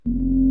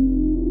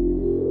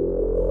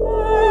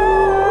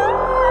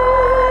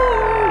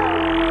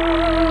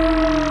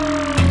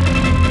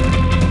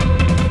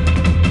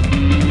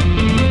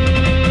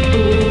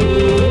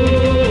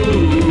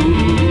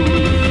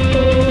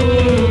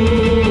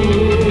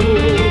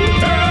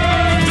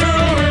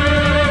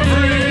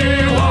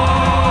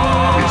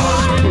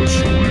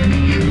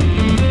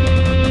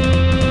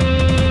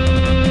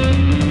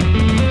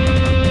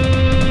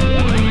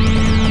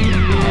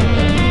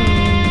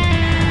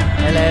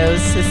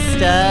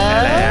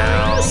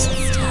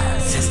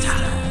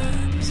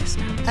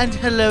And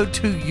hello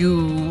to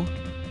you,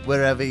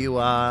 wherever you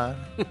are.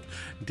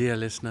 Dear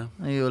listener.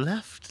 You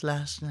left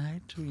last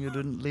night. You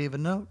didn't leave a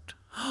note.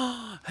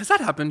 Has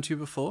that happened to you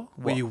before?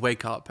 Where you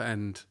wake up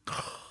and...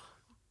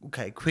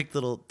 Okay, quick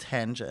little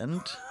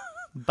tangent.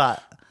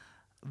 But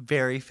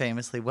very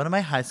famously, one of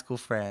my high school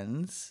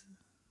friends,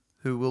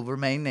 who will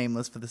remain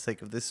nameless for the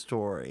sake of this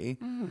story,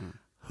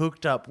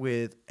 hooked up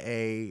with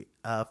a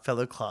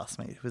fellow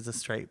classmate who was a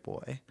straight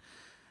boy.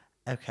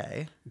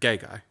 Okay. Gay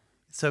guy.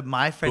 So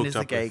my friend Hooked is a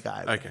up gay with-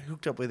 guy. okay.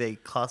 Hooked up with a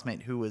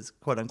classmate who was,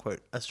 quote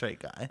unquote, a straight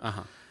guy.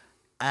 Uh-huh.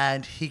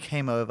 And he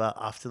came over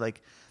after,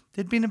 like,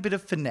 there'd been a bit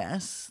of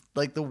finesse.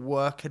 Like, the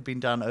work had been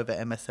done over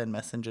MSN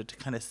Messenger to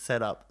kind of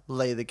set up,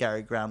 lay the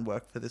Gary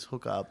groundwork for this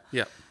hookup.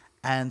 Yeah.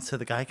 And so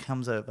the guy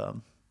comes over,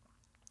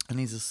 and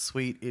he's a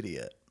sweet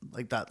idiot.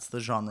 Like, that's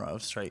the genre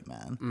of straight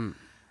man.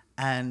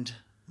 And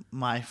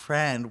my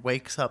friend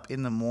wakes up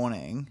in the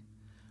morning,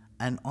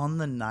 and on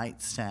the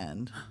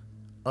nightstand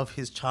of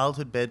his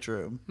childhood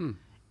bedroom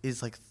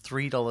is like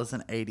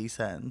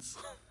 $3.80.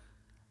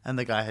 And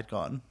the guy had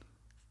gone.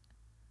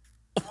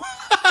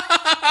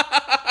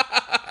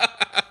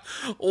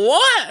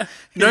 What?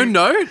 No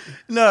note?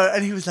 No,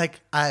 and he was like,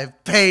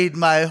 I've paid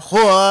my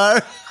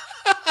whore.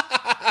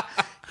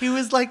 He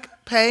was like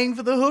paying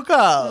for the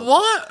hookup.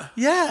 What?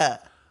 Yeah.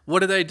 What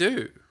do they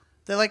do?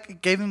 They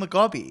like gave him a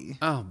gobby.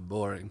 Oh,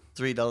 boring.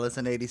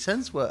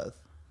 $3.80 worth.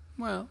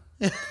 Well,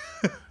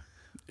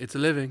 it's a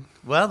living.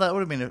 Well, that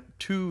would have been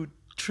 2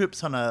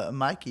 trips on a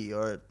Mikey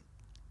or an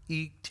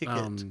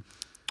e-ticket.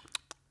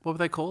 What were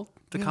they called?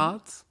 The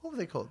cards? What were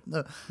they called?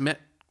 No,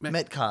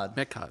 Met card.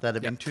 Met card. That'd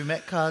have been 2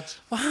 Met cards.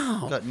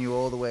 Wow. Gotten you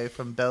all the way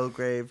from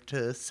Belgrave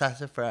to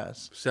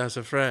Sassafras.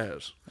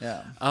 Sassafras.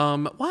 Yeah.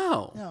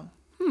 Wow. Yeah.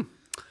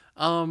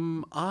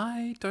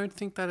 I don't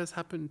think that has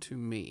happened to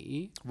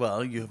me.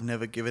 Well, you have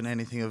never given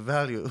anything of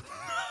value.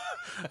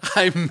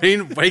 I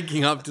mean,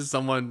 waking up to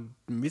someone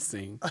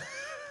missing.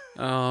 I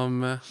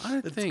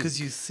don't It's think.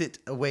 because you sit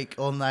awake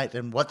all night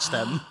and watch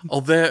them. Oh,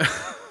 there.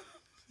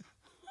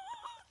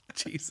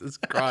 Jesus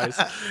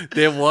Christ.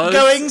 There was.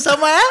 Going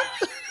somewhere?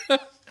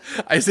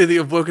 I see that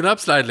you've woken up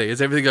slightly.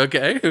 Is everything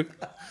okay?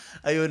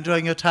 Are you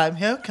enjoying your time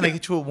here? Can I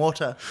get you a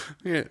water?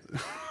 Yeah.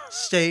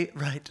 Stay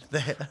right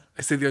there.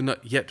 I see that you're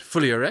not yet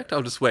fully erect.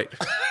 I'll just wait.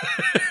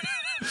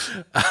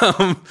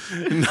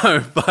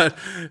 No, but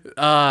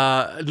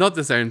not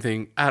the same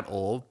thing at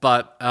all.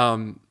 But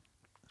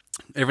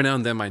every now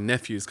and then my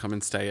nephews come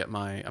and stay at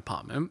my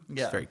apartment.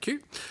 Yeah. It's very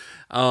cute.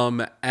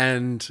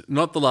 And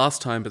not the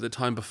last time, but the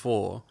time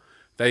before,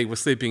 they were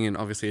sleeping in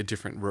obviously a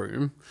different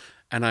room.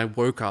 And I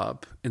woke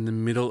up in the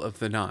middle of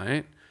the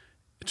night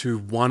to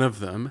one of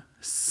them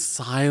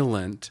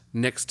silent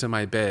next to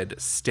my bed,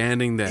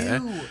 standing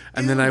there.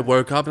 And then I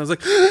woke up and I was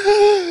like,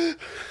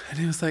 and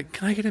he was like,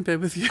 can I get in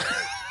bed with you?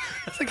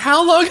 I was like,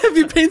 how long have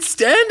you been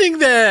standing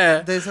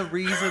there? There's a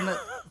reason that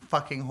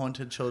fucking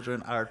haunted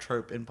children are a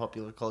trope in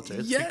popular culture.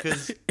 It's Yeah,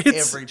 because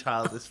it's- every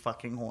child is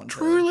fucking haunted.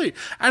 Truly.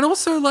 And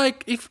also,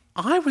 like, if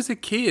I was a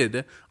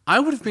kid, I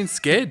would have been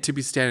scared to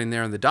be standing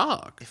there in the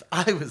dark. If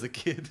I was a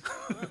kid.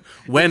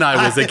 When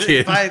I was a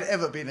kid. If I had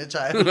ever been a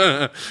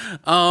child.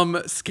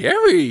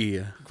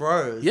 Scary.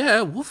 Gross.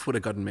 Yeah, Wolf would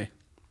have gotten me.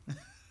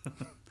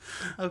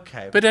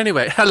 Okay. But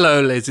anyway,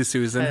 hello, Lazy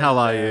Susan. How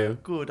are Hello. you?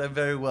 Good. I'm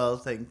very well,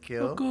 thank you.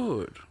 Oh,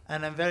 good.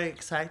 And I'm very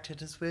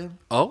excited as well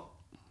Oh,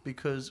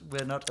 because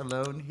we're not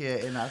alone here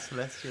in our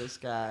celestial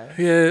sky.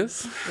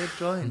 yes. We're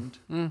joined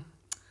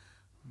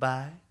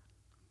by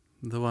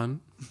The one.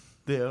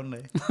 the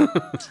only,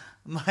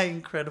 my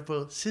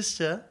incredible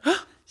sister,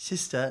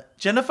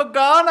 Jennifer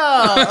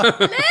Garner.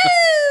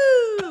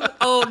 No!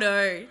 Oh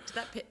no! Did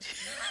that pitch?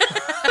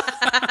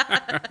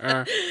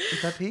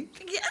 Did that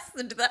peak? Yes,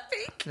 did that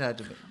peak? No, I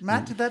didn't.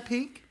 Matt, did that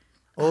peak?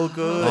 All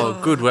good. Oh,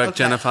 good work, Okay.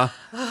 Jennifer.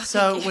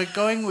 So we're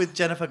going with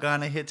Jennifer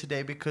Garner here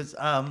today because,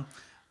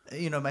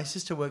 my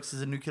sister works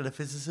as a nuclear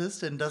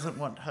physicist and doesn't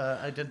want her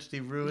identity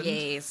ruined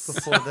Yes.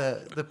 before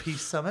the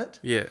Peace Summit.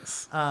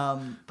 Yes.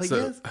 But So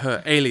yes,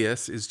 her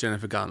alias is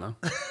Jennifer Garner.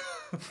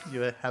 you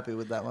were happy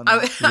with that one.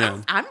 Oh,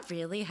 Yeah. I'm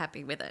really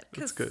happy with it.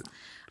 That's good.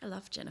 I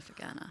love Jennifer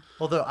Garner.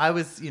 Although I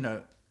was,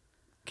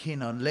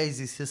 keen on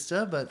Lazy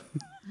Sister, but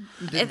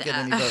didn't get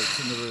any votes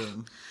in the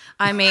room.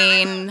 I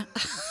mean,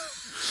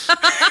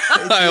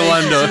 I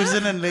wonder.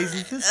 Susan and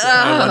Lazy Sister.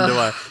 I wonder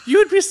why. You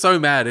would be so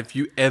mad if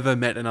you ever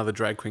met another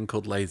drag queen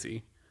called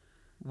Lazy.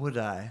 Would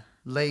I?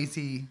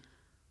 Lazy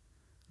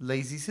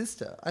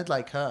Sister. I'd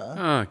like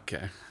her.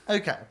 Okay.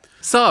 Okay.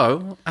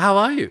 So, how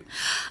are you?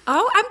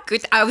 oh, I'm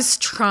good. I was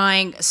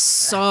trying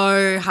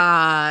so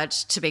hard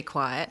to be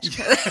quiet.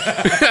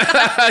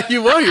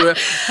 You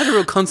had a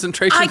real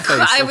concentration face.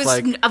 I of was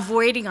like,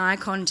 avoiding eye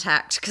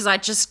contact because I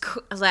just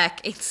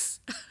it's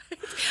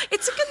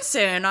it's a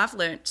concern. I've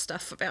learnt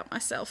stuff about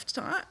myself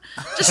tonight.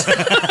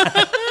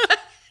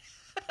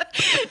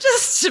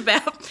 Just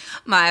about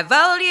my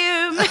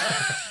volume.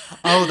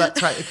 Oh,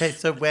 that's right. Okay,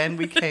 so when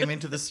we came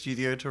into the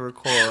studio to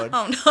record,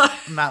 Oh no.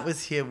 Matt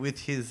was here with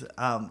his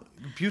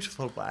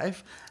beautiful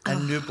wife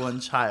and newborn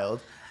child,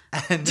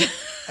 and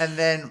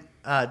then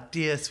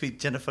dear sweet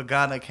Jennifer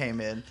Garner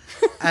came in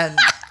and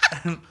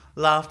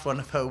laughed one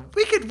of her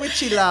wicked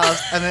witchy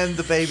laughs, and then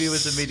the baby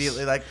was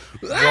immediately like,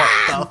 what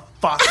the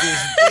fuck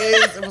is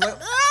this? And was like,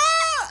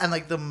 ah! And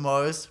like the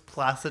most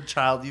placid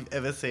child you've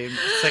ever seen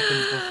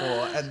seconds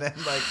before, and then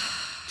like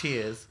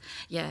tears.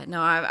 Yeah,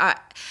 no, I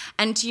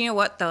and do you know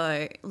what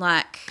though?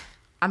 Like,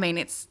 I mean,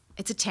 it's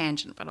a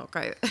tangent, but I'll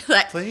go.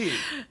 Like, Please.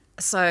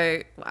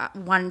 So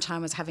one time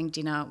I was having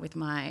dinner with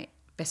my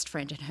best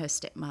friend and her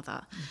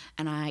stepmother,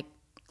 and I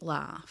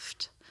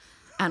laughed.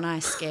 And I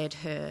scared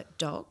her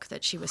dog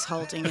that she was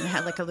holding and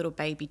had like a little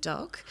baby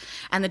dog.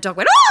 And the dog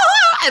went,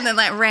 oh! And then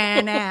like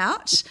ran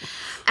out.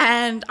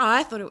 And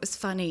I thought it was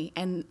funny.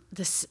 And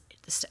she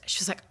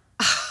was like,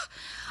 oh,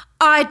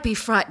 I'd be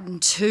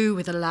frightened too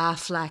with a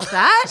laugh like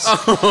that.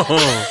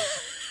 Oh.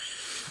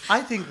 I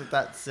think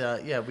that's,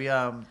 we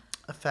are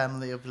a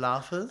family of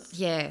laughers.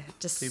 Yeah,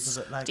 just People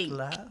that like to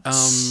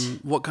laugh.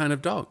 What kind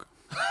of dog?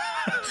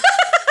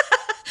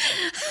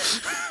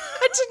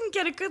 I didn't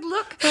get a good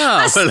look. Oh,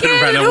 I well, it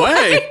scared ran it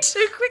away.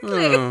 too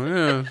quickly. Oh,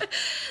 yeah.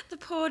 The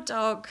poor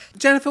dog.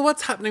 Jennifer,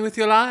 what's happening with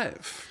your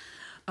life?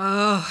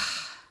 Oh,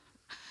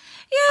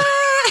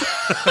 yeah.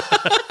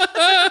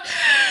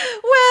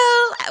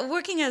 Well,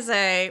 working as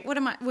a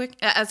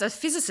as a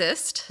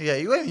physicist. Yeah,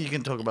 you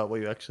can talk about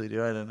what you actually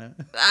do. I don't know.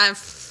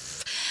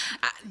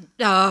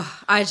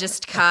 I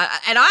just can't.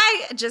 And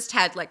I just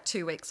had like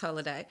 2 weeks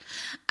holiday,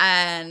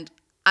 and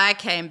I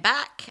came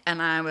back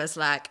and I was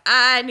like,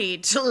 I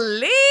need to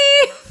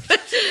leave.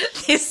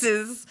 This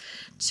is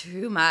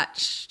too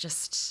much.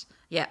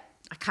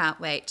 I can't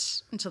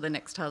wait until the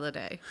next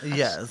holiday.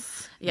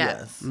 Yes. Yeah.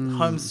 Yes.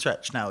 Home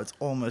stretch now. It's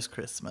almost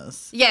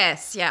Christmas.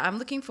 Yes, yeah. I'm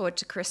looking forward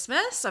to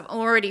Christmas. I'm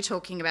already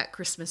talking about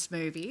Christmas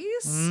movies.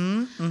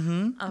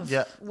 Of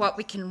what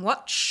we can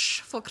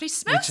watch for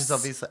Christmas. Which is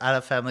obviously, at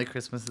a family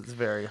Christmas, it's a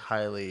very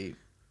highly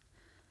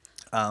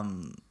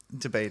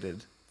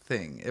debated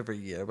thing every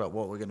year about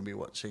what we're going to be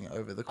watching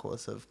over the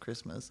course of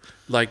Christmas.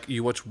 Like,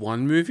 you watch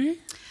one movie?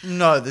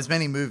 No, there's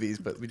many movies,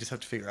 but we just have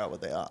to figure out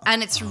what they are.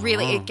 And it's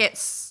really, it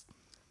gets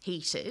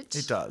heated.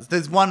 It does.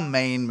 There's one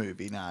main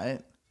movie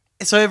night.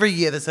 So every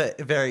year there's a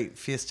very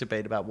fierce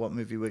debate about what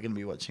movie we're going to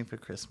be watching for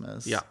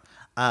Christmas. Yeah.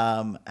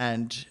 And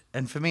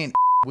for me, and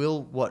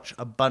we'll watch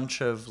a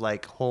bunch of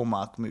like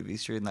Hallmark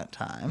movies during that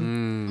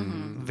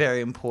time.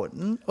 Very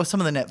important. Or some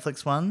of the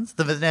Netflix ones.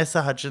 The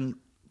Vanessa Hudgens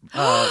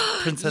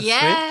Princess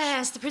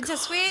Yes, the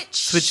Princess Switch.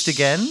 Switched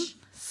again.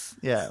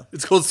 Yeah.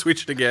 It's called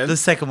Switched Again. The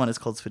second one is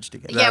called Switched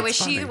Again. Yeah,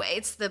 That's where funny.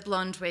 it's the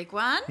blonde wig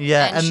one.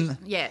 Yeah, and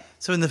and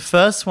so in the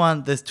first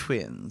one, there's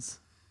twins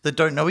that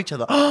don't know each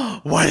other.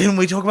 Why didn't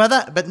we talk about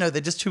that? But no,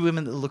 they're just two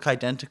women that look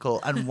identical,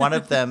 and one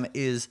of them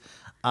is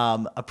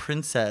a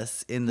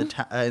princess in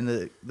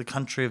the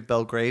country of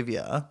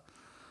Belgravia.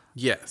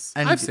 Yes,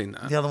 And I've seen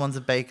that. The other one's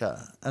a baker,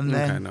 and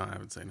then Okay, no, I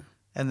haven't seen it.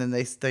 and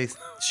then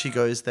she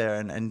goes there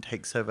and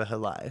takes over her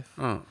life.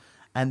 Oh.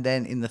 And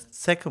then in the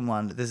second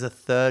one, there's a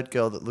third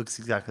girl that looks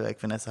exactly like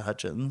Vanessa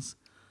Hudgens.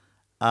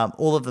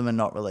 All of them are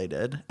not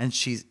related, and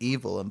she's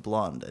evil and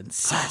blonde and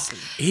sassy.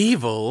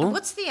 Evil?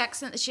 What's the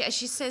accent that she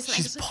says?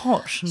 Something She's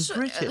posh and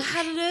British.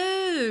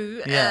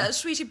 Hello, Yeah.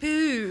 sweetie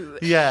poo.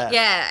 Yeah.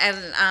 Yeah,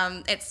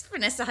 and it's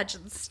Vanessa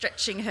Hudgens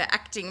stretching her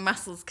acting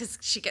muscles because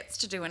she gets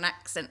to do an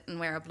accent and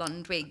wear a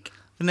blonde wig.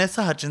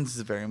 Vanessa Hudgens is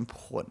a very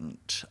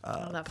important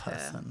I love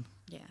person. her.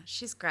 Yeah,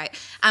 she's great.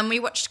 And we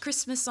watched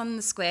Christmas on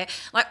the Square.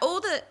 Like all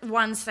the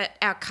ones that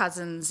our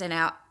cousins and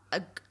our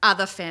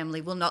other family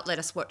will not let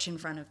us watch in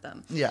front of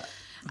them. Yeah.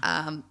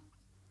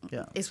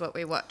 Is what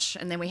we watch.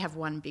 And then we have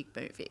one big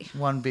movie.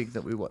 One big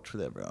that we watch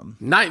with everyone.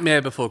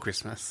 Nightmare Before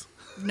Christmas.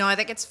 No,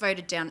 that gets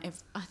voted down,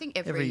 I think,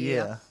 every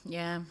year.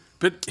 Yeah.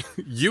 But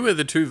you were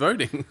the two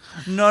voting.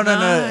 No.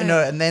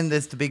 And then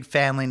there's the big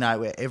family night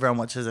where everyone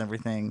watches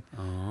everything.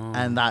 Oh.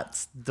 And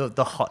that's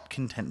the hot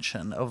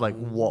contention of like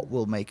what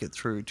will make it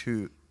through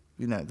to,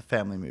 the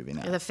family movie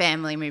night. The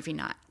family movie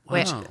night. Wow.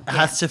 Which, It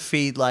has to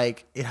feed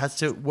it has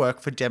to work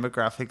for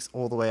demographics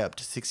all the way up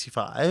to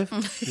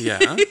 65.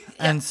 Yeah.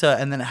 And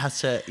then it has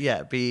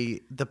to,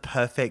 be the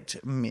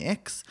perfect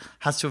mix.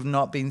 Has to have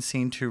not been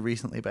seen too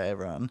recently by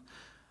everyone.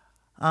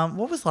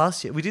 What was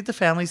last year? We did The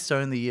Family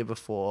Stone the year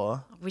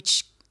before.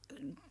 which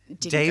didn't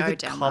David go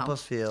down well.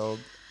 Copperfield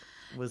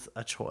was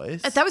a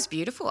choice. That was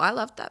beautiful. I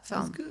loved that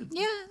film. That was good.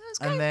 Yeah, that was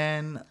great. And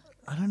then,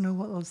 I don't know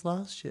what was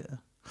last year.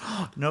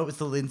 No, it was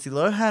the Lindsay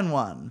Lohan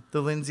one.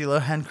 The Lindsay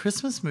Lohan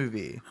Christmas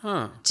movie.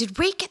 Huh. Did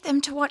we get them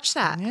to watch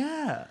that?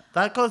 Yeah.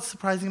 That got a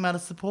surprising amount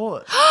of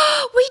support.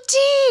 We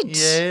did.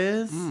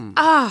 Yes.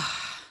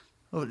 Oh,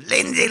 Oh,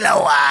 Lindsay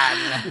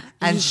Lohan.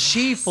 And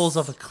she falls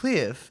off a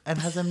cliff and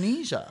has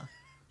amnesia.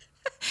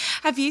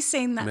 have you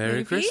seen that Merry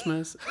movie?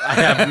 Christmas. I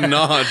have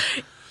not.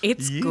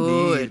 It's You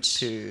good. need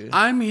to.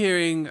 I'm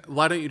hearing,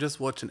 why don't you just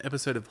watch an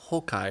episode of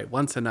Hawkeye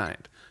once a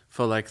night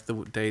for like the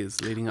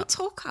days leading up? What's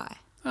Hawkeye?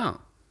 Oh.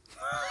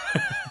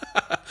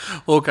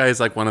 Hawkeye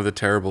is like one of the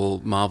terrible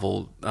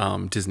Marvel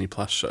Disney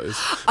Plus shows,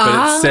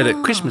 but it's set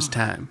at Christmas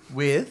time.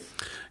 With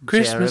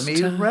Christmas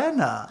Jeremy time.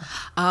 Renner.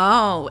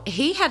 Oh,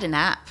 he had an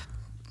app.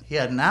 He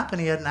had an app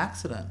and he had an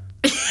accident.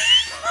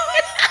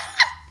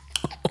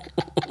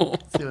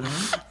 See what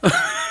I mean?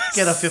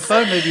 Get off your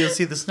phone, maybe you'll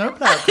see the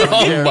snowplow come.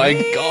 Oh my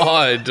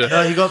God.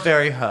 No, he got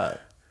very hurt.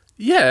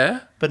 Yeah.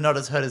 But not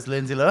as hurt as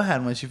Lindsay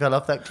Lohan when she fell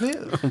off that cliff.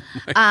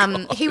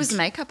 He was a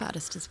makeup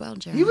artist as well,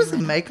 Jeremy. He was a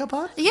makeup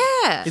artist?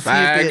 Yeah. Is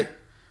Fag.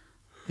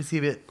 he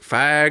a bit...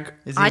 Fag.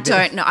 Is he a I bit-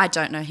 don't know. I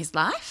don't know his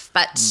life,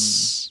 but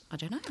I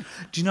don't know.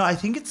 Do you know, I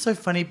think it's so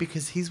funny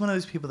because he's one of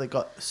those people that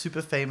got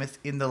super famous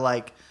in the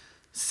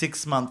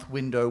 6-month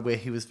window where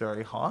he was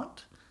very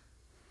hot.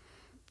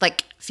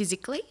 Like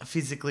physically?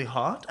 Physically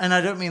hot. And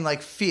I don't mean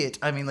fit.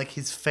 I mean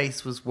his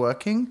face was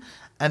working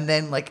and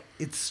then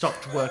it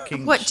stopped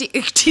working. What,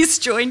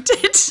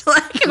 disjointed?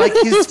 Like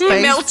his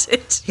face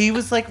melted. He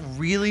was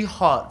really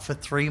hot for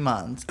 3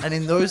 months. And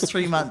in those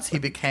 3 months he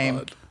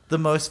became the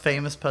most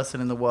famous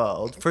person in the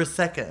world for a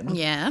second.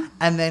 Yeah.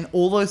 And then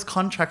all those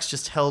contracts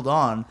just held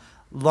on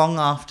long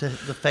after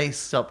the face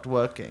stopped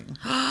working.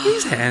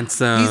 He's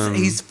handsome.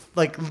 He's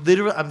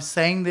literally, I'm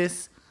saying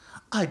this,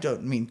 I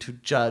don't mean to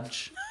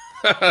judge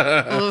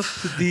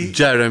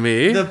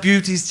Jeremy. the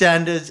beauty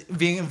standards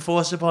being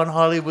enforced upon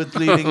Hollywood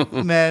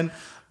leading men.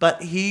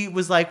 But he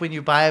was when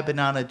you buy a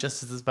banana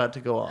just as it's about to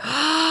go off.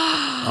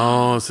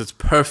 Oh, so it's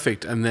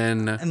perfect. And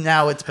then... And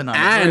now it's banana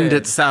And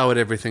bread. it soured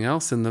everything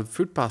else in the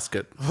fruit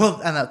basket.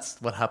 Well, and that's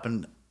what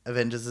happened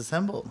Avengers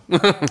Assemble.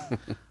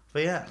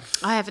 But yeah.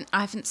 I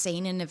haven't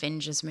seen an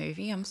Avengers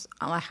movie.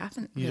 I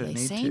haven't You don't really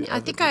need seen. to, I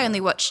think I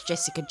only watched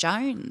Jessica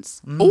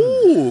Jones.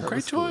 Ooh,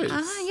 great choice. Yeah,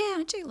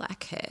 I do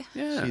like her.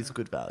 Yeah. She's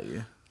good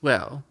value.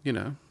 Well,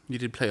 you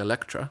did play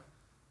Elektra.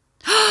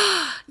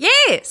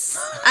 Yes,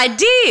 I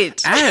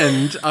did.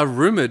 And are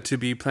rumoured to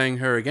be playing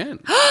her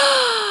again.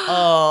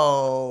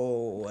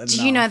 Oh.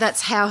 Do you know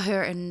that's how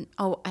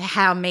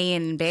how me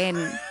and Ben,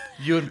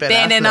 You and Ben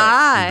Ben and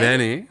Affleck.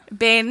 Benny,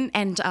 Ben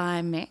and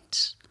I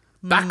met.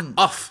 back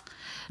off.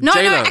 No,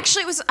 J-Lo.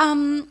 actually,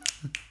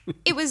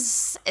 it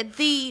was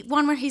the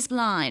one where he's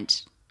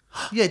blind.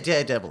 Yeah,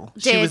 Daredevil.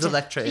 She was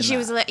Elektra in She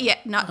that. was yeah,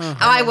 no,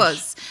 I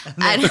was.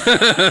 And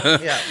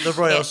Yeah, the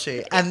royal Yeah.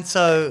 she. And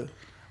so,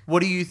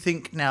 what do you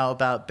think now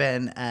about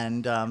Ben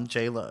and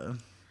J-Lo?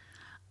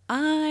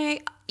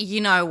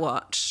 you know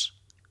what?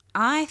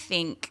 I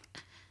think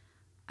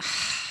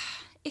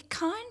it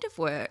kind of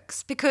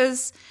works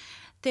because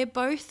they're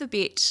both a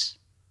bit.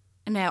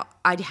 Now,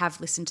 I have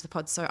listened to the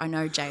pod, so I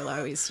know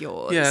J-Lo is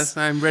yours. Yes,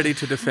 I'm ready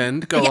to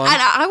defend. Go Yeah, on. and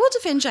I will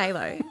defend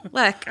J-Lo,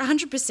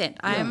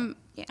 100%.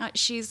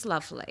 She's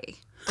lovely.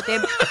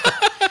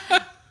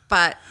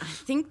 But I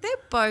think they're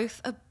both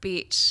a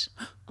bit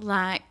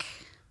that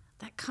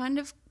kind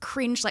of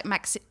cringe,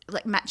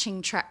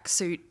 matching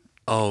tracksuit.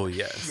 Oh,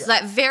 yes.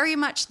 Very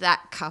much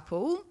that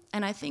couple.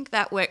 And I think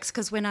that works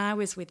because when I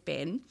was with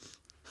Ben,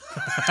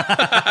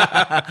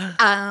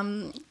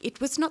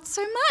 it was not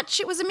so much.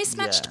 It was a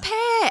mismatched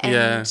pair.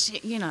 And,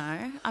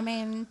 I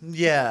mean...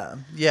 Yeah.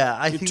 I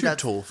You're think too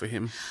that's... tall for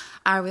him.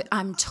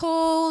 I'm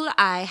tall.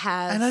 I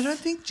have... And I don't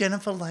think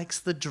Jennifer likes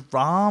the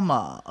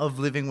drama of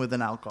living with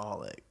an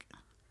alcoholic.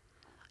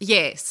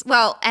 Yes.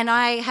 Well, and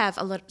I have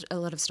a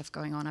lot of stuff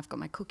going on. I've got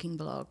my cooking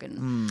blog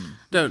and...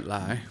 Don't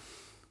lie.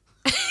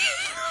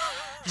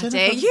 How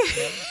dare you?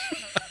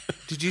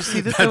 Did you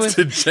see that there That's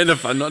was... to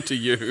Jennifer, not to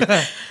you.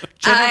 I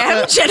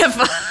am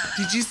Jennifer.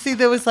 Did you see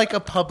there was a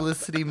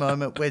publicity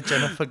moment where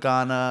Jennifer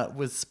Garner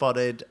was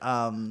spotted,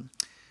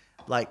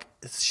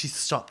 she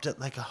stopped at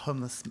a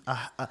homeless,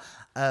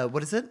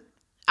 what is it?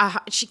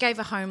 She gave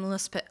a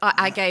homeless...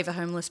 I gave a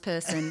homeless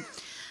person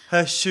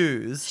Her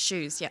shoes.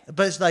 shoes, yeah.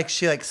 But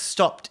she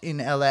stopped in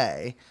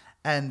LA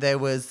and there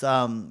was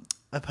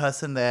a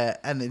person there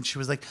and then she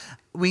was like,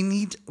 we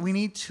need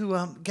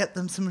to get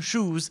them some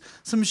shoes,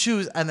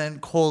 and then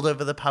called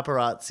over the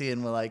paparazzi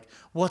and were like,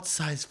 what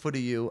size foot are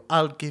you?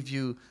 I'll give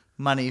you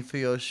money for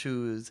your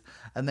shoes.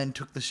 And then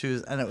took the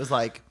shoes and it was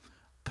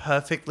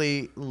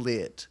perfectly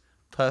lit,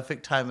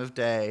 perfect time of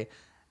day.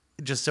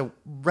 Just a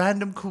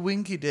random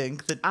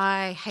coinky-dink that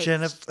I hate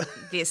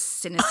this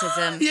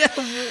cynicism.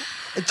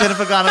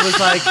 Jennifer Garner was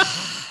like,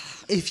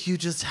 if you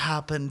just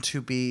happen to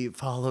be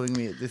following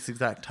me at this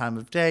exact time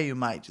of day, you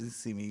might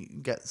just see me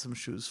get some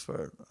shoes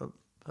for a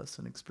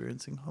person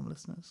experiencing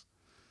homelessness.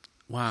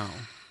 Wow.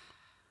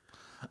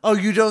 Oh,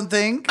 you don't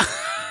think?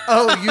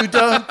 Oh, you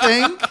don't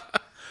think?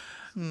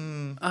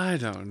 I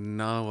don't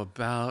know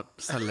about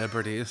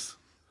celebrities.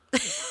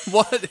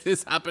 What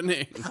is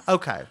happening?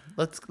 Okay,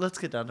 let's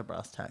get down to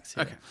brass tacks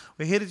here. Okay.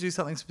 We're here to do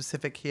something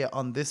specific here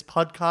on this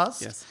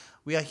podcast. Yes.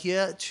 We are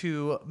here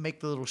to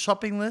make the little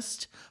shopping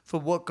list for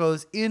what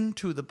goes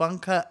into the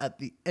bunker at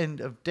the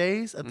end of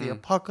days, at the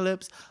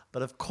apocalypse.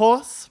 But of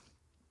course,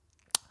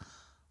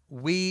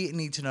 we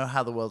need to know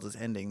how the world is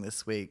ending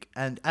this week.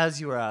 And as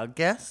you are our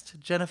guest,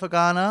 Jennifer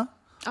Garner,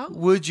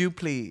 would you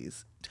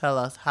please tell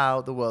us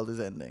how the world is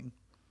ending?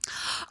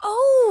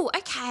 Oh,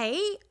 okay.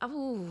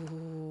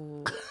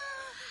 Oh.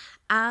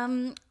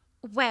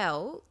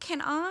 Well,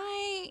 can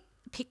I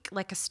pick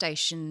a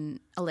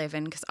Station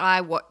 11? Because I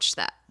watched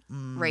that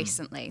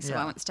recently. So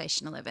I went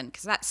Station 11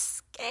 because that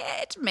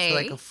scared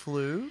me. So a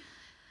flu?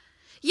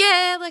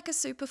 Yeah, like a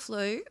super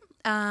flu.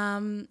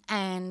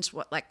 And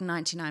what, like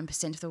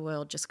 99% of the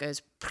world just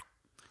goes.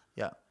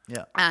 Yeah,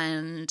 yeah.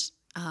 And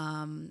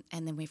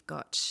then we've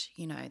got,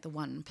 the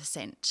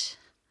 1%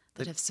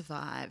 that have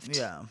survived.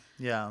 Yeah,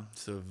 yeah.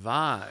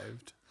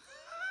 Survived.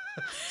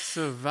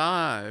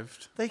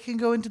 Survived. They can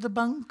go into the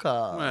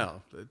bunker.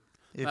 Well,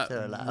 if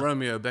they're allowed.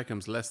 Romeo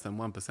Beckham's less than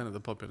 1% of the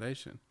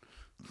population.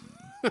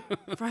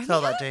 Romeo?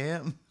 Tell that to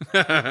him.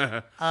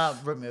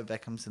 Romeo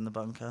Beckham's in the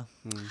bunker.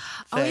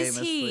 Oh, is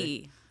Famously.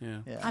 he?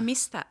 Yeah. Yeah. I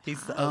missed that.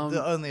 He's the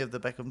only of the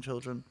Beckham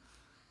children.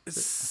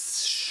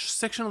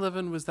 Section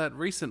 11 was that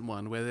recent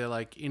one where they're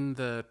like in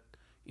the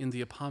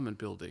apartment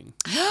building.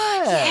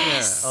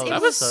 Yes, Oh, it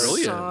that was was so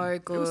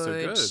brilliant. good. It was so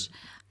good.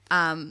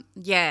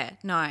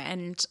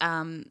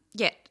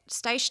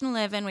 Station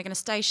 11. We're going to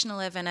Station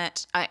 11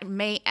 at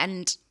me,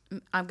 and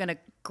I'm going to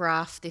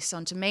graph this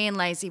onto me and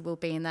Lazy will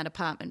be in that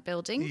apartment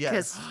building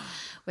because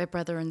we're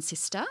brother and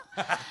sister.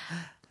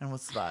 And we'll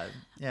survive.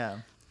 Yeah.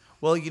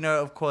 Well,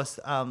 of course,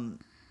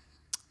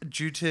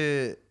 due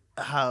to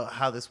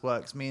how this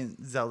works, me and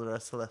Zelda are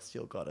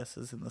celestial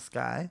goddesses in the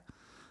sky.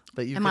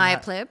 But you Am I a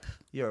pleb?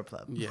 You're a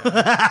pleb. Yeah.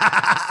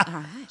 All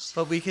right.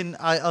 But we can.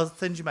 I'll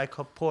send you my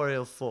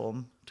corporeal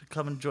form to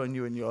come and join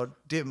you in your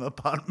dim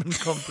apartment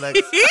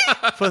complex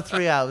for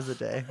 3 hours a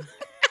day.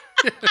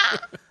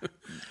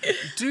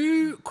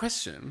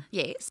 Question.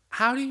 Yes.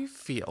 How do you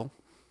feel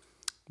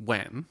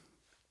when...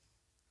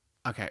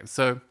 Okay,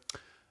 so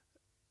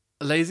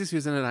Lazy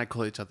Susan and I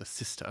call each other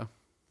sister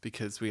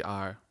because we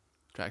are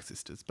drag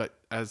sisters, but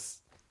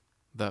as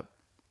the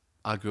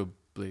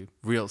arguably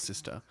real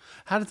sister,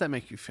 how does that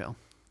make you feel?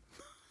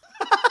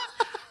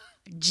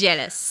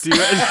 Jealous. Do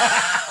you,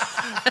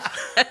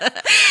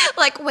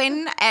 Like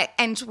when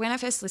I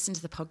first listened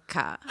to the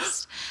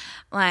podcast,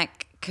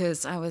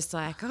 because I was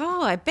like,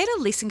 oh, I better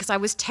listen, because I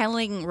was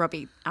telling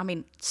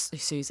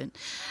Susan,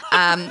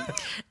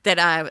 that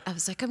I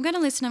was like, I'm going to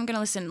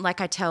listen,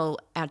 like I tell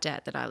our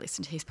dad that I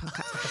listen to his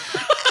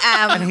podcast.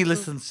 And he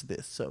listens to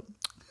this, so...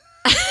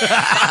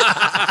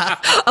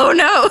 Oh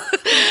no.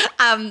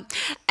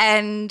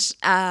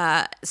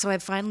 So I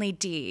finally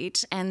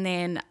did, and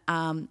then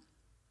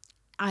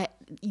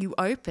you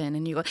open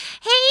and you go,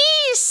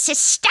 hey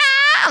sister,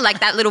 like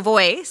that little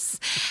voice,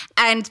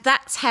 and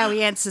that's how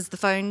he answers the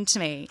phone to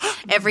me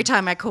every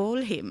time I call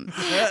him.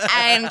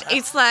 And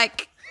it's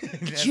like,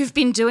 you've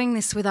been doing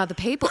this with other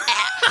people.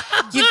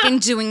 You've been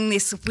doing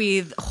this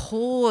with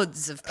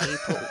hordes of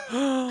people.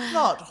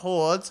 Not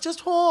hordes, just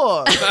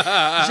hordes.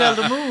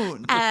 Zelda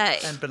Moon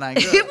and Benign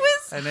Girl. It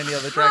was and any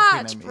other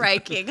drag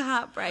queen.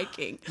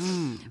 heartbreaking.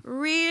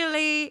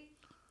 Really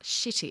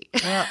shitty.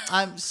 Well,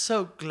 I'm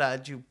so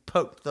glad you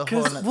poked the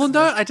hornet's well,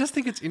 no, nest. I just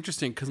think it's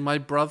interesting because my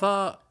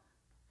brother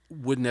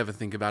would never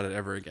think about it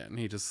ever again.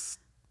 He just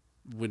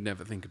would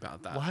never think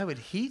about that. Why would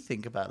he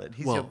think about it?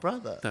 He's Well, your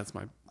brother. That's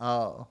my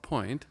Oh.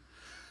 point.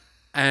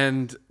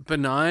 And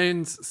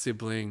Benign's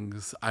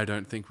siblings, I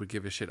don't think would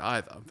give a shit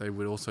either. They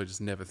would also just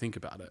never think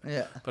about it.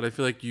 Yeah. But I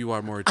feel like you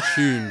are more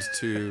attuned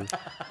to,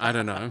 I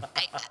don't know.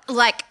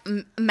 Like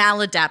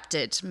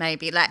maladapted,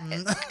 maybe. Like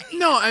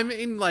No, I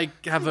mean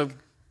like have a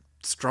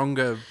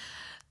stronger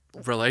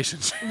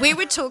relationship. we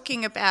were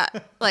talking about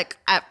like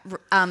at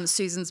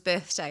Susan's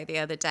birthday the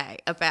other day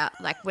about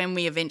like when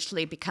we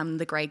eventually become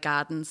the Grey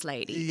Gardens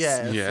ladies.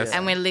 Yes. Yes. Yeah.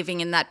 And we're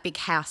living in that big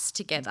house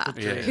together.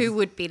 Yes. Who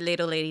would be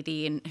Little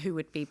Edie and who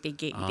would be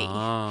Big Edie?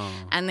 Oh.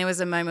 And there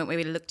was a moment where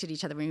we looked at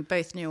each other and we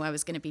both knew I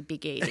was going to be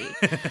Big Edie,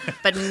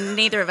 but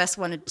neither of us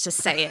wanted to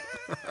say it.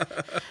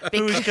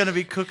 Who's going to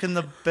be cooking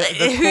the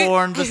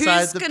corn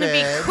beside the Who's going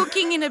bed? to be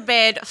cooking in a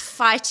bed,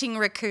 fighting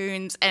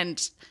raccoons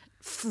and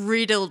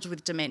riddled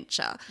with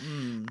dementia?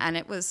 And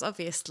it was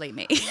obviously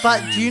me.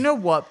 But do you know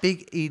what?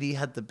 Big Edie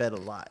had the better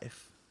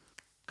life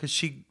because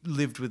she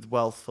lived with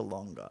wealth for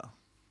longer.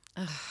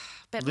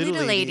 But Little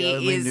Little Edie Edie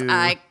only is knew-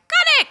 iconic.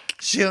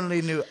 She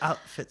only knew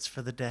outfits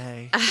for the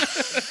day.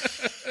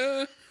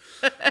 Oh,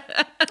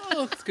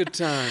 it's a good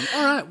time.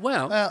 All right,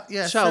 well,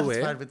 yeah, shall we?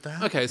 satisfied with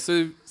that. Okay,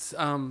 so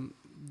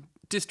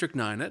District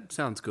 9 it.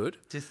 Sounds good.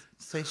 Just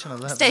Station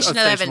 11. Station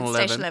Oh, 11.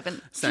 Station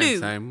 11. Flew.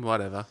 Same,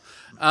 whatever.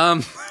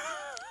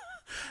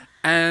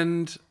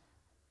 And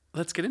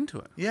let's get into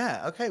it.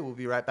 Yeah, okay, we'll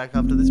be right back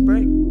after this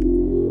break.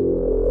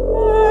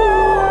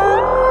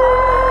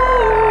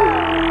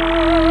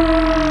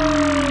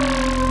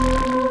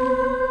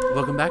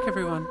 Welcome back,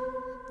 everyone.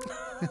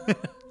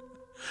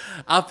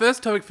 Our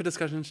first topic for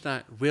discussion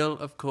tonight will,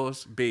 of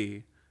course,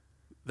 be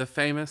the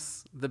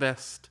famous, the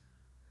best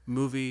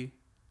movie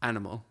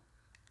animal.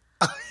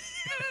 I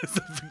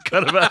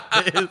forgot about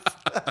this.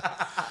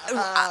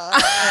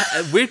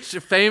 Which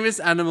famous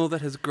animal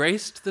that has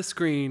graced the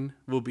screen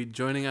will be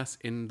joining us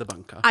in the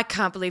bunker? I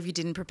can't believe you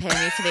didn't prepare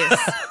me for this.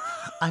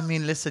 I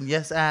mean, listen,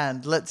 yes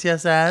and. Let's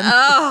yes and.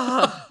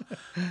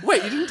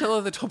 Wait, you didn't tell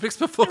her the topics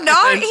before? No,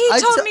 he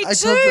told me I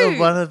too. told her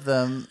one of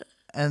them,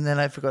 and then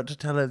I forgot to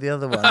tell her the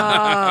other one.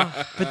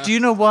 But do you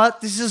know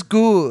what? This is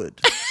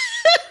good.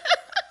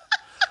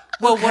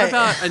 Well, what Okay.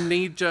 about a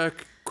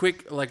knee-jerk,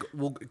 quick, like,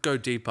 we'll go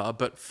deeper,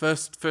 but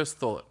first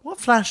thought. What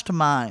flashed to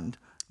mind?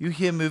 You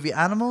hear movie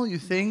animal, you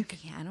think?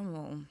 The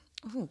animal.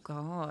 Oh,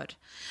 God.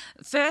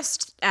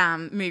 First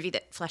movie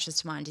that flashes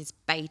to mind is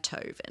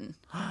Beethoven.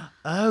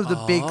 Oh, the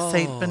big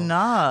Saint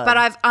Bernard.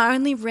 But I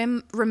only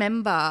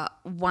remember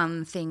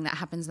one thing that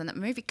happens in that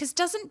movie. Because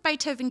doesn't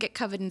Beethoven get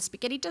covered in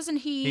spaghetti? Doesn't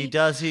he? He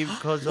does. He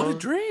calls What a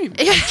dream.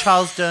 And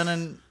Charles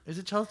Durnan. Is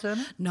it Charles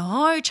Durnan?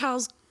 No,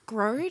 Charles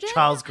Grodin?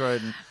 Charles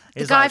Grodin.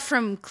 The guy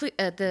from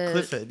Clifford,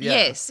 yeah.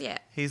 Yes, yeah.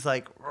 He's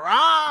like,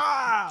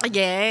 rah!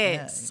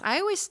 Yes. I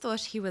always thought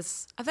he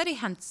was a very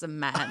handsome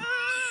man.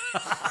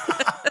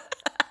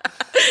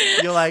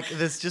 You're like,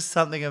 there's just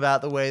something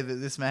about the way that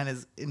this man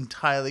is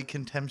entirely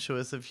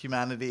contemptuous of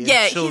humanity and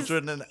Yeah,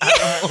 children and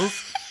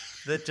animals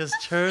that just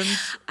turns.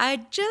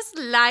 I just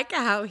like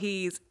how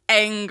he's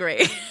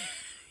angry.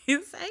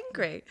 He's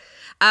angry.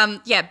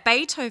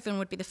 Beethoven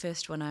would be the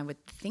first one I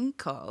would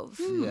think of.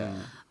 Yeah.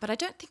 But I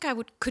don't think I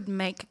could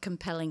make a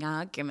compelling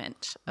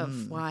argument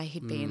of why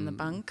he'd be in the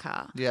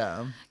bunker.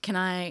 Yeah. Can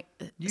I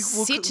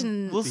We'll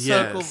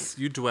circle Yes,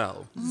 you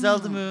dwell.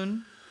 Zelda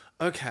Moon.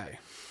 Okay.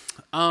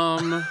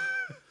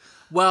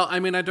 Well, I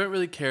mean, I don't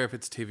really care if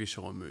it's TV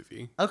show or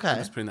movie. Okay. I'm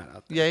just putting that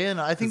out there. Yeah,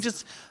 no. I think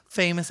just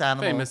famous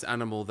animal. Famous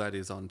animal that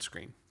is on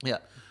screen. Yeah.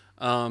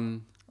 La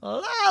la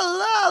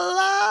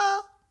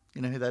la.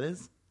 You know who that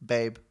is?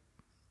 Babe.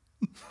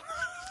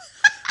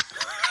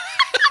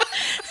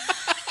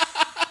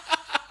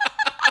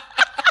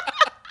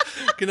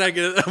 Can I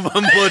get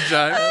one more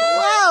joke?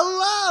 La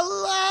la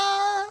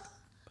la.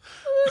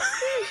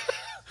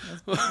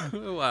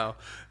 Wow.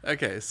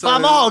 Okay, so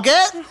I'm all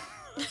get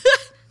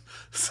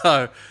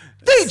so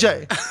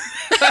DJ.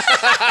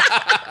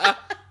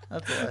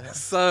 That's all I have.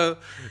 so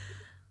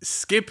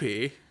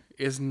Skippy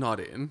is not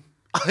in.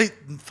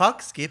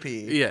 Fuck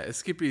Skippy. Yeah,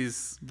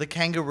 Skippy's The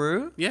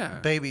kangaroo? Yeah.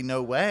 Baby,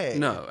 no way.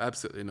 no,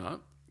 absolutely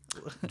not.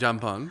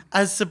 Jump on.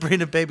 As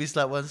Sabrina Baby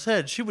Slut once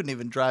said, she wouldn't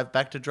even drive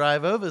back to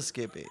drive over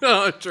Skippy.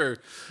 Oh, true.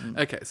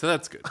 Okay, so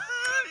that's good.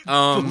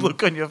 The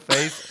look on your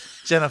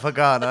face, Jennifer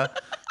Garner,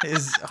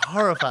 is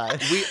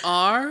horrified. We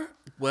are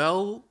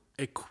well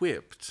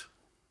equipped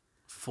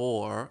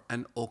for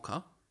an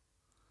orca.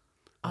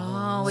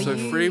 Oh, So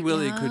Free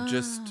Willy could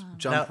just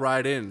jump Now,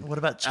 right in. what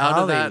about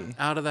out Charlie?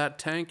 out of that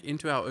tank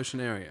into our ocean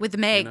area with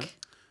Meg.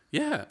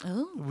 you know?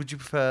 Yeah, Would you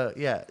prefer,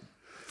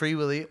 Free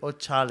Willy or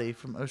Charlie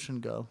from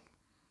Ocean Girl?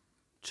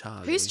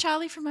 Charlie. Who's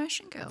Charlie from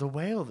Ocean Girl? The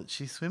whale that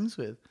she swims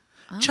with.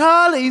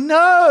 Charlie,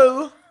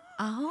 no!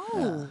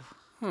 Oh.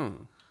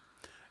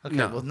 Okay,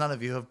 No. well, none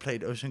of you have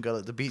played Ocean Girl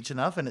at the beach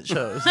enough, and it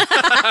shows.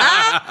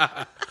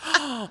 I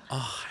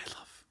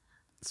love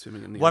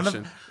swimming in the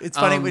ocean. It's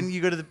funny when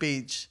you go to the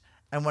beach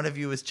and one of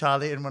you is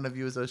Charlie and one of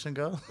you is Ocean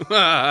Girl.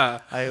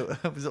 I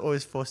was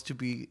always forced to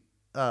be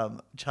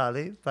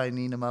Charlie by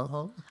Nina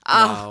Mulholland.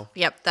 Wow.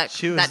 Yep, that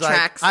She was that like,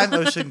 tracks. I'm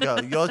Ocean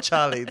Girl, you're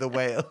Charlie, the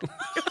whale.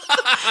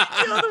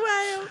 You're the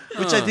whale.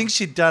 Which I think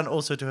she'd done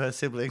also to her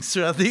siblings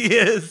throughout the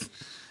years.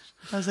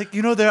 I was like,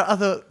 there are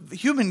other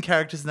human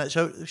characters in that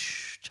show.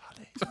 Shh,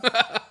 Charlie.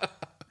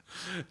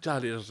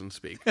 Charlie doesn't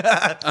speak.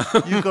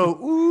 You go,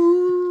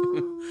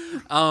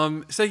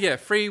 ooh. So yeah,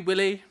 Free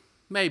Willy,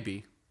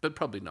 maybe, but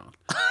probably not.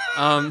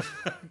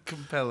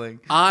 Compelling.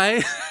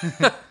 I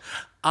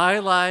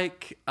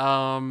like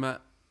I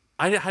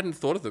hadn't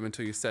thought of them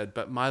until you said,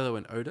 but Milo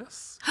and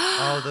Otis.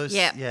 Oh, those,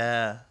 Yeah.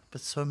 yeah. But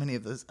so many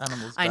of those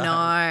animals I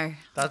died. know.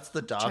 That's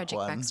the dark Tragic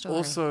one. backstory.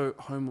 Also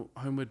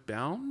Homeward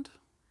Bound.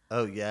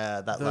 Oh,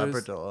 yeah, that Those-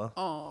 Labrador.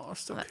 Oh,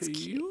 so That's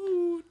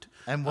cute.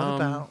 And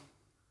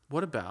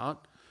what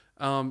about,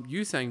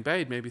 you saying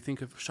Babe made me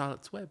think of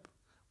Charlotte's Web.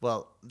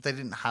 well, they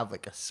didn't have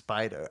like a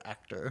spider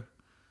actor.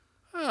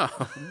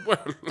 Oh,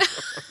 well,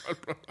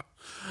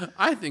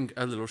 I think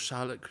a little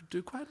Charlotte could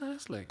do quite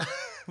nicely.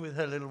 With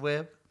her little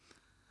web.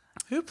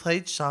 Who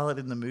played Charlotte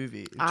in the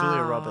movie?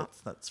 Julia Roberts,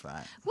 that's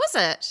right. Was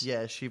it?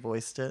 Yeah, she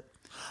voiced it.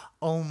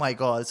 Oh my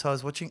God. So I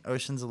was watching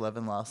Ocean's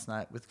 11 last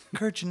night with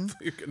Kirchen.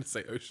 You're going to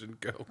say Ocean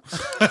Girl.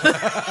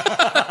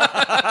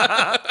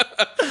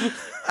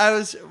 I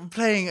was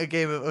playing a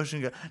game of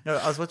Ocean Girl. No,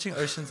 I was watching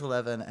Ocean's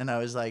 11 and I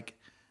was like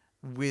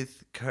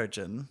with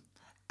Kirchen.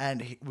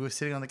 And we were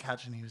sitting on the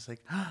couch and he was like,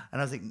 and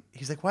I was like,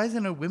 he's like, why is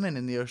there no women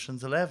in the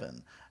Ocean's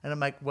 11? And I'm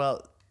like,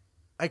 well,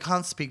 I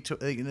can't speak to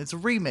it. It's a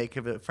remake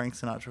of a Frank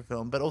Sinatra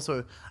film, but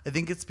also I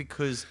think it's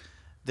because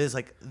there's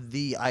like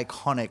the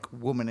iconic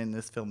woman in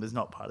this film is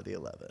not part of the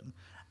 11.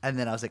 And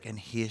then I was like, and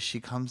here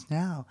she comes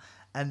now.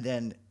 And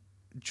then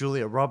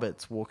Julia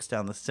Roberts walks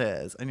down the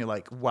stairs and you're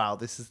like, wow,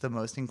 this is the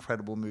most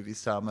incredible movie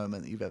star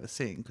moment that you've ever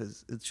seen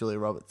because it's Julia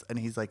Roberts. And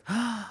he's like,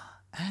 Anne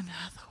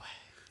Hathaway.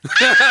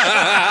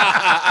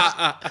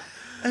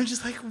 I'm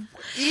just like,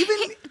 even...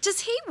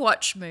 Does he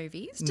watch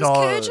movies? Does No,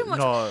 Kirchen watch?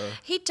 no.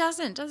 He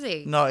doesn't, does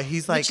he? No,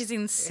 he's like... Which is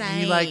insane.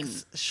 He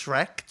likes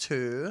Shrek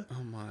too.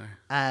 Oh, my.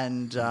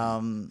 And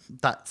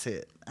that's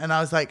it. And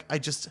I was like, I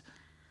just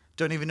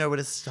don't even know where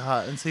to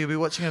start. And so you'll be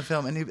watching a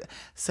film and he'll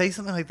say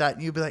something like that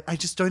and you'll be like, I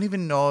just don't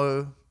even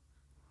know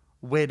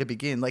where to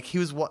begin. Like he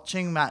was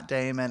watching Matt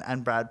Damon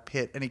and Brad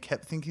Pitt and he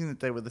kept thinking that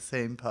they were the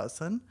same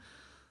person.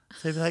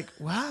 So he'd be like,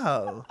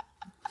 wow.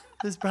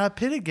 there's Brad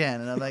Pitt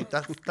again. And I'm like,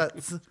 that's.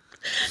 I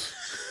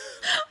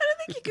don't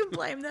think you can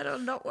blame that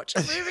on not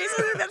watching movies.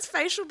 I think that's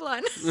facial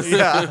blindness.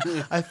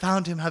 Yeah. I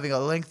found him having a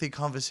lengthy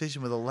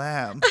conversation with a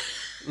lamb.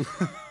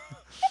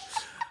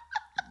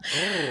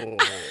 Oh.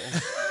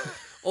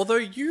 Although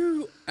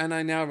you and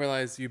I now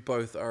realize you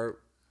both are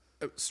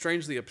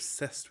strangely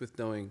obsessed with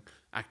knowing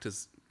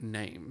actors'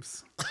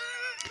 names.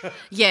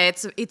 Yeah,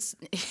 it's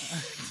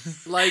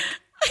Like,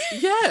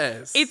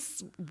 yes.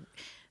 it's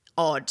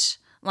odd.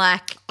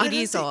 Like, I it don't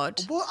is think-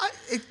 odd. Well,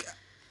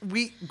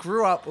 we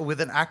grew up with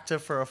an actor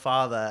for a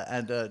father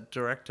and a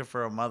director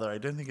for a mother. I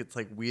don't think it's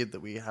like weird that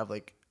we have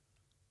like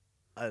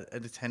an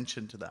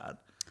attention to that.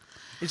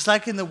 It's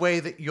like in the way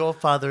that your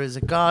father is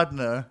a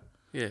gardener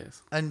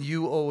Yes. and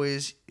you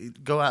always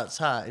go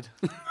outside.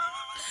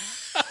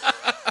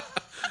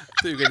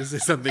 So you're going to say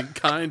something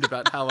kind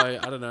about how I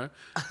don't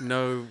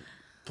know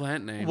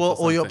plant names. Well, or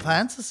all your something.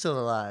 plants are still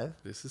alive.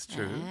 This is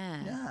true.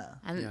 Yeah. Yeah.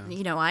 And,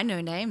 you know, I know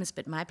names,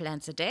 but my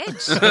plants are dead.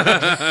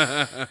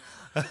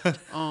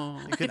 Oh,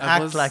 You can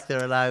act like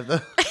they're alive though.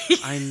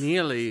 I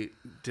nearly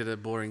did a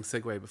boring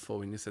segue before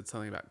when you said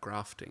something about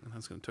grafting. I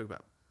was going to talk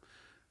about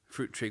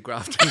fruit tree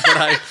grafting, but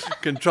I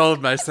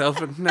controlled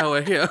myself, and now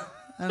we're here.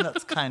 And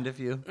that's kind of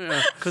you.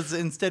 Because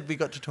instead we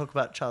got to talk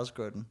about Charles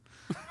Grodin.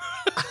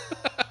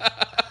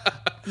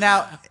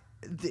 Now,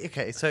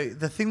 okay, so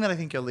the thing that I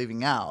think you're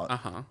leaving out,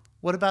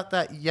 what about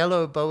that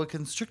yellow boa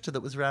constrictor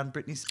that was around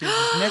Britney Spears'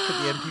 neck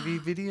at the MTV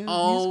Video Music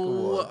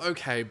Awards?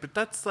 Okay, but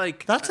that's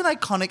like... That's an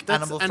iconic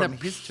that's animal an from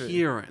history.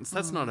 appearance.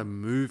 That's not a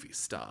movie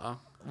star.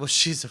 Well,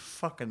 she's a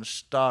fucking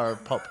star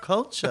of pop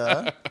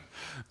culture.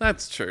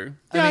 That's true.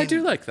 Yeah, I mean-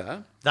 do like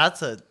that.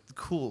 That's a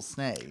cool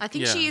snake. I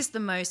think Yeah. she is the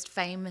most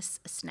famous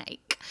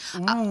snake.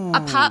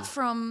 Apart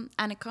from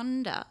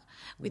Anaconda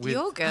with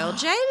your girl,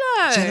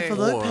 J-Lo. Jennifer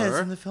Lopez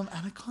Or- in the film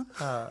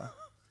Anaconda.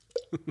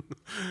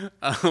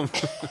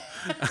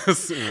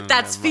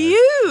 That's for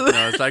you.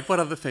 No, it's like, what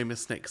other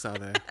famous snakes are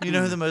there? You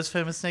know who the most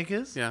famous snake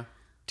is? Yeah.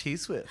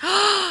 T-Swift.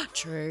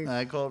 True.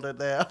 I called it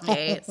there.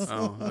 Yes.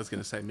 Oh, I was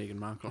going to say Meghan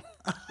Markle.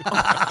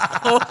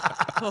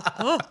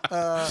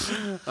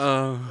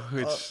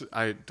 Which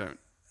I don't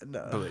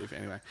believe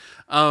anyway.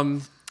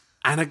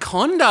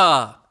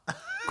 Anaconda.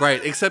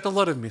 Great, except a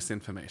lot of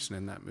misinformation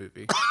in that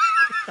movie.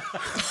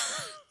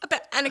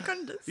 About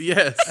anacondas.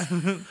 Yes.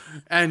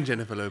 And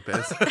Jennifer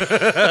Lopez.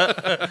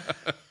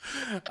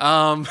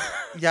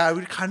 Yeah, I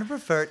would kind of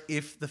prefer it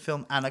if the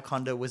film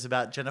Anaconda was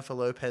about Jennifer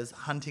Lopez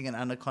hunting an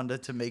anaconda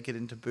to make it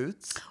into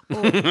boots.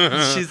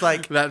 She's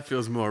like, That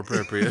feels more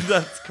appropriate.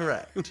 that's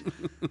correct.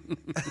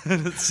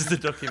 It's just a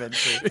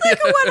documentary. Like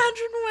a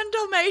 101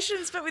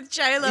 Dalmatians, but with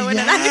J-Lo and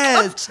an anaconda.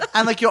 Yes,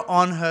 and like you're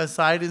on her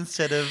side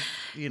instead of,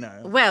 you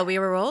know. Well, we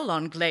were all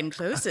on Glenn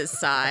Close's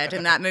side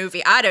in that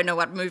movie. I don't know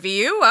what movie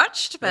you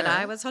watched, but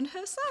I was on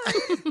her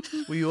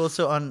side. Were you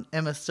also on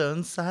Emma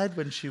Stone's side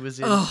when she was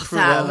in That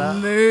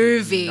Cruella?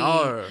 movie.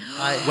 No.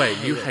 I Wait,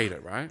 you hate hate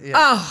it, right? Yeah.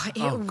 Oh,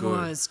 it good.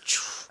 was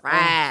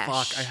trash. Oh,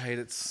 fuck, I hate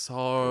it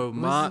so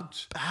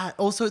much. Bad.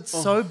 Also, it's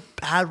so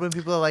bad when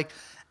people are like,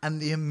 and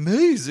the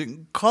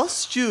amazing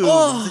costumes.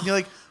 And you're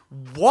like,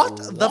 what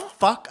the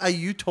fuck are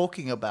you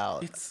talking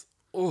about? It's,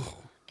 oh.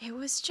 It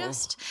was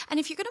just, and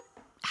if you're going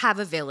to have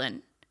a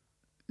villain,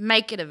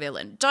 make it a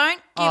villain.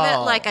 Don't give it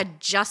like a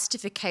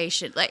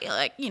justification.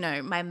 Like you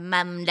know, my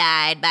mum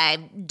died by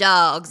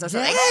dogs or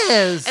something.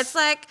 Yes. It's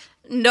like,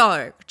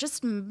 no,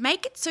 just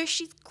make it so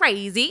she's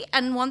crazy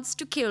and wants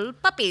to kill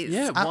puppies.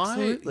 Yeah,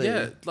 Absolutely. why?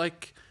 Yeah,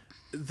 like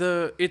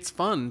it's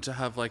fun to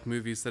have like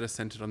movies that are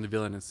centered on the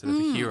villain instead of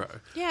the hero.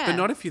 Yeah. But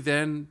not if you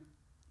then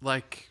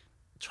like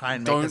Try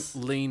and make don't us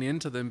lean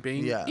into them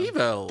being Yeah.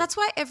 evil. That's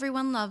why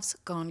everyone loves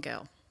Gone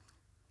Girl.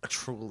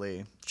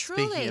 truly.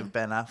 Truly. Speaking of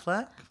Ben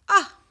Affleck.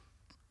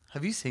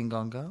 Have you seen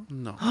Gone Girl?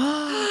 no.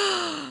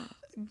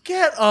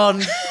 Get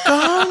on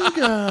Gone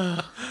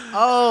Girl.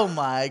 Oh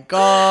my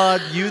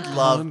God. You'd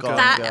love Gone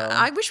Girl.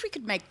 I wish we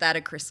could make that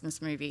a Christmas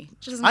movie.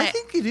 Doesn't I it?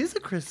 think it is a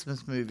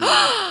Christmas movie.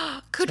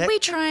 Could we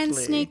try and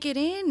technically. sneak it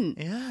in?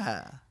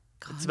 Yeah.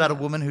 It's about a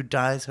woman who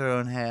dyes her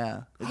own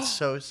hair. It's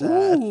so sad.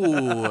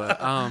 Ooh,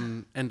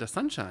 and a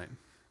Sunshine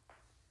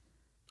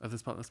of the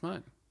Spotless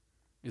Mind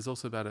is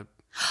also about a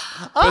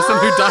person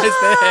who dyes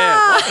their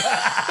hair.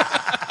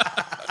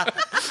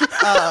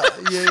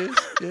 Yeah.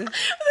 I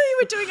thought you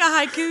were doing a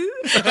haiku.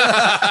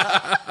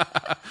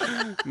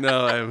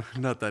 No, I'm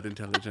not that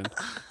intelligent.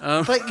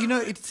 But, you know,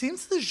 it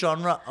seems the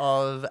genre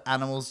of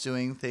animals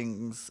doing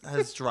things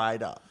has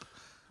dried up.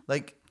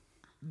 Like,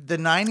 the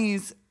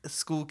 90s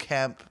school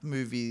camp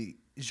movie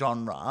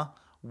genre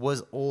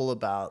was all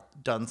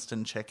about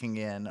Dunstan checking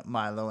in,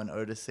 Milo and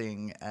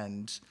Otising,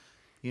 and,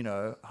 you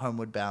know,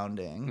 Homeward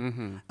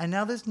Bounding. And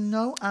now there's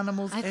no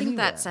animals I think anywhere.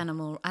 that's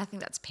animal. I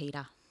think that's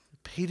Peter.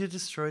 Peter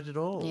destroyed it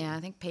all. Yeah,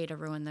 I think Peter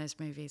ruined those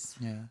movies.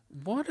 Yeah.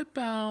 What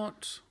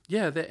about,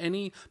 are there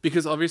any,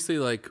 because obviously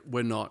like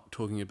we're not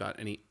talking about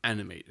any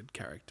animated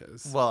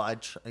characters. Well,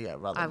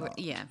 rather I not. would,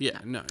 yeah. Yeah,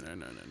 no.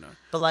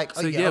 But like,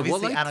 So, yeah, obviously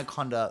what, like-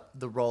 Anaconda,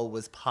 the role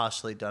was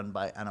partially done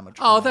by animatronics.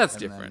 Oh, that's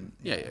and different.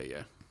 then-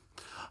 Yeah.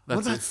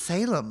 What about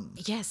Salem?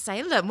 Yeah,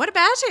 Salem. What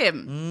about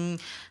him?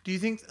 Do you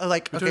think We're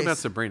talking about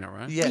Sabrina,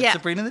 right? Yeah,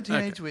 Sabrina the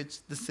Teenage Witch,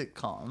 the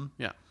sitcom.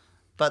 Yeah.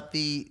 But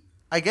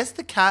I guess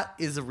the cat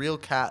is a real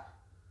cat.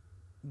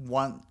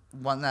 One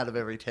out of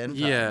every 10 times.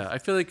 Yeah, I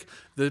feel like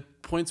the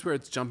points where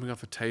it's jumping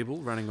off a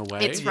table, running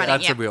away, It's running,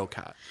 that's yeah. a real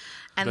cat.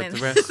 And But then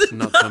the rest,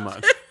 not so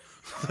much.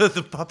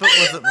 The puppet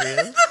wasn't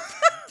real.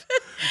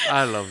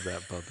 I love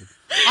that puppet.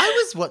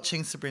 I was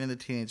watching Sabrina the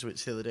Teenage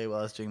Witch the other day while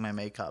I was doing my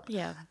makeup.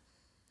 yeah.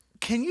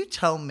 Can you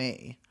tell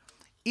me,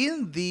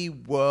 in the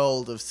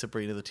world of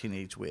Sabrina the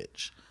Teenage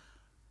Witch,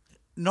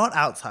 not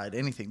outside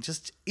anything,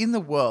 just in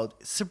the world,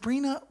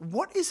 Sabrina,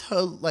 what is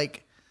her,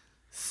 like,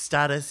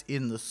 status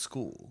in the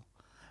school?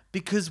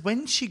 Because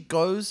when she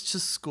goes to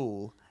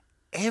school,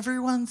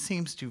 everyone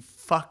seems to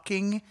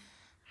fucking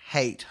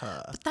hate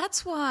her. But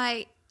that's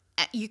why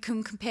you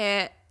can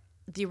compare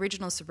the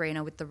original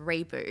Sabrina with the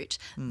reboot.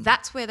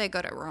 That's where they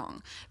got it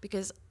wrong.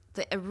 Because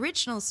the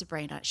original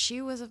Sabrina,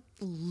 she was a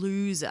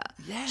loser.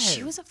 Yeah.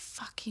 She was a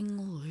fucking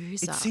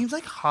loser. It seems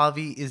like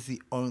Harvey is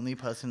the only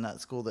person in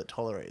that school that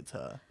tolerates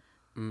her.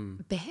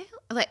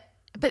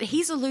 But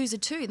he's a loser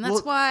too, and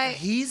that's why.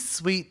 He's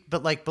sweet,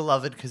 but like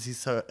beloved because he's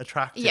so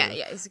attractive. Yeah,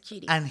 he's a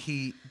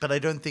cutie. But I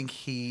don't think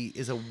he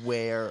is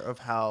aware of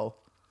how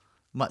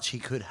much he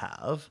could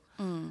have.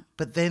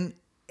 But then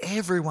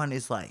everyone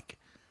is like,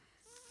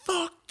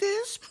 "Fuck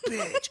this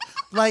bitch!"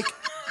 like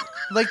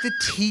the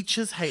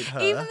teachers hate her.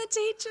 Even the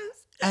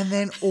teachers. And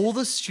then all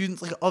the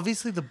students, like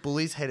obviously the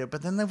bullies hate her.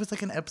 But then there was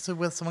like an episode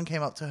where someone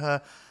came up to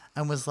her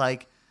and was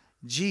like,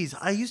 geez,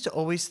 I used to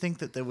always think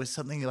that there was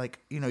something like,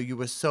 you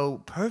were so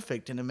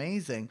perfect and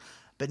amazing.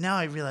 But now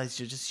I realize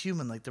you're just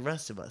human like the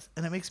rest of us.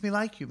 And it makes me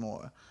like you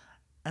more.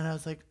 And I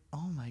was like,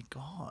 oh my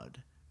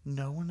God,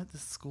 no one at the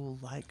school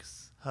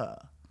likes her.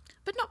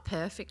 But not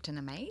perfect and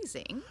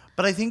amazing.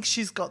 But I think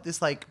she's got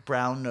this like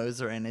brown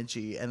noser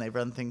energy and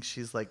everyone thinks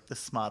she's like the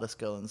smartest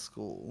girl in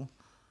school.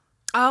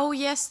 Oh,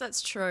 yes,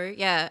 that's true.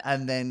 Yeah.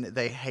 And then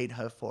they hate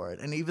her for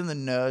it. And even the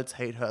nerds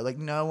hate her. Like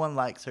no one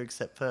likes her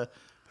except for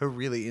her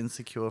really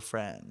insecure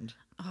friend.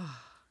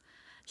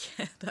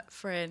 Yeah, that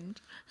friend.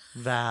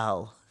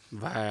 Val.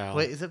 Wow.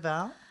 Wait, is it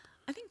Val?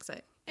 I think so.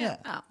 Yeah.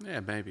 Oh.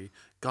 Yeah, maybe.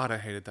 God, I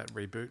hated that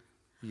reboot.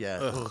 Yeah.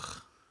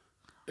 Ugh.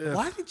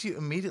 Why did you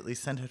immediately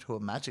send her to a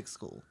magic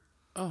school?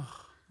 Oh.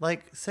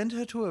 Like, send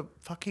her to a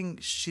fucking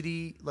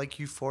shitty, like,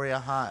 Euphoria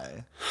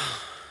High.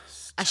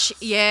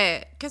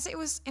 Yeah, because it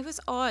was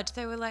odd.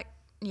 They were like,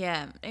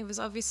 yeah, it was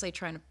obviously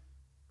trying to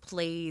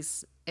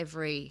please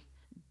every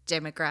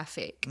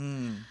demographic.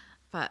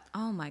 But,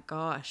 oh my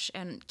gosh.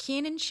 And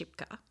Kiernan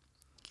Shipka,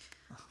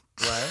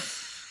 What?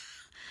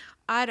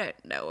 I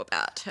don't know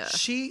about her.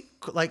 She,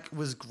 like,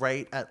 was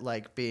great at,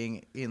 like,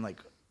 being in,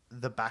 like,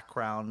 the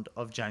background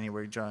of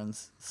January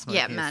Jones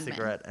smoking a Mad Men.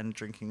 cigarette and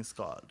drinking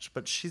scotch.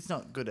 But she's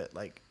not good at,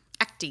 like,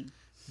 Acting.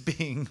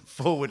 being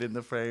forward in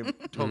the frame,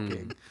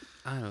 talking.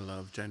 I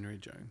love January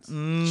Jones.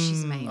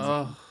 She's amazing.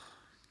 Oh,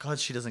 God,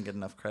 she doesn't get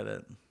enough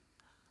credit.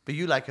 But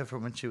you like her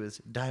from when she was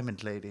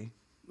Diamond Lady.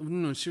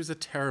 no, she was a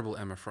terrible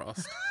Emma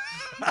Frost.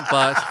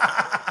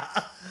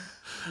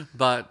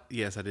 but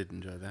yes, I did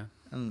enjoy that.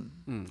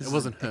 It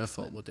wasn't her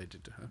fault what they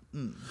did to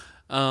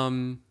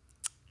her.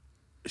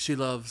 She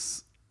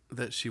loves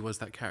that she was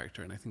that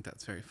character, and I think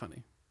that's very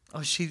funny.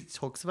 Oh, she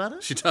talks about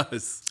it? She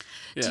does.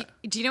 Yeah.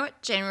 Do you know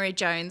what January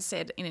Jones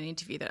said in an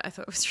interview that I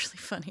thought was really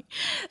funny?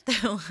 They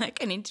were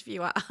like, an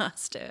interviewer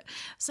asked her,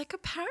 it's like,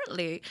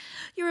 apparently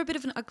you're a bit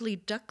of an ugly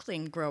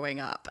duckling growing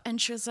up. And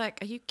she was like,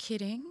 are you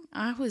kidding?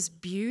 I was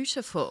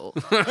beautiful.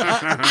 Because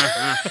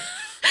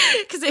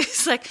it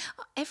was like,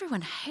 oh,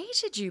 everyone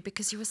hated you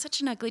because you were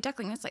such an ugly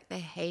duckling. And it's like, they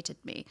hated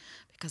me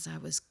because I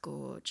was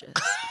gorgeous.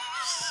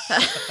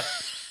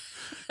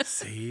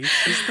 See,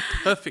 she's the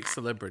perfect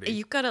celebrity.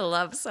 You've got to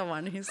love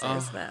someone who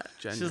says that.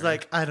 January. She's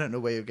like, I don't know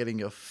where you're getting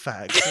your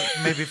facts.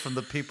 Maybe from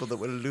the people that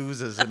were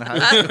losers in high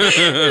school.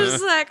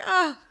 It's like,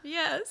 oh,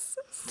 yes,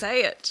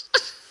 say it.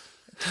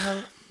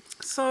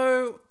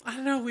 So, I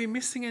don't know, are we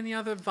missing any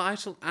other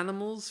vital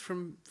animals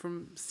from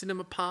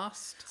cinema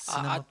past?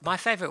 My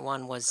favourite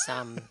one was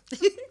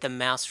the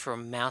mouse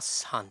from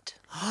Mouse Hunt.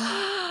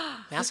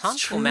 Mouse Hunt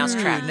true. or Mouse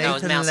Trap? No, it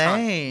was Nathan Mouse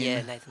Lane. Hunt.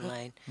 Yeah, Nathan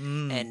Lane.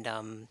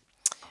 And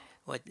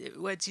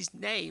what's his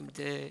name?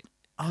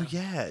 Oh,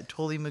 yeah,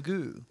 Tolly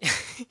Magoo.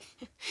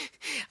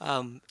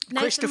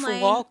 Christopher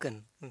Lane.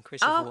 Walken.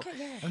 Oh, okay,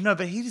 yeah. Oh, no,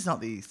 but he's not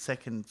the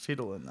second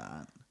fiddle in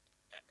that.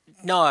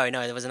 No,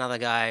 there was another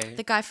guy.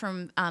 The guy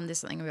from There's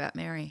Something About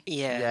Mary.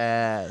 Yeah.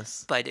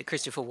 Yes. But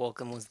Christopher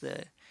Walken was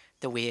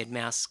the weird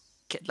mouse,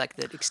 like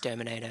the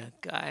exterminator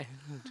guy.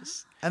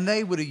 And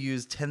they would have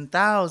used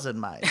 10,000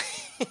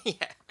 mice. Yeah.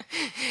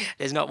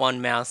 There's not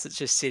one mouse that's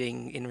just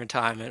sitting in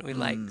retirement with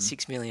like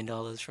 $6 million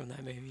from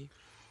that movie.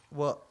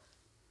 Well,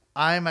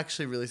 I'm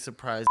actually really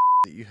surprised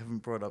that you haven't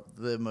brought up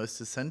the most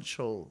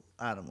essential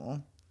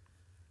animal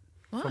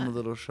from a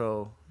little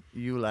show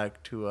you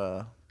like to...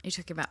 Are you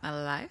talking about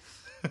my life?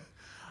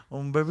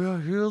 Baby, I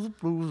hear the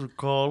blues are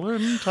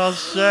calling. Toss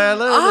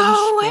salad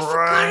Oh, and I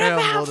forgot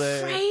about scrambled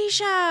egg.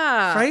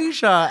 Frasier.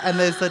 Frasier, and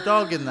there's the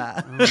dog in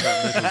that.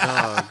 That little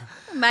dog.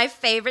 My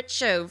favorite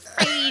show,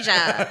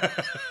 Frasier.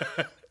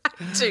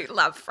 I do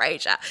love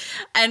Frasier.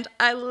 And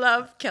I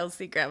love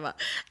Kelsey Grammer.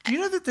 Do you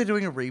know that they're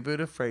doing a reboot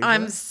of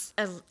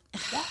Frasier?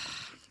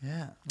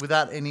 Yeah,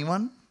 without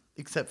anyone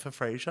except for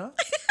Frasier.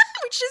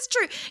 Which is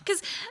true.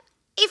 Because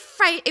if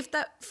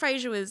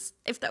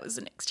that was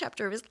the next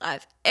chapter of his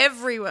life,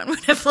 everyone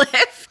would have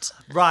left.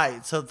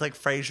 Right, so it's like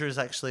Frasier is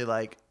actually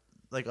like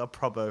a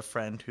probo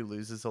friend who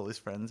loses all his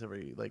friends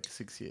every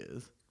 6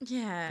 years.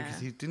 Yeah.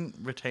 Because he didn't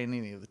retain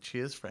any of the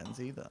Cheers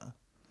friends either.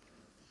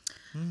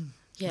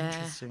 Yeah.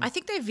 Interesting. I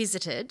think they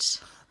visited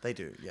They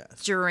do,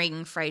 yes.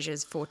 during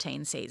Frasier's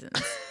 14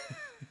 seasons.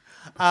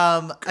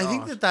 I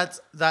think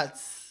that's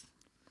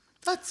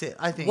it.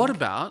 I think. What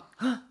about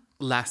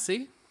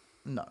Lassie?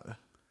 No,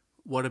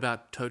 What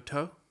about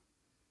Toto?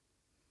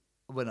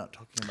 we're not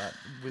talking about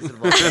Wizard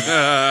of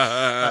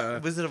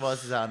Oz. Wizard of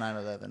Oz is our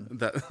 9/11.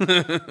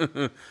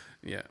 That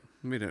yeah,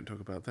 we don't talk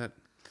about that.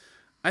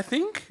 I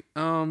think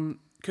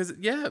because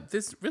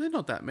there's really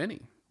not that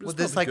many. Well,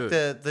 there's like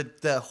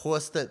the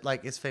horse that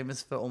is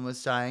famous for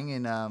almost dying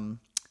in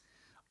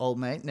Old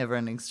Mate,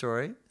 Never-Ending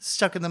Story,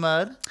 stuck in the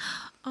mud.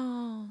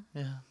 Oh.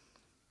 Yeah.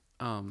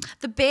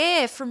 The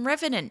bear from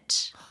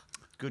Revenant.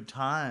 Good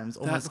times.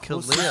 Almost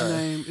killed horse's Leo.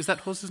 name is that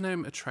horse's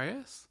name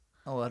Atreus?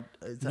 Oh,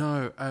 is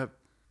that...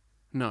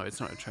 No, it's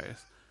not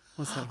Atreus.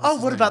 What's that? Oh,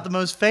 what about the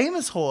most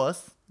famous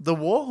horse, the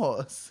war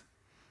horse?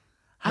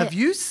 Have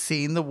you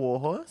seen the war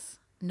horse?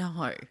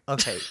 No.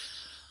 Okay.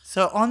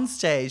 So on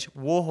stage,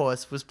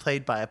 Warhorse was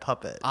played by a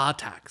puppet.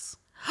 Artax.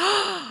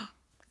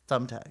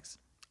 Thumbtacks.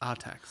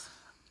 Artax.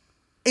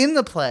 In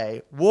the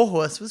play,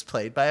 Warhorse was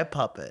played by a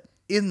puppet.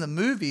 In the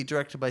movie,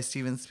 directed by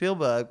Steven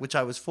Spielberg, which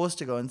I was forced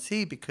to go and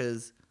see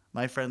because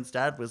my friend's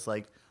dad was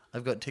like,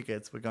 I've got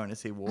tickets, we're going to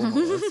see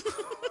Warhorse.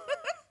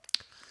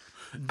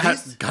 At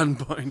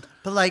gunpoint.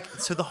 But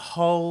so the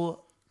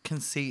whole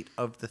conceit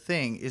of the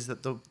thing is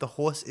that the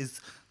horse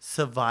is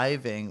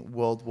surviving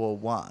World War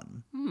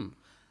One.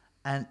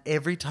 And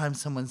every time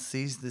someone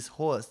sees this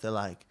horse, they're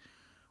like,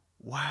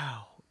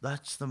 wow,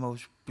 that's the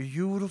most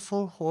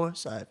beautiful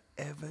horse I've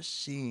ever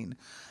seen.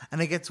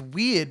 And it gets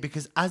weird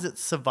because as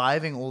it's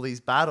surviving all these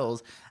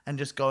battles and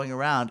just going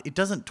around, it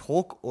doesn't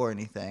talk or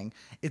anything.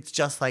 It's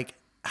just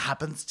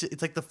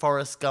it's like the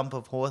Forrest Gump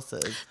of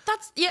horses.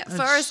 That's,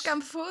 Forrest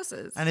Gump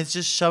horses. And it's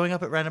just showing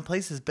up at random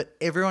places. But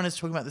everyone is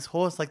talking about this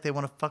horse like they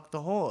want to fuck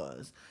the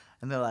horse.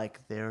 And they're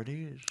like, there it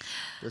is,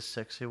 the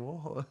sexy war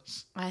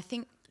horse. I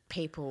think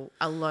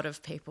a lot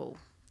of people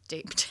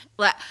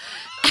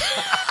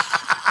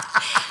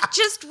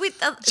just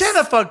with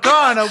Jennifer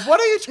Garner, what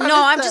are you trying to say?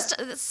 No, I'm just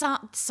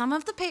some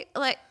of the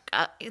people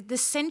the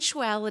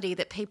sensuality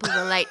that people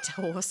relate to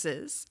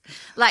horses,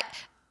 like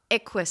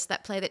Equus,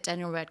 that play that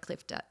Daniel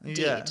Radcliffe did.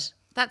 Yeah.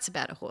 That's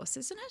about a horse,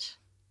 isn't it?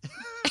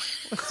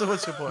 So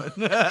what's your point?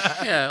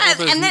 Yeah.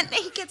 And then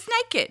he gets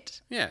naked.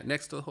 Yeah,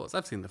 next to the horse.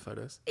 I've seen the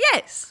photos.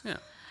 Yes. Yeah.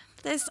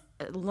 There's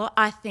a lot.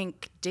 I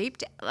think deep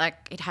down,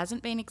 it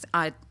hasn't been.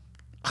 I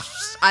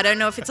don't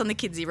know if it's on the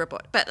Kidsy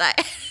report, but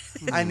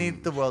I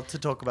need the world to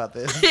talk about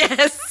this.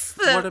 yes.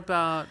 What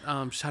about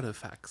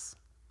Shadowfax?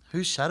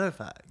 Who's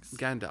Shadowfax?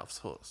 Gandalf's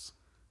horse.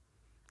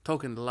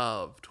 Tolkien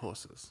loved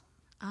horses.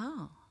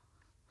 Oh.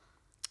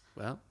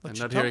 Well, I'm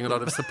not hearing a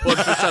lot of support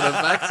for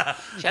Shadowfax.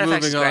 Shadowfax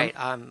is Moving on. great.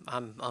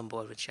 I'm on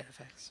board with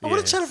Shadowfax. Oh, what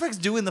did Shadowfax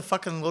do in the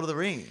fucking Lord of the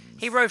Rings?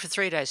 He rode for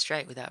 3 days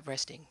straight without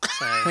resting.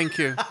 So Thank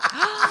you.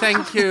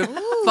 Thank you.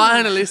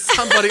 Finally,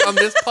 somebody on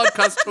this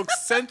podcast took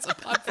sense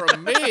apart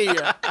from me.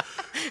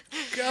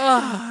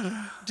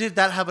 God. Did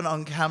that happen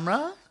on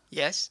camera?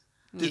 yes,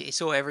 you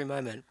saw every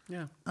moment.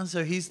 Yeah. And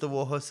so he's the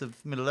warhorse of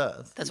Middle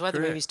Earth. That's why the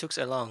Correct. movies took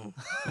so long.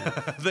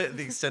 The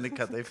extended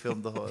cut, they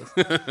filmed the horse.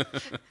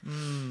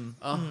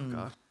 Oh,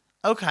 God.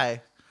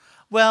 Okay.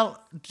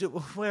 Well,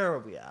 where are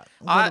we at?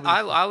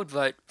 I would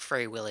vote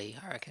Free Willy,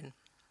 I reckon.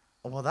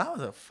 Well, that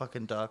was a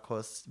fucking dark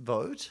horse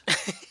vote.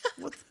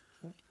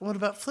 What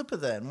about Flipper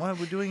then? What are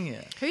we doing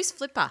here? Who's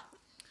Flipper?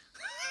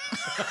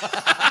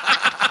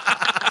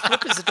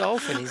 Flipper's a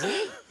dolphin, isn't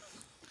he?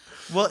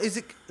 Well,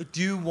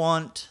 do you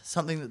want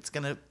something that's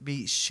going to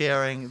be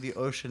sharing the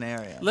ocean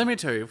area? Let me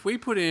tell you, if we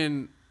put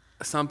in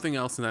something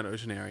else in that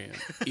ocean area,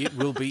 it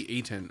will be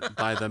eaten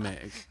by the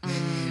Meg.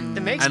 The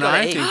Meg's And got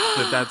I to eat.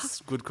 think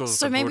that's good cause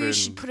So to maybe put we in.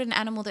 should put an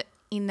animal that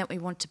we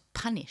want to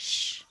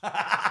punish. Who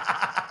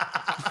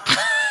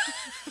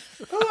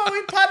are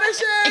we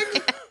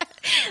punishing?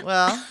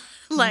 Well,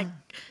 Like,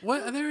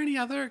 What are there any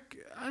other?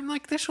 I'm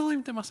like, there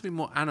must be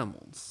more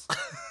animals.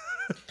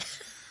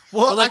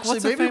 well, Like, actually,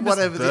 what's a maybe famous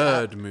whatever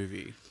bird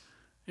movie?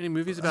 Any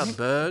movies about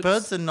birds?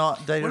 birds are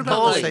not. They don't have the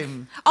Paulie?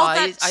 same.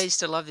 that's... I used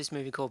to love this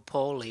movie called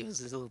Paulie. It was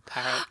this little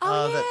parrot.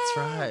 Oh, that's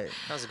right.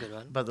 That was a good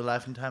one. About the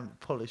life and time of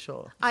Paulie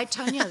Shaw. I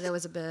told you there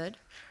was a bird.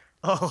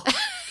 Oh,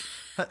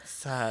 that's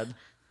sad.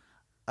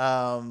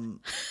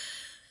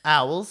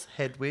 Owls,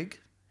 Hedwig.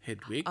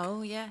 Hedwig.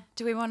 Oh, yeah.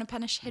 Do we want to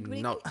punish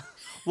Hedwig? No,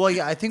 Well,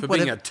 yeah, I think for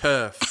being whatever. a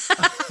turf.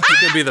 You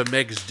can be the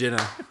Meg's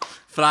dinner.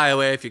 Fly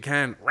away if you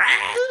can.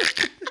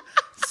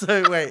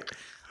 So wait,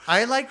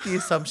 I like the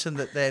assumption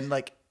that then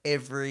like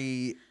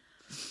every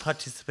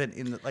participant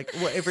in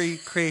every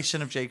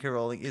creation of J.K.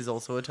 Rowling is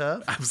also a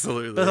TERF.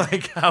 Absolutely. But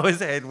like, how is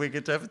Hedwig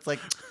a TERF? It's like,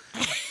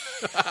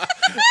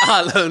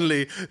 I'll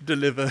only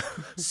deliver.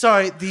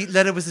 sorry, the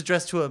letter was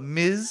addressed to a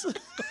Ms.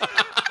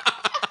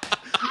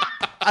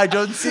 I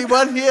don't see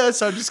one here,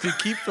 so I'm just gonna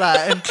keep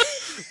flying.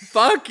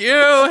 Fuck you,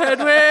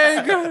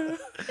 Hedwig.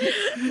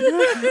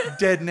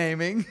 Dead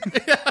naming.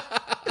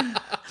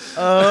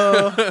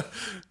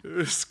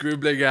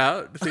 Scribbling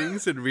out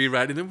things and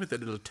rewriting them with a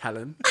little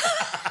talon.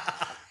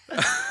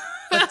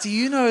 But do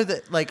you know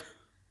that, like,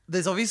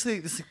 there's obviously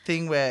this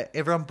thing where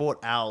everyone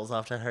bought owls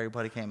after Harry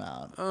Potter came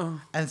out. Oh.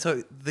 And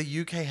so the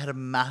UK had a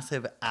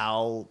massive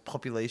owl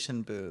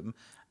population boom.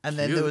 And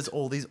then there was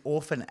all these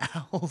orphan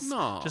owls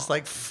just,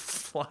 like,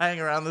 flying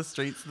around the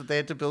streets that they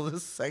had to build a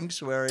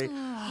sanctuary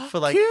for,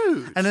 like...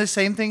 Cute. And the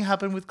same thing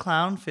happened with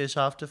clownfish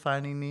after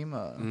Finding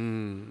Nemo.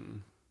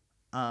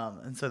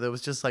 And so there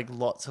was just, like,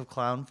 lots of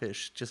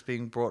clownfish just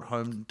being brought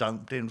home,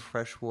 dumped in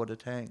freshwater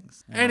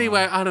tanks.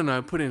 Anyway, I don't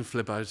know. Put in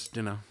Flippo's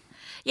dinner.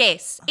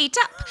 Yes, eat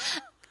up.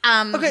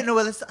 Okay, no,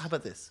 well, how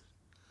about this?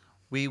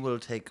 We will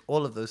take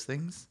all of those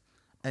things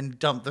and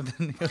dump them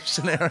in the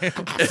ocean area.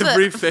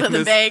 Every for the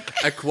famous Meg.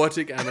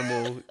 aquatic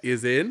animal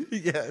is in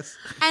Yes.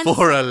 And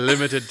for a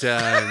limited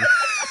time.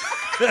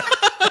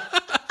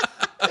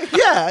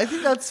 Yeah, I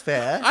think that's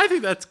fair. I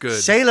think that's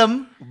good.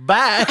 Salem,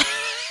 bye.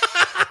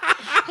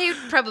 he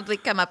would probably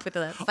come up with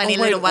a funny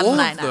wait, little all of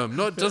one-liner. them,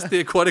 not just the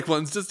aquatic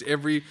ones, just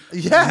every...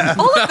 Yeah.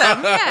 All of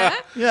them, yeah.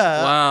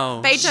 Yeah.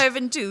 Wow.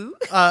 Beethoven too.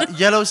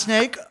 Yellow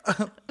snake.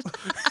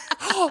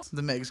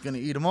 The Meg's going to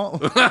eat them all.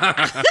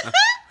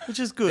 Which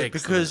is good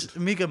because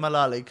Megan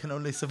Mullally can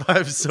only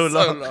survive so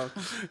long.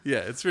 Yeah,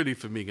 it's really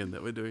for Megan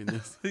that we're doing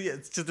this. Yeah,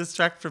 it's to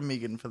distract from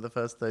Megan for the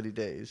first 30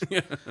 days.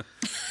 Yeah.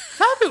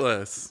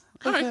 Fabulous.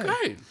 All right, Okay.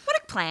 great. What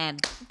a plan.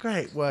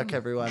 Great work,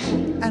 everyone.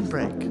 And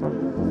break.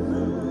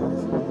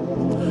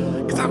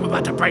 Because I'm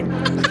about to break.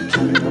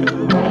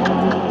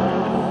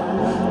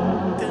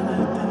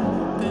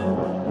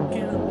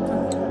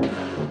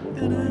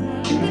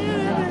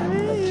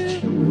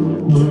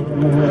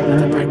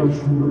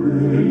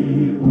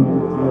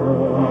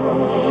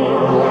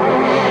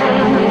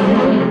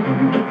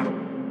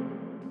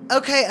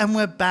 Okay, and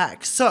we're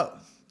back. So,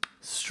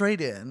 straight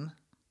in,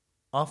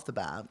 off the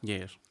bat,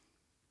 Yes.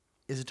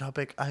 is a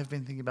topic I've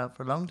been thinking about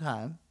for a long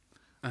time,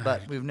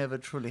 but we've never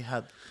truly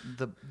had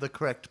the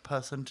correct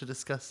person to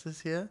discuss this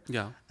here.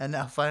 Yeah. And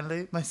now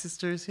finally, my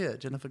sister is here,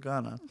 Jennifer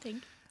Garner. Thank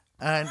you.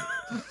 And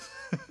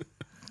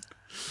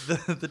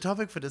the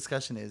topic for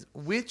discussion is,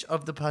 which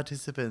of the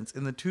participants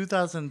in the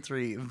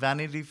 2003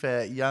 Vanity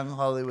Fair Young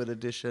Hollywood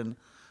Edition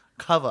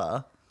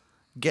cover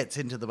gets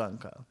into the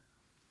bunker?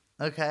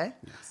 Okay?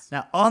 Yes.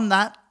 Now, on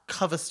that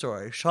cover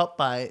story, shot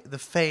by the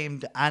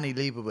famed Annie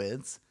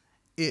Leibovitz,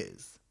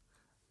 is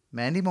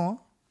Mandy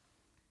Moore,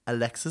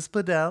 Alexis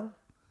Bledel,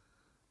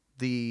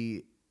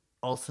 the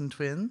Olsen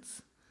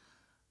twins,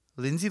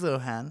 Lindsay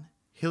Lohan,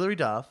 Hilary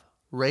Duff,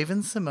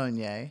 Raven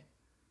Simonier,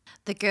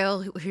 The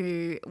girl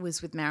who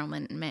was with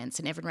Marilyn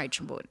Manson, Evan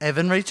Rachel Wood.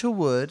 Evan Rachel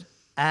Wood,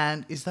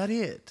 and is that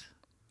it?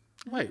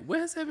 Wait,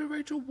 where's Evan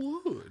Rachel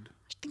Wood?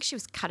 I think she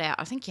was cut out.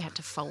 I think you had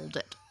to fold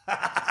it.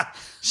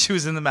 She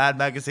was in the Mad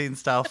Magazine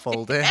style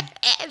folding.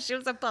 She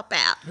was a pop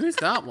out. Who's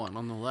that one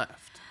on the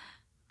left?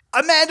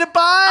 Amanda Bynes!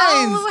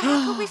 Oh,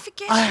 how could we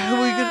forget her?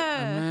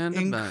 Amanda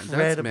Bynes. That's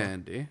Incredible.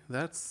 Mandy.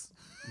 That's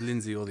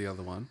Lindsay or the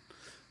other one.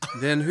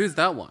 Then who's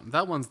that one?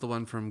 That one's the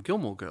one from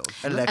Gilmore Girls.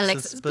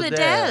 Alexis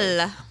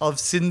Bledel. of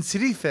Sin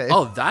City fame.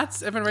 Oh,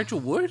 that's Evan Rachel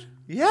Wood?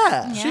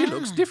 Yeah. She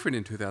looks different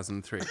in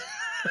 2003.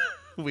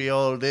 We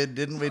all did,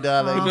 didn't we,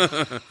 darling?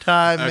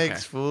 Time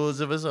makes fools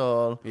of us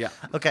all. Yeah.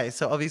 Okay,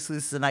 so obviously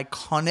this is an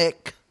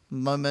iconic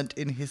moment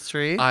in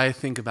history I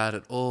think about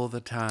it all the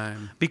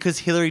time. because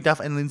Hilary Duff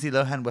and Lindsay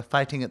Lohan were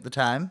fighting at the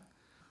time.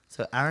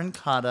 So Aaron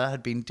Carter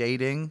had been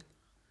dating...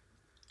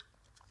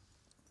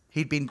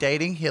 He'd been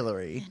dating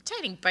Hillary.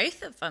 Dating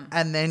both of them.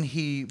 And then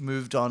he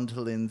moved on to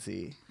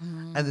Lindsay.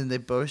 And then they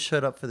both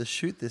showed up for the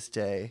shoot this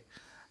day.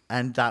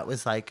 And that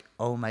was like,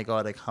 oh my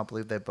God, I can't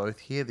believe they're both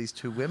here. These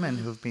two women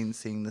who have been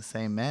seeing the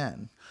same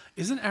man.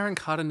 Isn't Aaron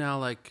Carter now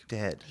like...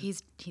 Dead.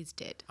 He's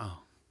dead.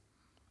 Oh.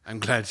 I'm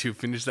glad you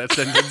finished that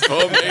sentence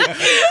for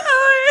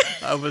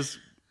me. I was...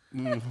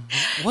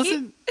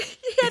 Wasn't...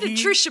 He had a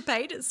Trisha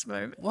Paytas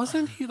moment.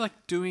 Wasn't he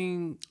like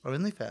doing...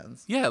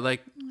 OnlyFans. Yeah,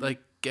 like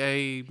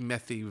gay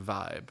methy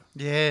vibe.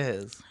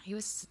 Yes. He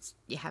was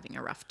having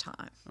a rough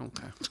time.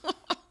 Okay.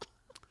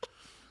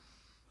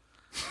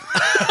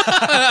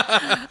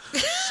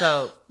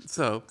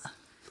 So,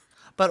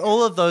 but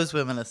all of those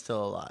women are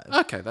still alive,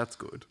 Okay, that's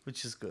good.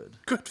 which is good.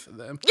 Good for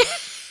them.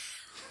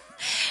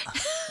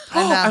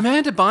 And now-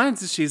 Amanda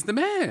Bynes, she's the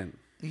man.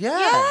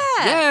 Yeah.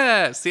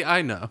 Yeah. See,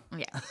 I know.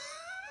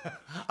 Yeah.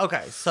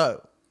 Okay,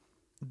 so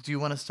do you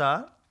want to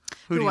start?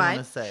 Who do you I?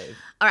 want to save?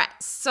 All right.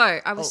 So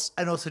I Oh, was.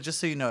 and also, just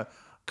so you know,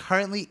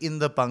 currently in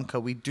the bunker,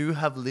 we do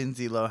have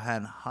Lindsay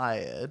Lohan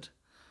hired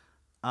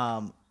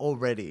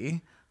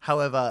already.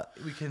 However,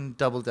 we can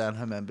double down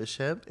her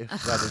membership if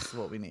that is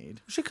what we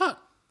need. She can't.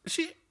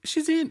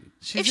 She's in.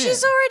 If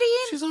she's already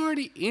in. She's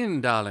already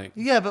in, darling.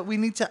 Yeah, but we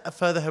need to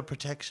further her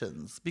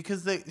protections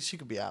because she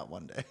could be out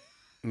one day.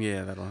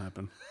 Yeah, that'll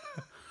happen.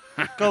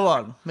 Go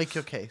on, make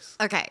your case.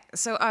 Okay,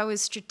 so I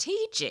was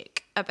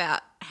strategic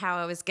about how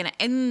I was going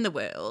to end the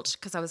world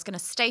because I was going to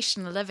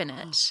station 11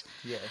 it.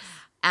 Yes.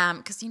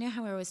 Because you know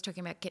how we're always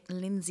talking about getting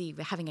Lindsay,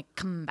 we're having a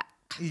comeback.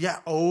 Yeah.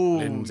 Oh,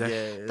 Lindsay.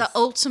 yes. The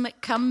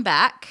ultimate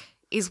comeback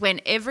is when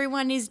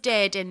everyone is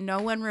dead and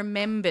no one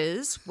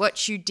remembers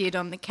what you did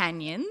on the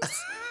canyons.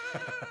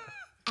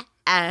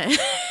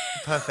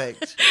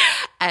 Perfect.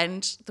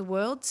 And the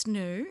world's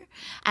new.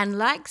 And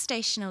like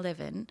Station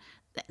 11,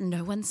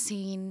 no one's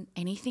seen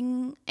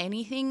anything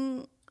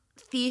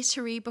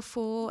theatre-y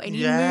before, any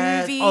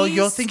movies. Oh,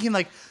 you're thinking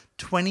like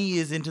 20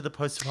 years into the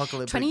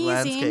post-apocalyptic 20 years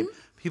landscape. in.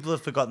 People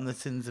have forgotten the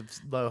sins of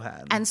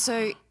Lohan. And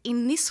so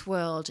in this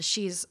world,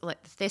 she's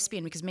like the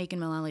thespian because Megan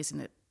Mullally's in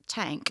the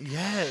tank.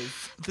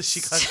 Yes.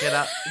 She can't get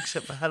up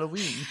except for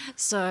Halloween.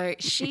 So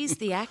she's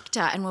the actor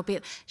and we'll be,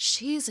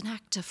 she's an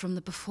actor from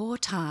the before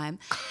time.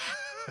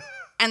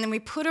 And then we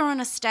put her on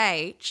a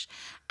stage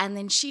and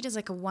then she does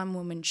like a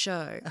one-woman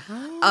show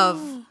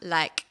of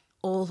like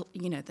all,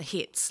 the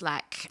hits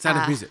like... Sound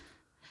of Music.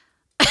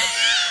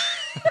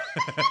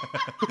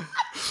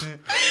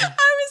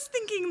 I was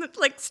thinking that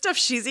like stuff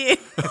she's in.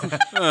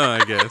 Oh,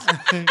 I guess.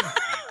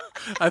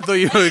 I thought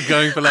you were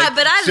going for like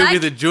but I she'll be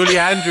like- the Julie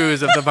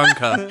Andrews of the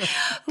bunker.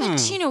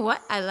 But you know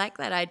what? I like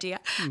that idea.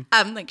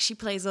 Like she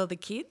plays all the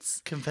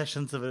kids.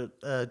 Confessions of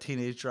a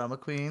Teenage Drama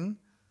Queen.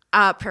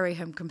 Prairie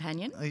Home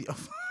Companion.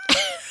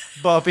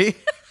 Bobby.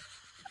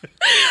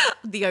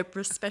 The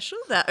Oprah special,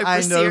 the Oprah I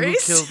know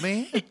series. who killed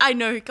me. I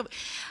know who killed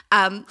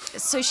me.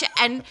 So she,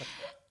 and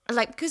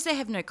like, because they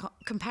have no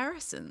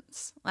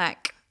comparisons,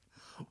 like...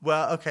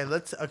 Well, okay,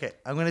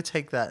 I'm going to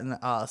take that and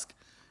ask,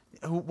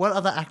 what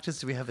other actors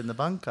do we have in the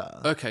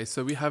bunker? Okay,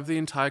 so we have the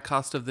entire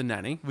cast of The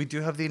Nanny. We do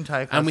have the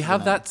entire cast. And we of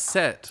have The that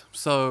set,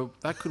 so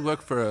that could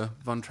work for a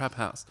Von Trapp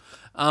house.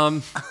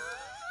 Oh,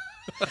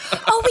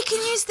 we can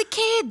use the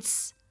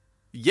kids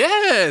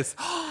Yes!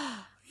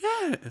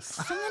 Yes!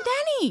 from the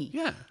nanny.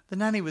 Yeah. The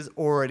Nanny was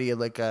already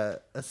like a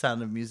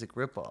Sound of Music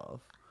ripoff.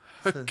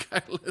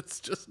 Okay, let's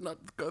just not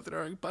go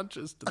throwing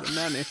punches to The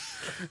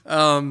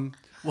Nanny.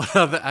 What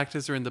other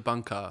actors are in the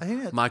bunker?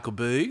 think Michael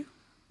B.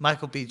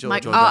 Michael B.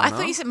 Jordan. Oh, I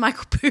thought you said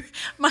Michael Bublé.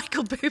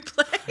 Michael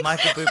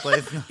Bublé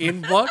is not.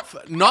 In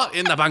what? Not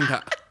in the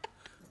bunker.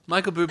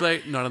 Michael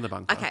Bublé, not in the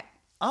bunker. Okay.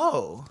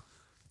 Oh.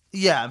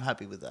 Yeah, I'm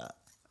happy with that.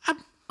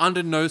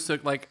 Under no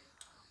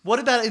What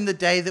about in the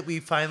day that we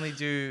finally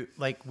do,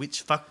 like,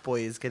 which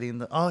fuckboy is getting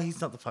the... Oh, he's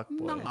not the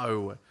fuckboy.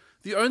 no.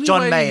 The only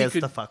John way Mayer's he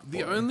could, the fuckboy.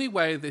 The only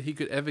way that he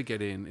could ever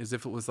get in is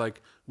if it was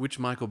like, which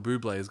Michael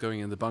Bublé is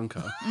going in the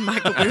bunker.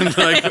 Michael And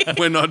Bublé. like,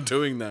 we're not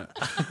doing that.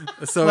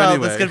 So Well,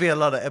 anyway. there's going to be a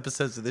lot of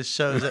episodes of this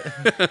show. What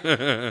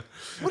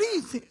do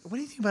you think? What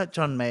do you think about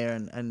John Mayer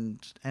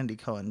and Andy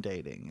Cohen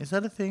dating? Is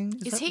that a thing?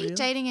 Is that he real?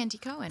 dating Andy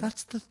Cohen?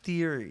 That's the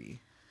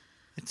theory.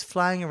 It's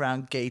flying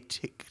around gay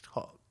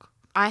TikTok.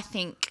 I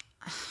think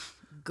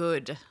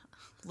good.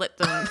 Let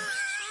them...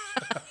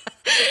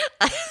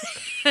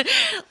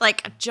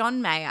 Like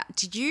John Mayer.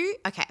 Did you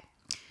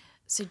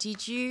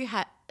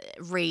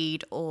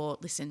read or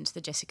listen to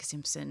the Jessica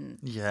Simpson?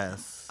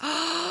 Yes.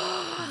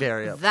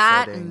 Very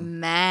That upsetting.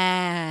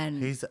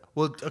 man.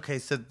 Okay,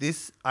 so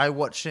I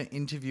watched an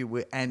interview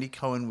where Andy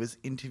Cohen was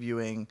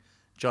interviewing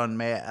John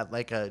Mayer at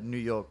like a New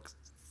York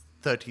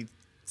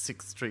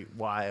 36th Street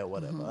Y or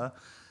whatever.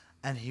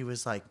 And he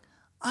was like,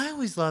 I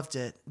always loved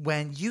it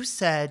when you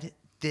said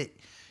that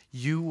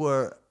you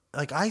were,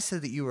 like I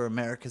said that you were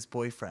America's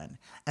boyfriend.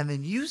 And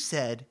then you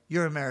said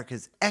you're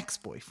America's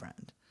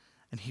ex-boyfriend.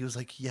 And he was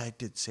like, yeah, I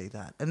did say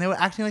that. And they were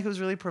acting like it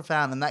was really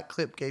profound. And that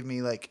clip gave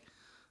me like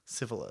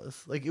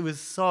syphilis. Like it was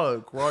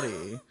so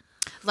grotty.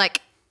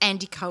 Like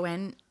Andy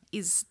Cohen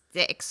is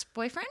their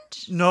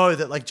ex-boyfriend? No,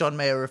 that like John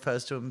Mayer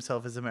refers to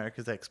himself as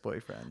America's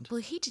ex-boyfriend.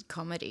 Well, he did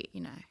comedy,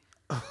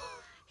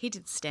 He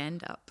did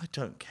stand-up. I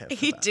don't care for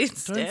He that. did Don't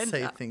stand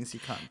say up. things you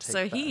can't take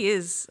So back. he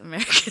is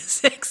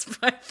America's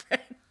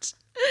ex-boyfriend.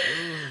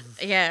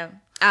 Yeah.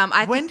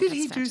 When did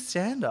he do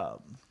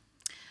stand-up?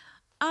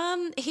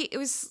 It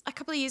was a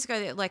couple of years ago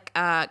that like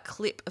a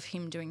clip of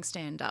him doing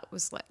stand-up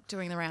was like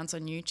doing the rounds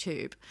on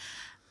YouTube.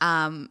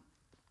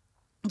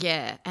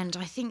 Yeah, and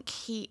I think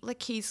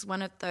he's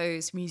one of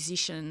those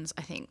musicians,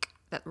 I think,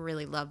 that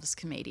really loves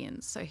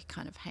comedians, so he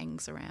kind of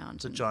hangs around.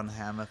 The John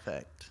Hamm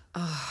effect.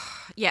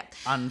 Yeah.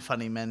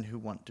 Unfunny men who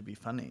want to be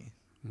funny.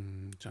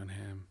 John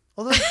Hamm.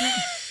 Although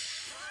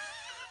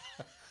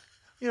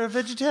you're a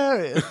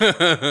vegetarian.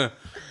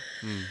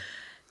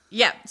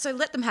 Yeah, so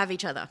let them have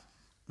each other.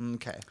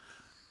 Okay.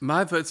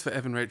 My vote's for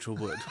Evan Rachel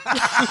Wood.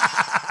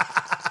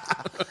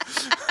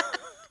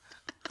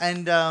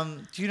 And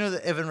do you know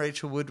that Evan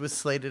Rachel Wood was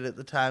slated at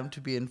the time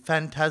to be in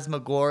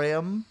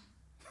Phantasmagorium,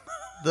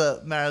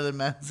 the Marilyn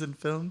Manson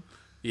film,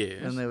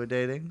 Yes. when they were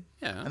dating?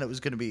 Yeah. And it was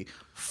going to be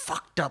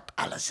fucked up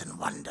Alice in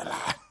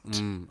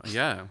Wonderland.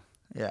 Yeah.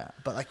 Yeah,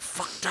 but like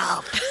fucked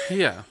up.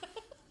 Yeah.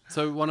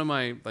 So one of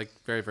my like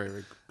very, very,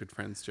 very good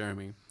friends,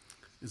 Jeremy,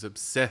 is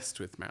obsessed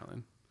with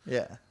Marilyn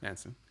Yeah.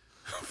 Manson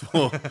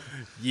for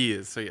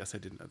years. So yes, I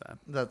did know that.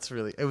 That's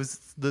really, it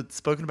was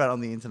spoken about on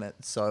the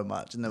internet so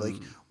much. And they're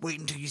like, wait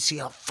until you see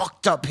how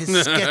fucked up his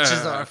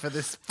sketches are for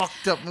this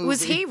fucked up movie.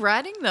 Was he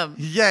writing them?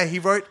 Yeah, he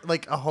wrote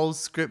like a whole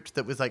script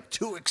that was like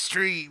too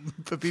extreme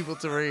for people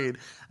to read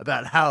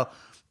about how,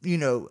 you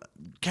know,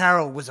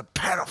 Carol was a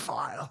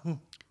pedophile.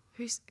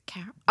 Who's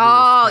Carol?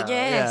 Oh, Carol,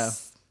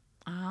 yes.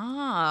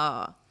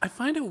 Ah. I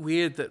find it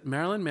weird that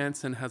Marilyn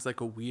Manson has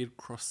like a weird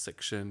cross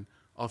section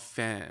of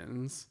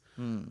fans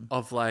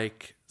of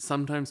like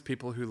sometimes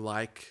people who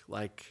like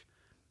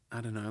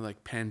I don't know,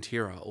 like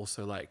Pantera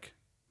also like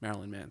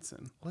Marilyn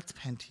Manson. What's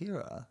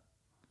Pantera?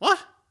 What?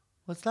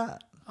 What's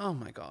that? Oh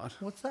my god.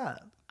 What's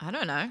that? I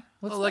don't know.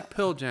 Or like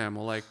Pearl Jam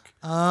or like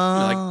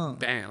like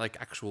band, like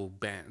actual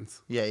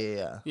bands.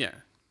 Yeah. Yeah.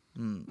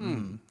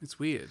 It's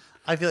weird.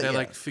 I feel like, They yeah.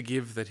 like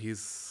forgive that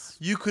he's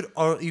You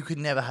could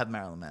never have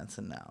Marilyn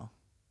Manson now.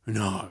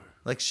 no.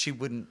 Like she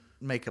wouldn't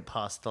make it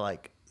past the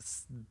like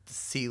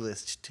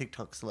C-list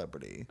TikTok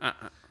celebrity.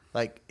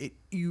 Like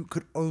you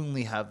could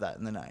only have that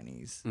in the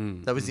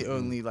 90s. That was the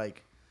only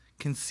like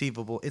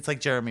conceivable. It's like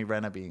Jeremy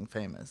Renner being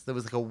famous. There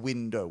was like a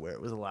window where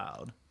it was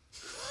allowed.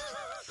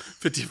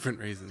 For different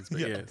reasons, but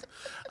yes.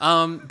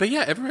 But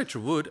yeah, Evan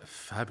Rachel Wood,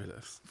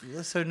 fabulous.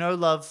 So no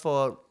love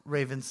for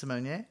Raven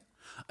Simonier.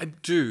 I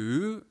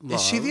do love...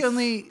 Is she the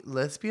only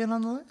lesbian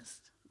on the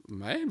list?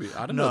 Maybe.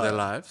 I don't know their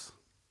lives.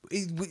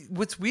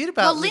 What's weird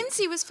about Well,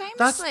 Lindsay was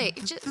that's famously.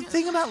 the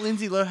thing about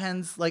Lindsay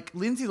Lohan's, like,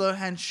 Lindsay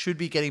Lohan should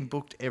be getting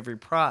booked every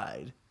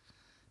Pride.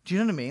 Do you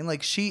know what I mean?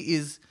 Like,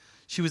 she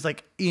was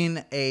like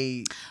in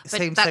a But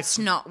same that's sex.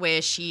 not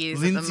where she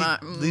is Lindsay, at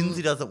the moment.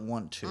 Lindsay doesn't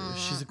want to.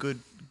 She's a good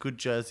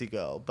Jersey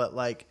girl, but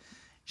like,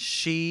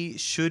 she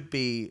should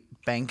be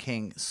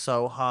banking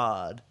so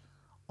hard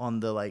on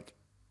the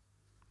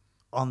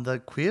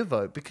queer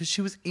vote because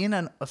she was in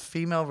a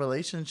female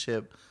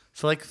relationship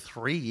for like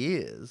 3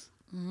 years.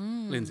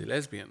 Lindsay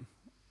lesbian.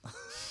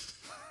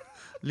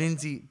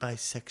 Lindsay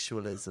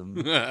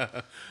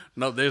bisexualism.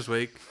 Not this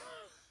week.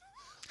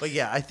 But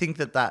yeah, I think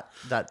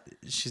that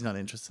she's not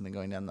interested in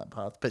going down that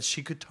path. But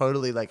she could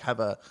totally like have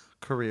a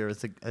career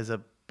as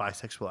a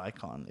bisexual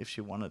icon if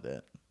she wanted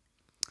it.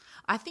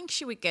 I think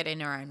she would get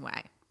in her own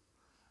way.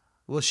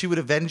 Well, she would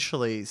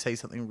eventually say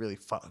something really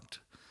fucked.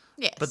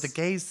 Yes. But the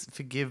gays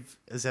forgive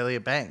Azalea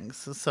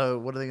Banks, so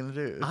what are they going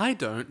to do? I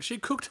don't. She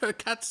cooked her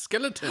cat's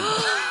skeleton.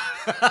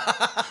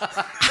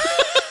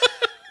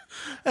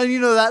 And you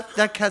know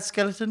that cat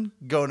skeleton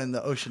going in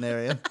the ocean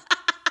area.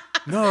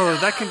 No,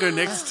 that can go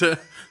next to...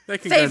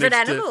 That can Favourite go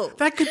next animal. To,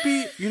 that could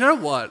be... You know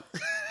what?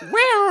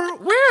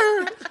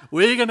 Where?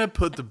 We're going to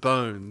put the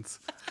bones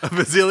of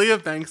Azalea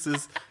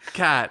Banks's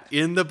cat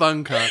in the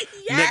bunker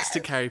next to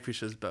Carrie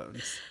Fisher's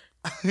bones.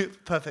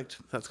 Perfect.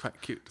 That's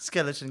quite cute.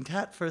 Skeleton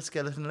cat for a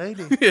skeleton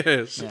lady.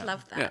 Yes. She'd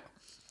love that.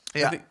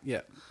 Yeah. Yeah.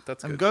 Yeah,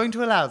 that's I'm good. going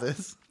to allow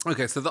this.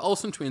 Okay, so the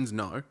Olsen twins,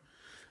 no.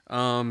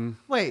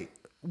 Wait,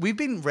 we've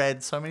been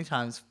read so many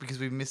times because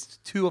we've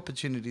missed 2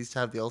 opportunities to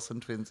have the Olsen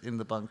twins in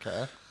the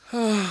bunker.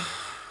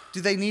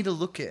 Do they need a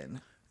look in?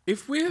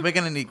 If we're... We're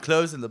going to need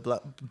clothes in the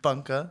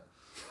bunker.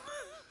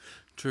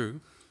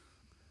 True.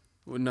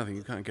 Well, nothing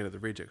you can't get at the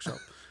reject shop.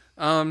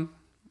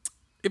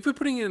 If we're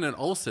putting in an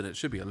Olsen, it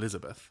should be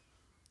Elizabeth.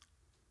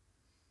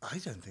 I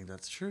don't think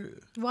that's true.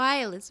 Why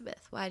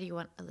Elizabeth? Why do you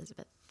want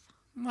Elizabeth?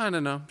 I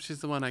don't know.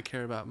 She's the one I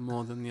care about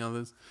more than the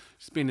others.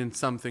 She's been in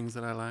some things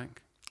that I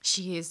like.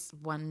 She is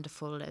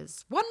wonderful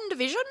as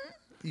WandaVision.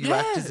 You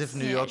act as if Yes.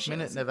 New Yeah, York she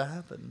Minute was. never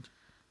happened.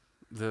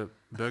 The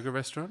burger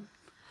restaurant?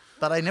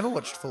 But I never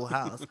watched Full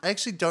House. I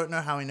actually don't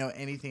know how I know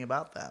anything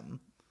about them.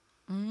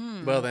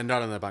 Well, they're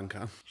not in the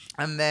bunker.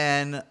 And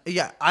then,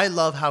 yeah, I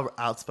love how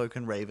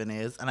outspoken Raven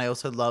is. And I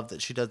also love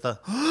that she does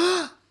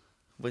the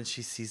when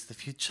she sees the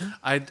future.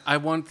 I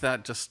want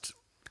that just...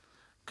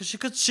 Because she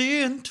could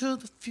see into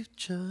the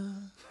future.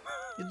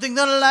 You think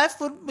that life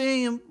would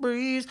be a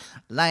breeze.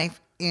 Life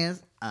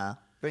is a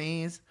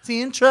breeze.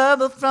 Seeing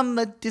trouble from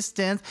a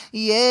distance.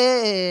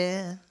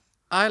 Yeah.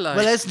 I like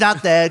Well, it's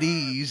not that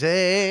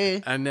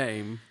easy. a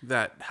name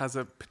that has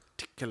a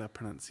particular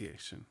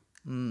pronunciation.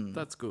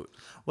 That's good.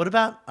 What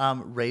about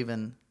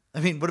Raven?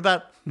 I mean, what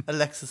about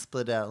Alexis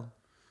Bledel?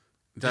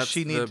 Does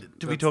she need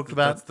to be talked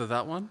about? That's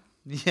that one?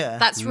 Yeah.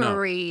 That's No.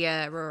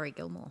 Rory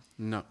Gilmore.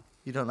 No.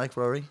 You don't like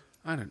Rory?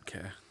 I don't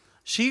care.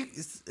 She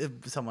is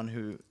someone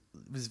who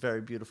was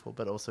very beautiful,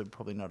 but also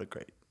probably not a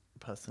great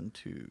person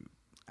to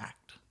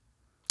act.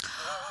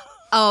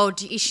 Oh,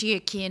 is she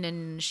a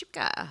Kiernan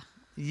Shipka?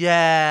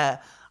 Yeah.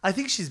 I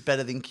think she's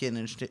better than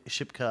Kiernan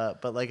Shipka,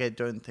 but like I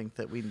don't think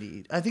that we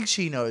need... I think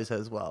she knows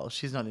as well.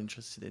 She's not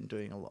interested in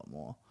doing a lot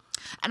more.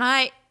 And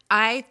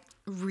I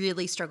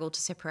really struggle to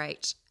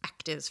separate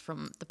actors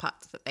from the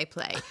parts that they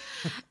play.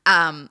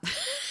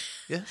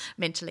 Yes?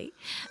 Mentally.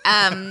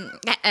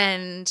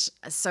 And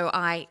so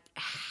I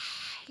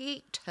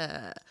hate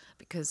her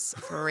because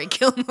of Rory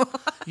Gilmore.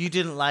 You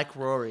didn't like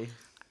Rory.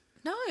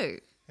 No.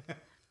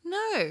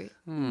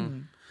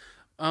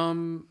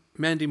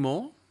 Mandy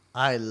Moore.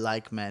 I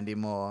like Mandy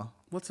Moore.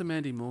 What's a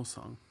Mandy Moore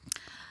song?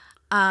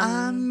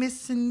 I'm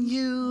missing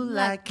you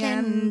like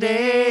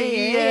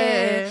candy.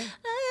 Yeah.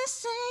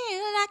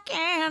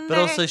 But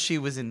also she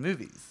was in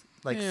movies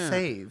like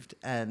Saved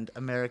and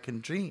American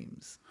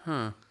Dreams.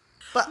 Huh.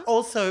 But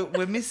also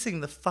we're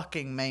missing the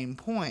fucking main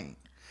point.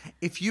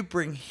 If you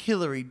bring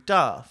Hilary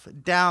Duff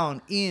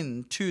down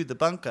into the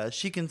bunker,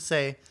 she can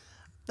say,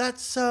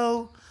 "That's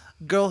so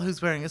girl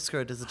who's wearing a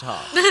skirt as a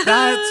top."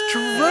 That's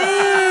true.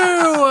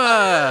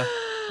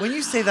 When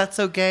you say that's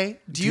so gay,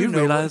 do you know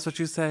realize what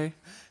you say?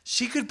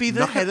 she could be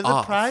the Knock head it of the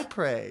off. Pride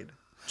Parade?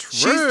 True.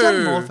 She's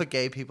done more for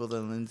gay people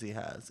than Lindsay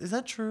has. Is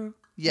that true?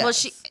 Yes.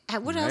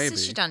 Well, what else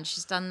has she Maybe. done?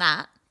 She's done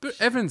that. But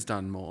Evan's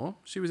done more.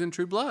 She was in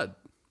True Blood.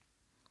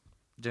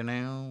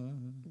 Dunno.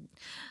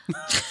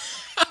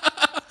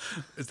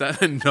 Is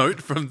that a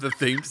note from the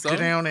theme song?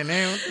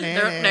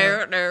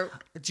 No.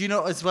 Do you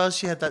know as well?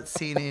 She had that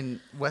scene in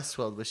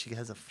Westworld where she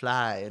has a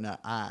fly in her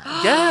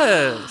eye.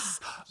 Yes.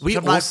 We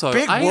I'm like, also.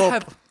 big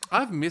whoop.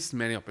 I've missed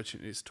many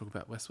opportunities to talk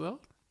about Westworld.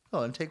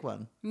 Oh, and take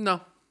one.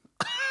 No.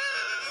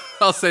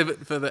 I'll save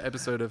it for the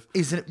episode of.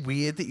 Isn't it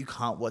weird that you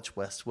can't watch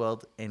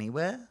Westworld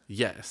anywhere?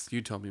 Yes,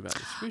 you told me about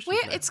this. We should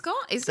Where do that. it's gone?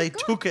 Is They it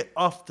gone? took it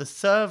off the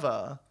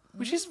server.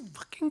 Which is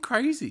fucking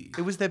crazy.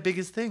 It was their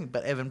biggest thing,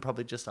 but Evan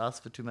probably just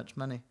asked for too much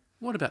money.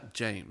 What about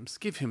James?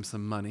 Give him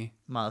some money.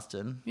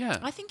 Marston. Yeah.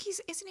 I think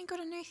isn't he got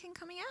a new thing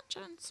coming out,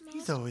 John Smith?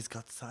 He's always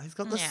got he's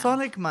got the Yeah.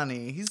 Sonic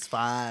money. He's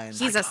fine.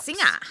 He's a singer,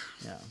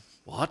 yeah.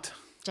 What?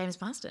 James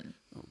Marston.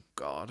 Oh,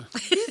 God.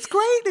 He's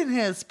great in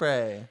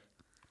Hairspray.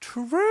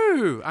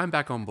 True. I'm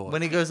back on board.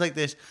 When he goes like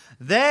this,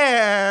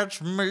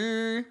 "That's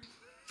me."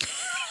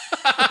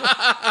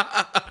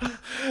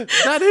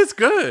 That is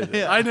good.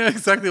 Yeah. I know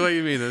exactly what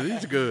you mean. That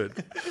is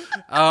good.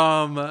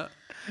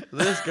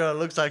 This girl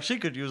looks like she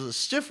could use a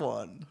stiff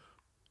one.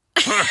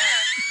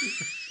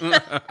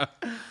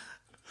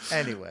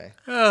 Anyway.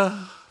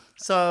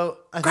 So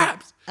I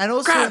Crabs. think, and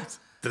also Crabs.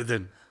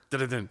 Dun-dun,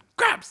 dun-dun,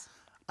 crabs.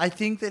 I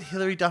think that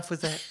Hilary Duff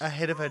was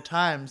ahead of her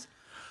times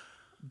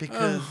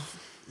because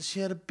she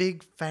had a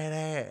big fat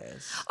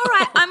ass. All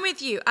right, I'm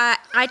with you.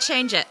 I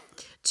change it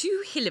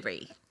to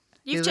Hillary.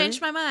 You've Hillary?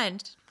 changed my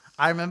mind.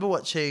 I remember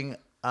watching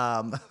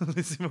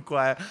Lizzie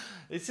McGuire.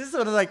 It's just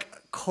sort of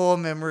like core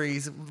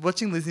memories.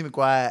 Watching Lizzie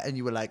McGuire, and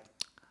you were like,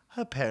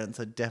 her parents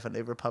are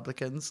definitely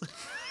Republicans.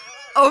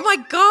 Oh my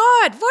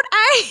God! What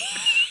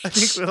age? I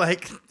think we're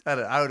like, I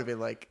don't know, I would have been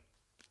like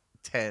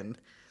 10.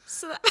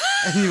 So that-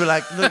 And you were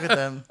like, look at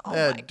them.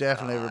 They're my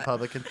definitely God.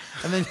 Republican.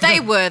 And then they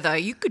were though.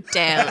 You could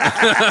tell.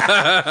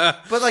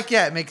 But like,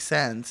 yeah, it makes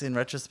sense. In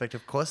retrospect,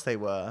 of course they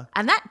were.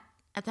 And that.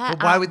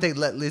 But why would they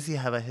let Lizzie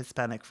have a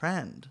Hispanic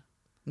friend?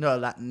 No, a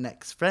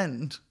Latinx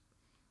friend.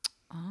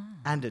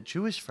 And a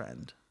Jewish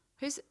friend.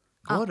 Who's?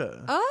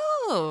 Gordo.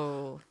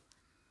 Oh.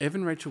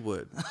 Evan Rachel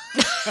Wood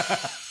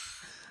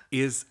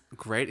is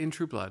great in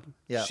True Blood.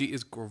 Yeah. She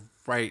is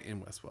great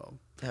in Westworld.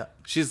 Yeah.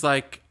 She's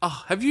like,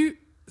 oh, have you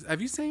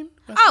seen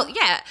Westworld? Oh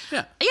yeah.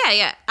 Yeah.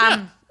 Yeah.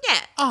 Yeah.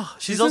 Oh,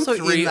 She's season also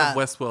 3 in of that-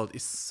 Westworld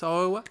is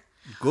so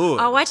good.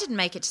 Oh, I didn't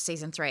make it to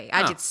season 3.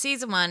 I Oh. did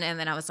season 1, and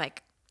then I was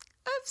like,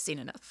 I've seen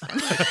enough.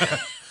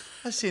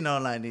 I've seen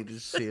all I needed to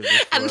see of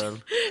this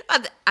world.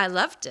 I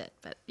loved it,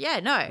 but yeah,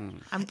 no.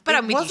 I'm with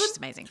you. Wasn't She's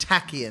amazing.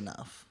 tacky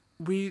enough.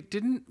 We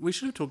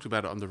should have talked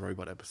about it on the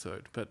robot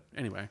episode, but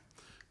anyway,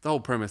 the whole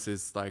premise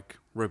is like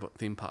robot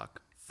theme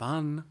park.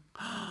 Fun.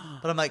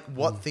 But I'm like,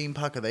 what theme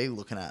park are they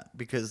looking at?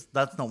 Because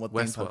that's not what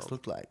theme Westworld. parks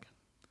look like.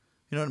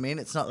 You know what I mean?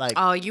 It's not like...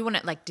 Oh, you want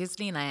it like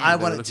Disneyland? I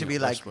want it looking to at be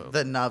like Westworld.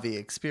 the Navi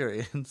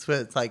experience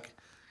where it's like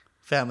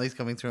families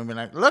coming through and being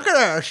like, look at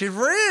her, she's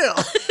real.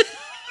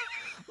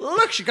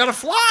 Look, she got a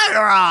fly in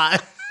her eye.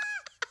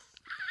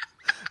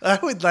 I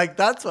would like,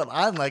 that's what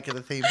I'm like at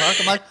a theme park.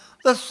 I'm like,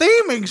 the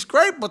theming's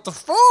great, but the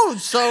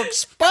food's so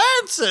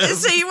expensive.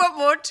 So you want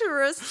more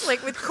tourists,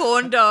 like with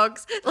corn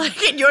dogs,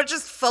 like, and you're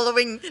just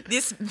following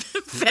this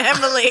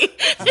family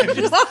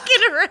and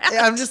walking around.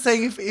 I'm just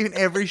saying, if in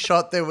every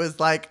shot there was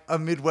like a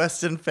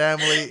Midwestern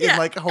family in Yeah.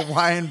 like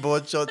Hawaiian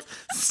board shorts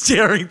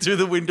staring through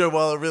the window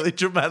while a really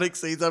dramatic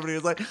scene somebody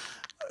was like,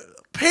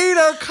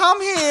 Peter, come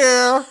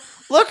here.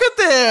 Look at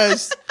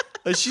this.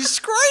 And she's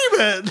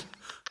screaming.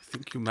 I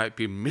think you might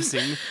be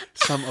missing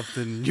some of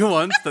the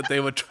nuance that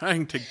they were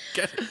trying to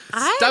get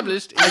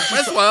established in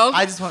Westworld.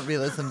 I just want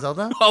realism,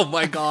 Zelda. Oh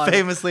my god!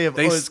 Famously of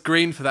they always-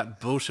 screened for that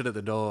bullshit at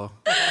the door.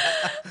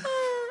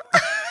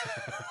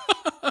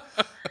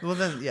 Well,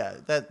 then, yeah,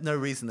 that no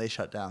reason they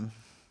shut down.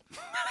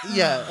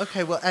 Yeah,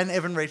 okay, well, and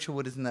Evan Rachel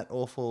Wood is in that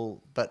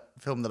awful but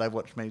film that I've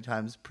watched many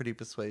times, Pretty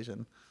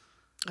Persuasion.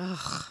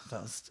 Ugh.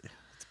 It's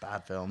a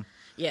bad film.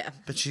 Yeah.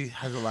 But she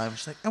has a line where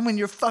she's like, and when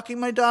you're fucking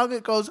my dog,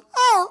 it goes,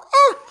 oh,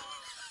 oh.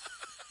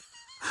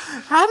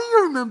 How do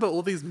you remember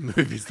all these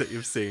movies that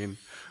you've seen?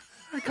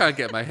 I can't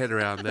get my head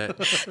around that.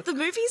 The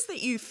movies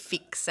that you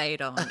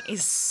fixate on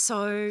is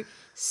so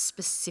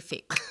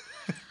specific.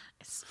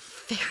 It's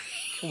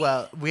very...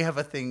 Well, we have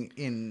a thing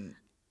in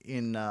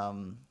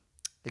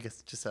I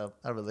guess just our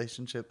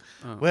relationship.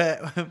 Oh.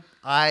 Where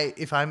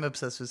if I'm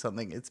obsessed with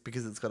something, it's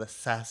because it's got a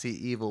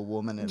sassy, evil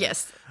woman in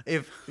Yes. it.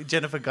 If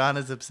Jennifer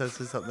Garner's obsessed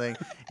with something,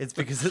 it's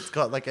because it's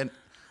got like a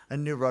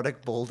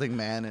neurotic, balding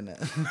man in it.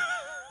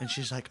 And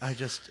she's like, I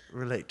just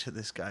relate to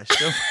this guy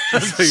so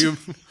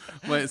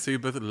much. So you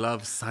both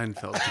love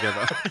Seinfeld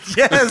together.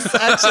 Yes,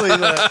 actually,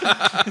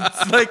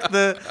 it's like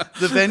the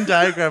Venn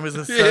diagram is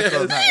a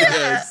circle.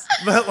 Yes.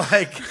 But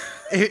like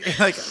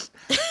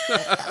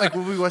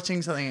we'll be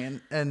watching something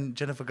and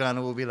Jennifer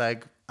Garner will be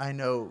like, I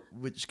know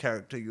which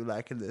character you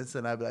like in this,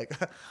 and I'll be like,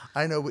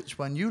 I know which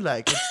one you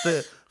like. It's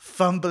the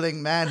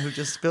fumbling man who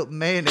just spilt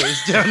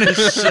mayonnaise down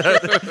his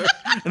shirt,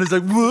 and it's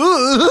like,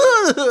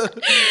 whoa.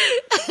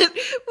 What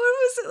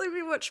was it like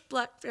we watched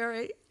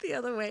Blackberry the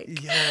other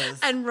week? Yes.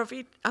 And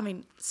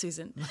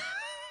Susan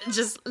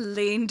just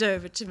leaned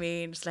over to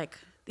me and was like,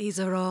 these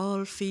are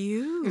all for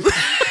you.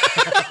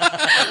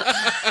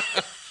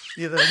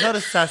 Yeah, there's not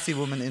a sassy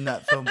woman in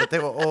that film, but they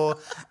were all.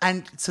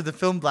 And so the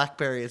film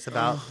Blackberry is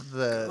about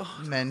the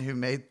men who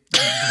made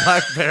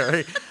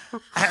Blackberry,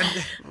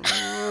 and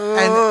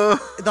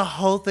the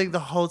whole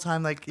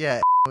time, like, yeah,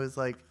 it was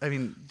like, I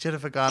mean,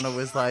 Jennifer Garner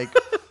was like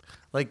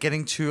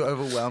getting too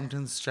overwhelmed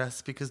and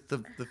stressed because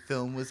the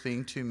film was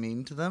being too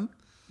mean to them.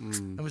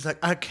 And was like,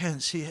 I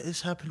can't see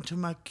this happen to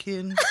my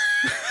kin.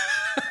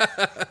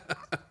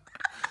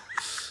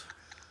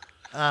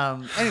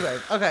 Anyway,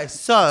 okay,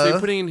 So you're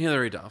putting in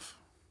Hilary Duff.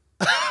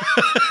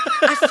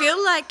 I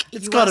feel like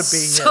It's you gotta are be,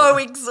 so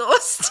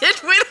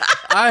exhausted with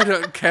her. I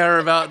don't care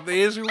about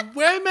these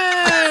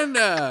women.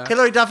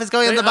 Hilary Duff is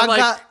going in the They are bunker.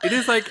 like, it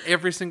is like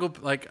every single,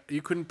 like,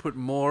 you couldn't put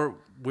more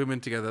women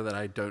together that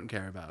I don't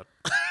care about.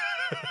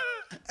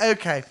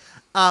 Okay.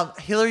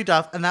 Hilary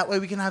Duff, and that way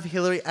we can have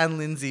Hilary and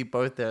Lindsay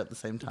both there at the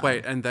same time.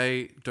 Wait, and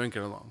they don't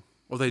get along.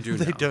 Or they do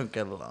They now. don't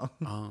get along.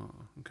 Oh,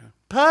 okay.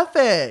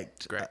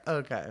 Perfect. Great.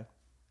 Okay.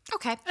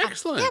 Okay.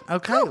 Excellent.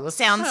 Okay. Cool. Let's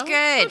Sounds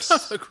good.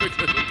 That's a quick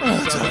little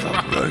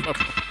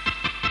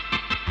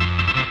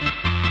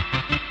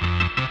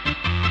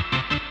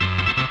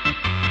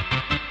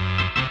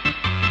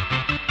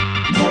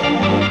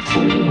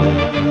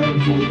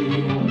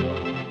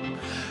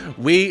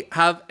We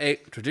have a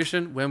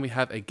tradition when we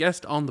have a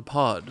guest on the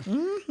pod.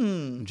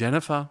 Mm-hmm.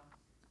 Jennifer.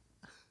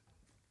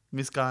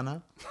 Miss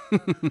Garner.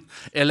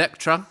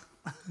 Electra.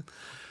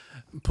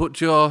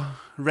 Put your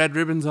red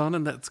ribbons on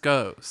and let's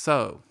go.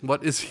 So,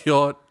 what is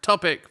your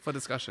topic for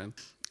discussion?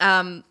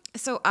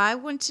 So I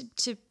wanted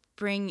to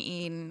bring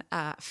in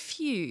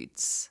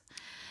Feuds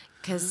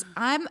because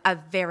I'm a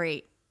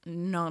very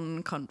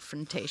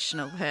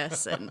non-confrontational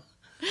person,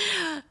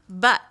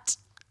 but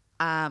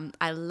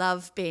I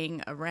love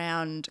being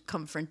around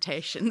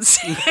confrontations.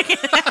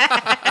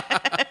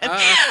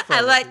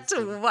 I like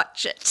to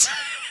watch it.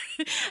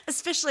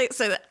 Especially,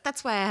 so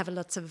that's why I have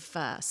lots of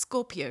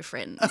Scorpio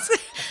friends.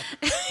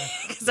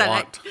 'Cause I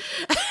like,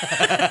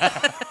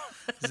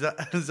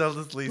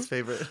 Zelda's least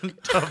favorite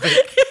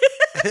topic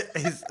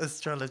is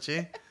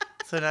astrology.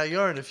 So now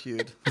you're in a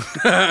feud.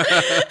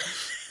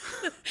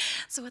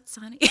 so what's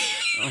sign?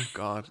 Oh,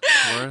 God.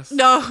 Worse.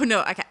 No,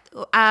 okay.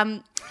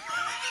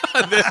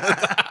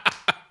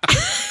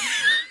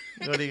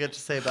 What do you got to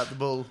say about the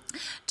bull?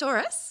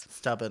 Taurus.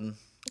 Stubborn.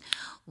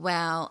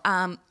 Well,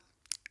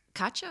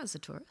 Katya is a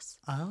Taurus.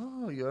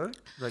 Oh, you're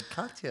like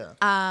Katya.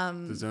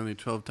 There's only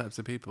 12 types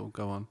of people.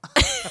 Go on.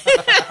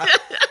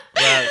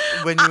 Well,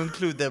 when you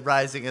include their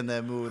rising and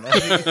their moon. I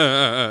think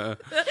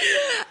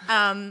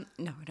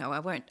No, I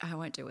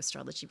won't do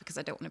astrology because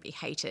I don't want to be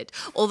hated.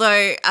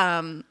 Although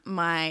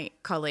my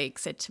colleague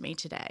said to me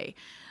today,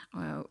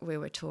 we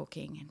were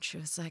talking, and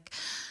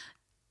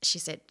she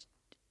said,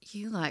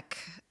 "You like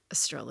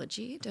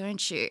astrology,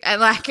 don't you?"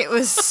 And it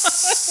was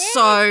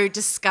so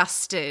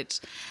disgusted,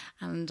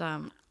 and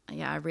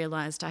I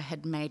realised I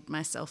had made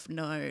myself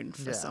known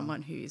for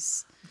someone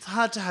who's. it's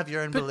hard to have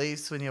your own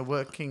beliefs when you're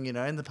working,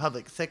 in the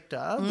public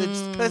sector.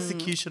 There's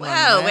persecution.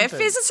 Well, we're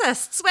rampant.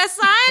 physicists, we're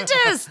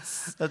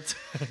scientists. That's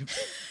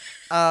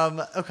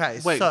okay.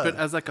 Wait, so, but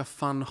as like a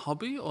fun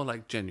hobby or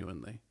like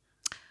genuinely?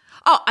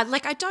 Oh,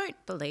 I don't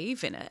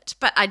believe in it,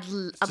 but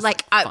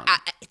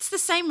it's the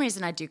same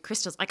reason I do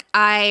crystals. Like,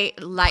 I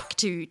like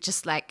to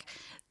just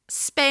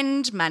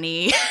spend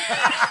money. it's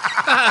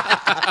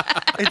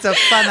a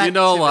fun activity. You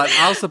know what?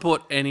 I'll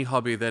support any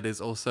hobby that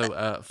is also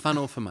a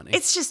funnel for money.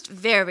 It's just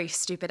very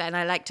stupid, and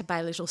I like to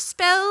buy little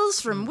spells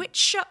from witch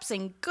shops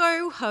and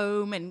go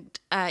home. And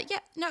I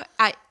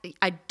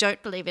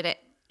don't believe in it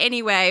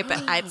anyway,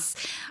 but I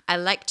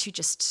like to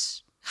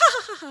just.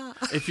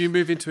 If you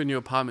move into a new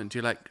apartment, do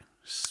you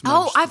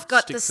smudge I've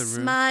got stick the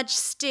room? smudge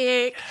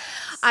stick.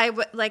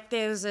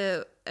 There's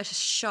a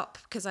shop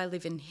because I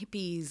live in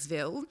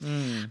Hippiesville,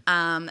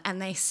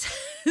 and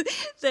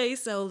they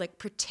sell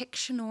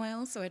protection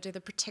oil. So I do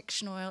the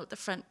protection oil at the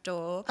front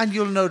door. And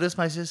you'll notice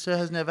my sister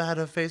has never had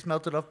her face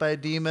melted off by a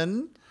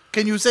demon.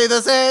 Can you say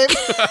the same?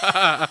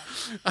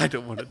 I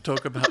don't want to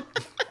talk about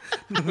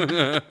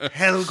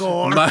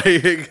Hellgore.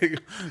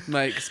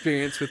 my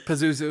experience with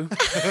Pazuzu.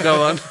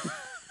 Go on.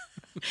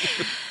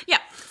 Yeah.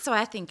 So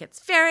I think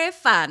it's very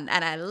fun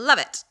and I love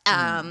it.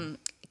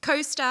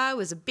 Co-star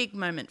was a big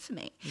moment for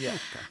me. Yeah.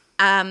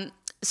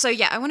 So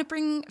yeah, I want to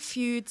bring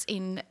Feuds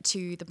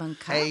into the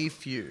bunker. A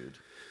feud.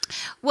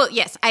 Well,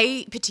 yes,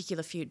 a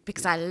particular feud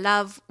because I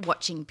love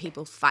watching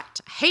people fight.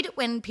 I hate it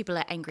when people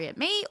are angry at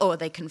me or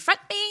they confront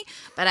me,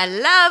 but I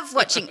love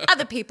watching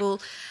other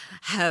people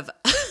have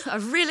a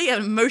really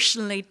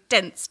emotionally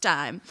tense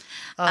time.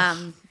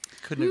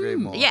 Couldn't agree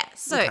more. Yeah,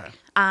 so Okay.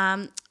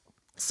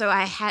 so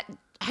I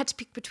had to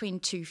pick between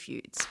two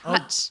feuds.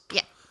 But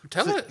yeah.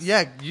 Tell us.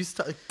 Yeah, you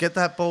get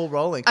that ball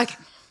rolling. Okay.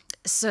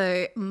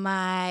 So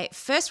my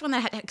first one that I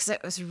had, because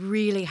it was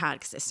really hard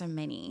because there's so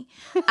many.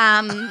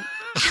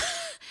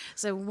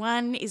 So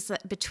one is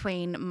that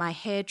between my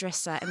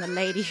hairdresser and the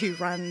lady who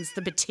runs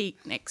the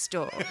boutique next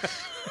door.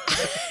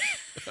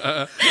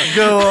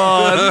 Go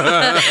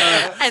on.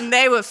 And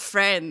they were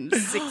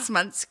friends 6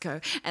 months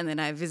ago. And then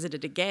I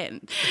visited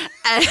again.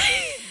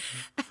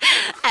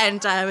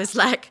 And I was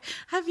like,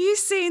 have you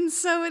seen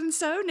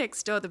so-and-so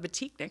next door, the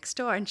boutique next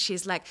door? And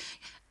she's like,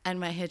 and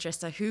my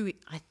hairdresser, who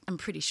I'm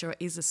pretty sure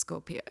is a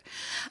Scorpio,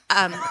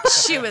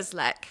 she was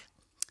like,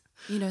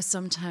 you know,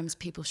 sometimes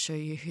people show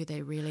you who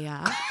they really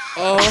are.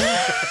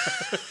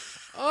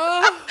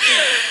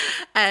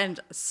 And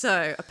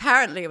so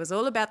apparently it was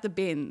all about the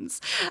bins.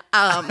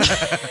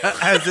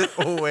 As it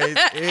always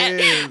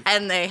is.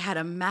 And they had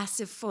a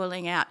massive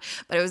falling out.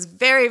 But it was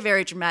very,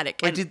 very dramatic.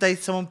 Wait, And did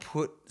someone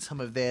put some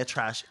of their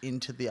trash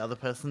into the other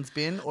person's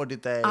bin, or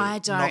did they I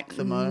don't knock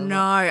them over?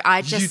 know.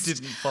 I just You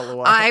didn't follow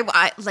up.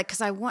 I like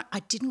because I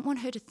didn't want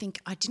her to think.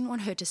 I didn't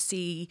want her to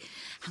see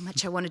how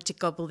much I wanted to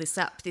gobble this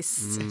up.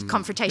 This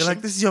confrontation. You're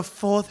like, this is your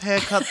 4th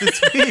haircut this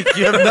week.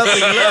 You have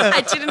nothing left.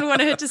 I didn't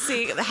want her to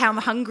see how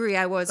hungry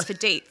I was for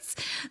deets.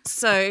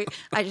 So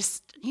I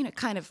just,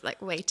 kind of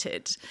like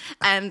waited.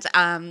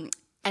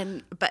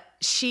 But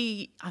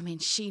she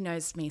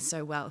knows me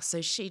so well.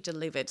 So she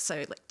delivered.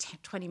 So like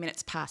 20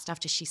 minutes passed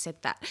after she said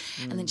that.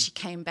 And then she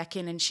came back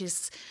in and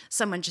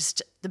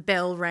the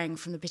bell rang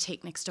from the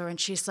boutique next door and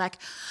she's like,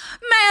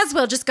 may as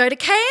well just go to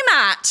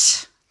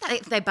Kmart.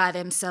 They buy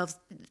themselves,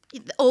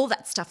 all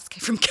that stuff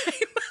from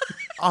Kmart.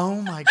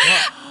 Oh my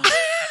God.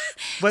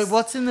 Wait,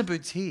 what's in the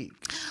boutique?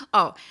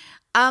 Oh,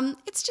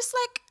 it's just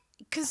like,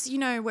 because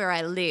where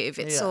I live,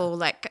 it's all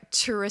like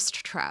tourist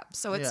trap.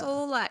 So it's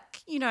all like,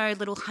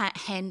 little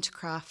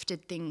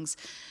handcrafted things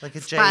Like a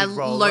jade by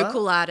roller?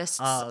 local artists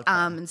okay.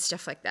 and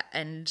stuff like that.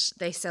 And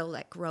they sell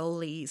like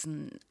rollies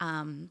and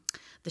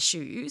the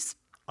shoes.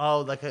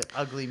 Oh, like an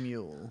ugly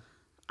mule.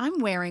 I'm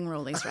wearing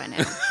rollies right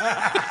now.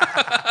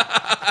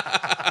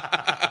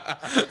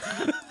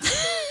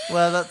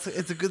 Well,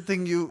 it's a good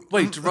thing you...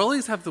 Wait, do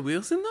rollies have the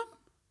wheels in them?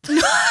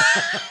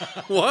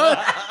 What?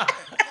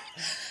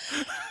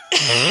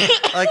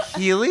 Like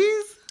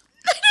Heelys?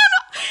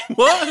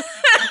 What?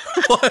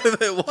 What?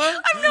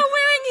 What? I'm not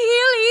wearing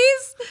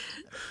heelys.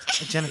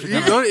 Jennifer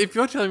If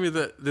you're telling me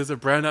that there's a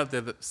brand out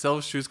there that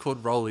sells shoes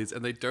called rollies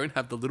and they don't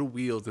have the little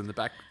wheels in the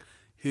back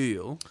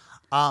heel.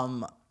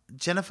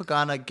 Jennifer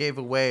Garner gave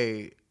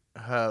away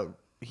her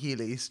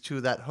Heelys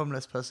to that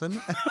homeless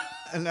person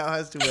and now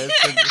has to wear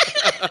sandals.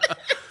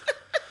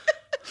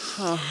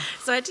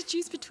 So I had to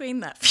choose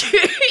between that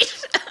feud.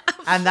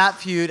 And that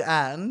feud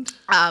and...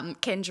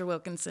 Kendra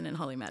Wilkinson and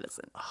Holly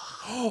Madison.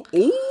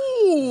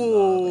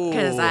 Ooh.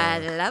 Because I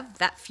love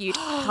that feud.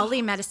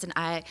 Holly Madison,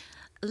 I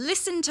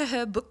listened to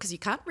her book because you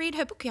can't read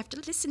her book, you have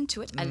to listen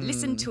to it. I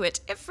listen to it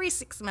every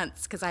 6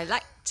 months because I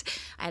like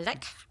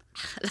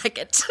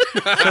it.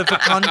 So for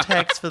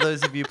context, for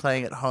those of you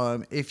playing at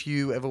home, if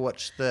you ever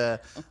watch the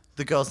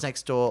Girls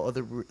Next Door or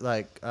the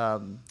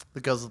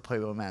Girls of the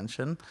Playboy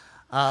Mansion...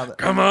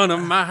 Come on to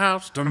my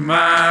house.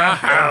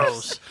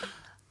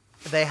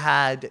 They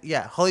had,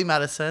 Holly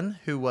Madison,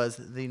 who was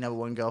the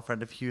 #1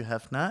 girlfriend of Hugh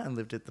Hefner and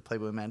lived at the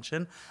Playboy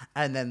Mansion.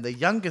 And then the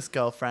youngest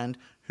girlfriend,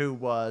 who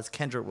was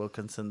Kendra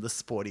Wilkinson, the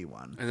sporty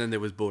one. And then there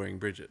was boring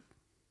Bridget.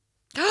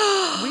 We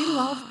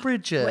love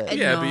Bridget.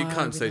 Yeah, but you No,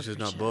 can't we say love she's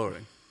not Bridget.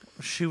 boring.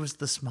 She was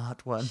the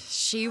smart one.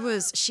 She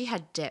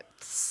had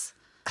depths.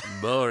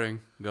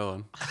 Boring. Go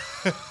on.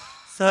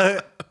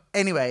 So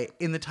anyway,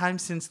 in the time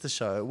since the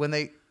show, when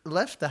they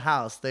left the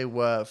house, they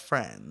were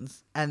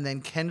friends. And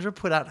then Kendra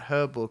put out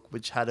her book,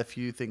 which had a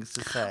few things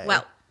to say.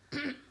 Well,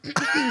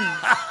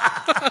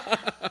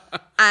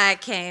 I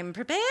came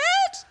prepared.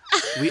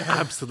 We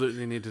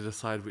absolutely need to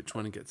decide which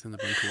one gets in the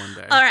bunker one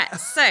day. All right,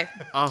 so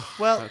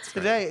well, that's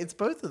great. today it's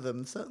both of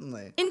them,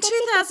 certainly. in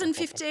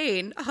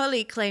 2015,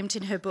 Holly claimed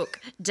in her book,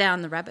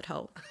 Down the Rabbit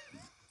Hole,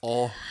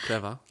 Oh,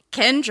 clever.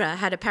 Kendra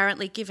had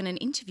apparently given an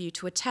interview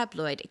to a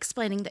tabloid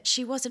explaining that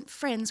she wasn't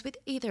friends with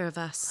either of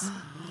us,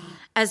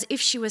 as if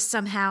she was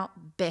somehow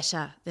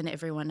better than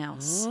everyone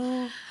else.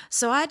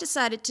 So I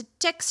decided to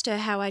text her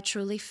how I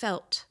truly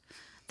felt,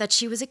 that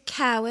she was a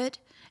coward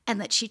and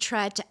that she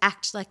tried to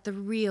act like the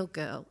real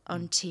girl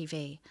on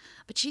TV.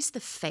 But she's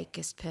the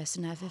fakest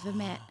person I've ever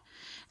met.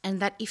 And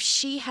that if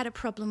she had a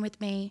problem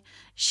with me,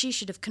 she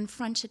should have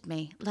confronted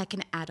me like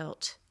an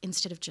adult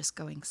instead of just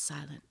going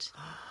silent.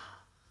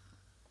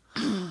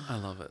 I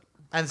love it.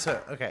 And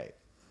so, okay,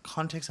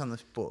 context on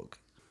this book,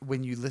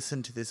 when you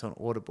listen to this on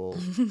Audible,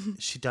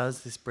 she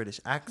does this British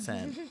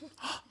accent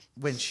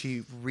when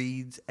she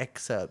reads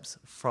excerpts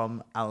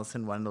from Alice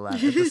in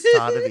Wonderland at the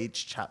start of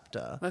each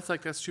chapter. That's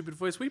like that stupid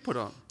voice we put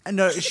on. And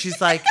no, she's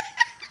like,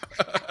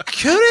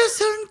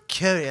 curious and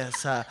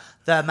curiouser,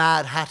 the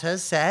Mad Hatter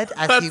said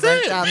as he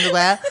went down the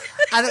way.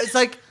 And it's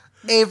like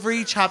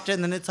every chapter,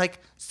 and then it's like,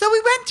 so we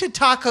went to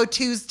Taco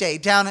Tuesday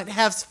down at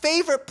Hef's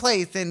favorite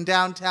place in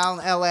downtown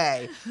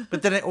LA.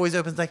 But then it always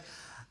opens like,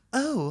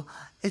 oh,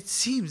 it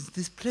seems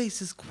this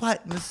place is quite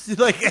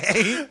like,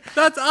 hey.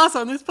 That's us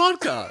on this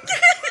podcast.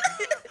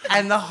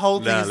 And the whole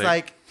thing is Gnarly.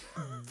 like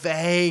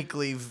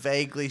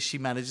vaguely she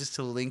manages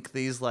to link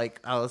these like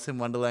Alice in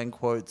Wonderland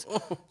quotes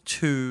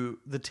to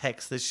the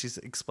text that she's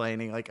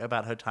explaining like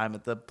about her time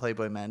at the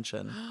Playboy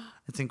Mansion.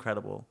 It's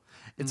incredible.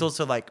 It's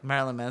also like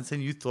Marilyn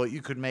Manson, you thought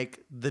you could make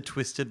the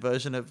twisted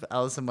version of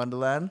Alice in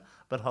Wonderland,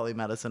 but Holly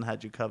Madison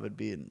had you covered,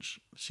 binge.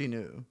 She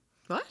knew.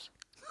 What?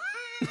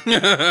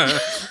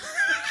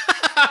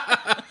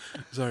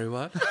 Sorry,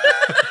 what?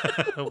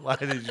 Why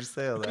did you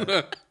say all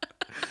that?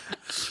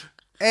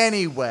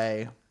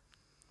 Anyway,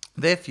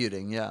 they're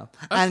feuding, yeah.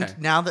 Okay. And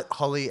now that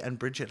Holly and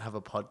Bridget have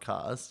a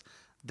podcast,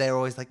 they're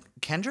always like,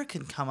 Kendra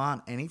can come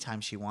on anytime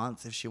she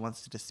wants, if she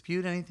wants to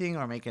dispute anything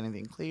or make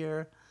anything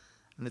clear.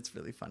 And it's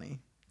really funny.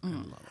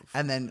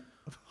 And then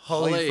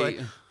Holly's Holly. like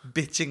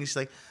bitching. She's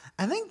like,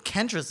 and then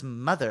Kendra's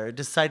mother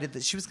decided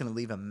that she was going to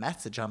leave a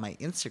message on my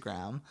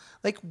Instagram.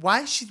 Like,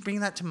 why is she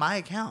bringing that to my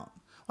account?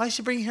 Why is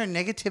she bringing her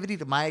negativity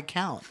to my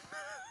account?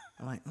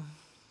 I'm like,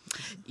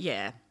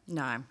 Yeah,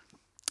 no.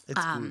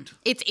 it's good.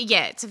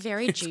 It's a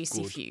very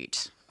juicy good. feud.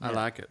 I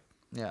like it.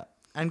 Yeah.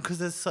 And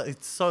because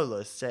it's so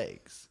low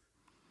stakes.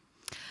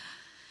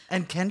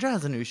 And Kendra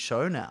has a new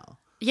show now.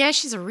 Yeah,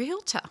 she's a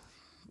realtor.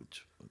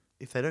 Which,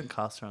 if they don't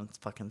cast her on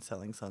fucking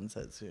Selling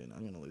Sunset soon,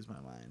 I'm going to lose my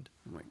mind.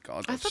 Oh my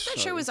God. I thought that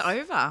show was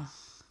over.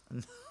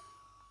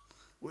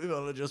 We've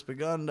only just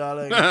begun,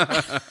 darling.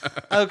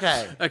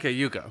 Okay. Okay,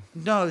 you go.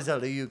 No,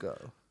 Zelda, you go.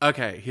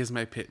 Okay, here's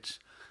my pitch.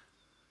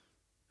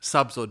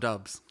 Subs or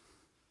dubs?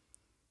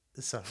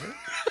 Sorry?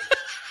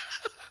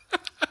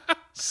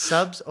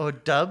 Subs or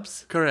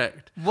dubs?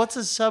 Correct. What's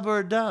a sub or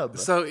a dub?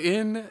 So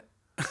in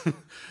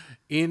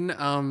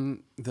during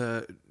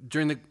the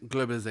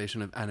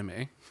globalization of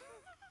anime,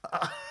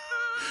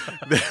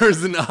 there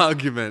is an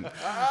argument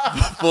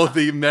for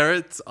the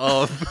merits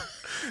of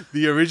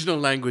the original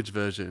language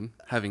version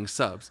having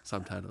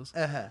subtitles,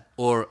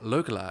 or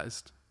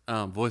localized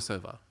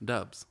voiceover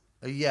dubs.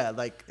 Yeah,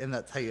 like, and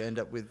that's how you end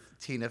up with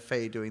Tina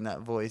Fey doing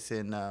that voice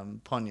in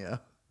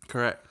Ponyo.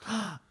 Correct.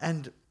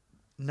 And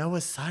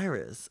Noah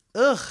Cyrus.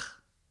 Ugh.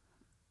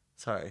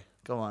 Sorry,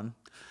 go on.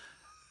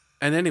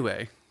 And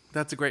anyway,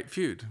 that's a great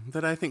feud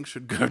that I think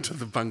should go to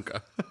the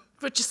bunker.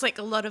 But just like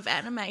a lot of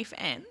anime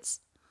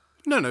fans.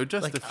 No,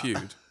 just a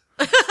feud.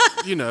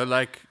 You know,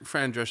 like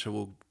Fran Drescher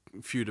will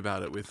feud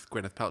about it with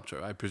Gwyneth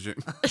Paltrow, I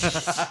presume.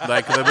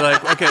 Like they'll be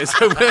like, okay,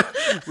 so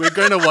we're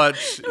going to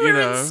watch,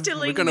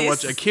 we're going to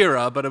watch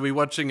Akira, but are we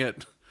watching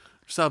it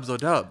subs or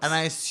dubs? And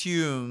I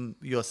assume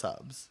you're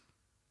subs.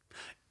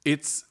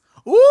 It's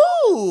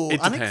Ooh,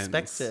 it depends.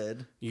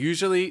 unexpected.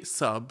 Usually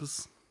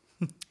subs,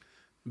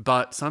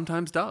 but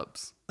sometimes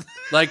dubs.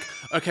 Like,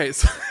 okay,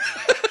 so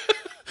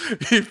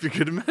if you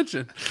could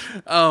imagine.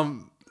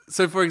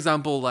 So for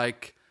example,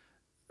 like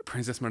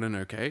Princess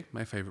Mononoke,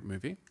 my favorite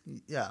movie.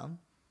 Yeah.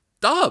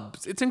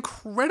 Dubs. It's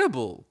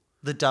incredible.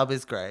 The dub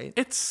is great.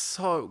 It's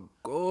so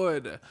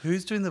good.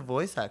 Who's doing the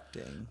voice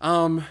acting?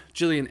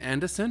 Gillian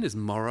Anderson is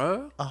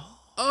Morrow.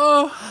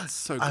 Oh, it's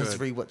so good. I was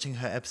rewatching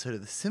her episode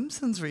of The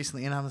Simpsons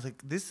recently, and I was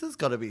like, this has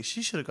got to be...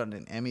 She should have gotten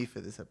an Emmy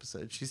for this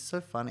episode. She's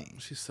so funny.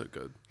 She's so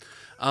good.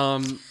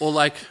 Or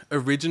like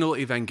original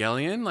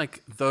Evangelion,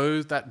 like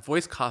that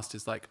voice cast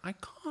is like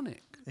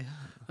iconic. Yeah.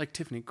 Like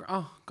Tiffany.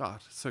 Oh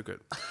God, so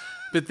good.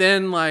 But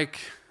then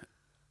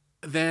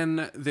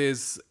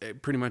there's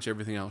pretty much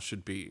everything else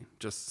should be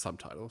just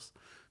subtitles.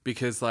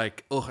 Because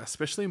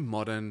especially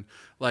modern,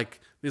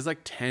 there's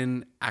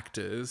 10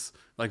 actors,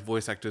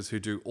 voice actors who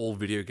do all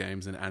video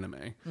games and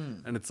anime.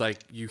 And it's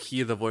you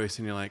hear the voice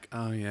and you're like,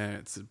 oh yeah,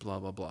 it's blah,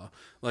 blah, blah.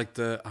 Like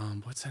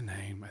what's her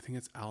name? I think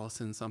it's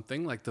Allison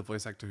something. Like the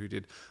voice actor who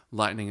did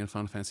Lightning in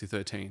Final Fantasy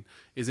 13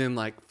 is in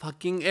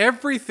fucking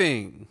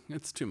everything.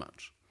 It's too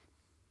much.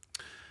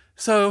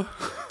 So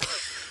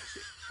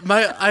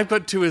I've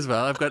got two as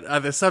well. I've got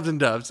either subs and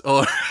dubs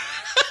or...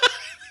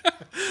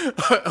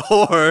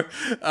 or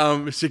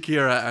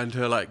Shakira and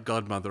her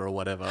godmother or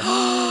whatever. Good.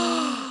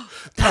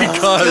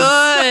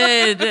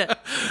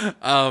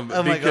 Oh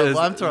my God, well,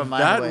 I'm throwing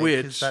mine away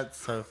because that's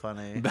so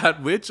funny.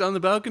 That witch on the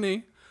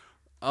balcony.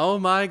 Oh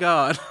my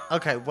God.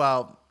 Okay,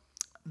 well,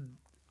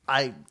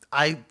 I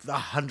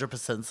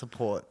 100%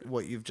 support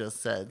what you've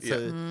just said. So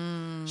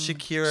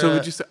Shakira... So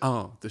would you say,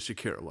 the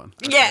Shakira one?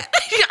 Yeah.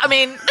 I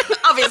mean,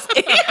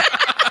 obviously.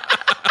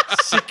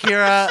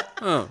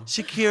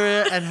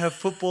 Shakira and her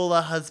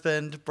footballer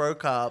husband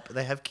broke up.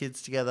 They have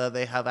kids together.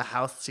 They have a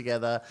house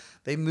together.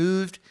 They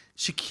moved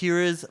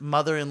Shakira's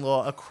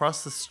mother-in-law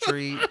across the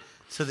street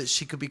so that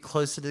she could be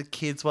closer to the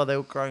kids while they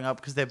were growing up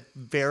because they're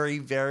very,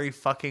 very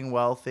fucking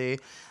wealthy.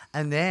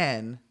 And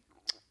then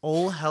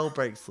all hell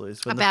breaks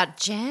loose. When About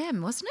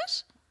Jam, wasn't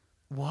it?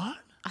 what?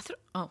 I thought.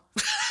 Oh,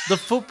 The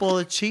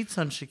footballer cheats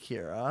on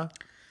Shakira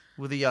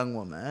with a young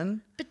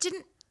woman. but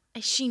didn't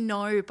she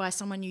know by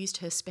someone used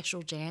her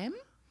special jam?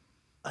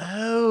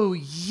 Oh,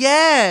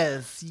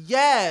 yes.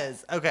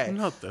 Yes. Okay.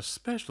 Not the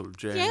special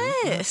jam.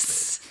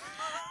 Yes.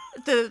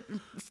 The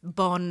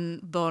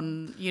bon,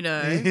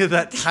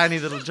 That tiny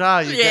little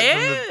jar you get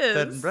from the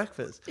bed and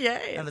breakfast.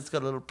 Yes. And it's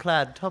got a little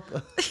plaid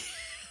topper.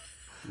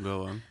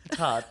 Go on.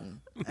 Tartan.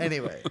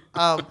 Anyway,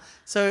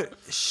 so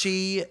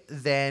she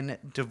then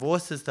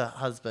divorces the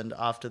husband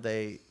after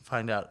they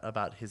find out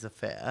about his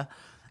affair.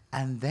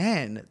 And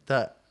then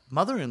the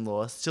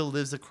mother-in-law still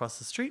lives across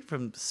the street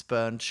from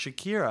spurned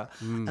Shakira.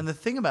 And the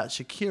thing about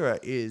Shakira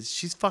is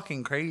she's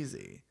fucking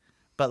crazy,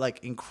 but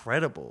like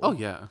incredible. Oh,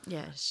 yeah.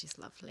 Yeah, she's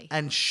lovely.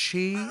 And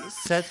she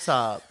sets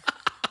up...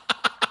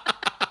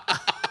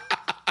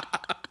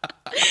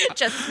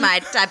 Just my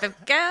type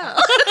of girl.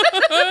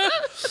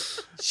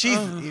 She's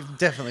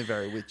definitely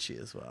very witchy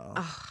as well.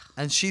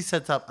 And she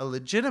sets up a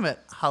legitimate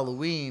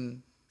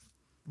Halloween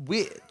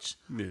witch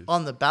Yes.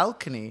 on the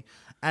balcony,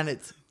 and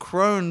its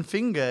crone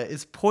finger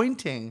is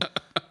pointing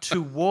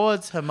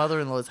towards her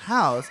mother-in-law's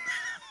house.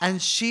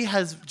 And she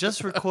has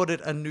just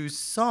recorded a new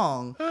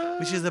song,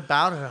 which is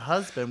about her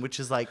husband, which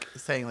is like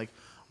saying, like,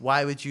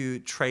 why would you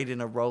trade in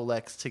a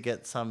Rolex to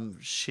get some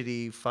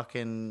shitty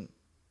fucking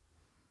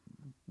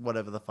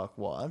whatever the fuck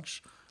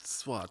watch?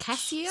 Swatch.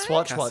 Casio?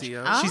 Swatch watch.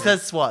 Casio? She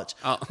says Swatch.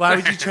 Oh. Why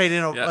would you trade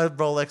in Yeah. a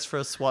Rolex for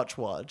a Swatch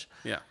watch?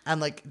 Yeah. And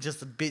like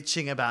just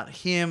bitching about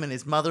him and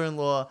his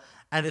mother-in-law,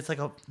 and it's like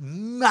a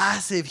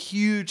massive,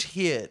 huge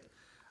hit.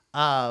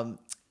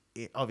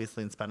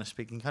 Obviously in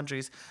Spanish-speaking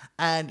countries,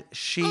 and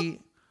she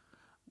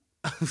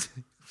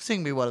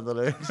sing me one of the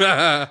lyrics,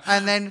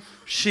 and then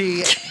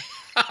she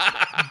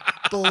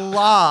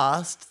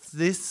blasts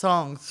this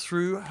song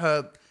through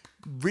her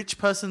rich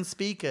person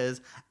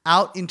speakers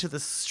out into the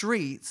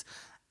streets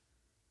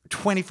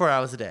 24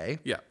 hours a day.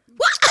 Yeah.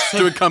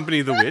 To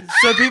accompany the witch.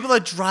 So people are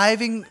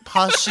driving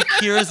past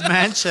Shakira's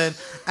mansion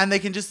and they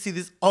can just see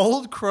this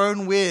old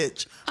crone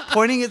witch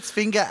pointing its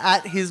finger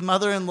at his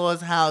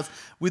mother-in-law's house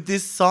with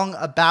this song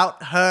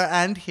about her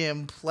and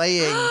him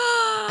playing.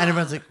 And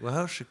everyone's like,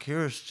 well,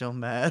 Shakira's still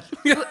mad.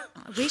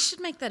 We should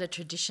make that a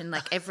tradition.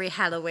 Like every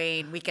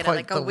Halloween, we get Point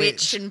like a the witch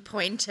witch. and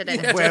point it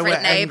at a Where we're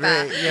different neighbor.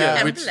 angry, yeah.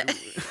 And Which-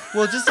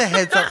 Well, just a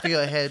heads up for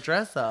your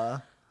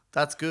hairdresser.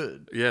 That's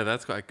good. Yeah,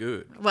 that's quite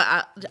good.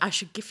 well, I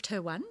should gift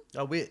her one.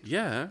 A witch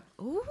Yeah.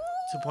 Ooh.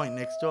 to point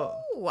next door.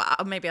 Wow.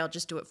 Maybe I'll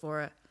just do it for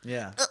her.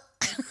 Yeah.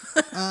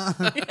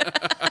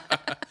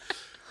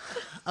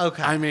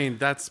 Okay. I mean,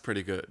 that's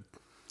pretty good.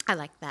 I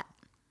like that.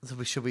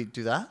 So should we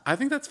do that? I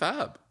think that's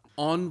fab.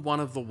 On one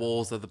of the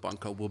walls of the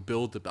bunker, we'll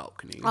build a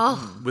balcony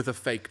with a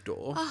fake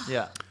door.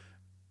 Yeah.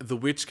 The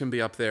witch can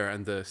be up there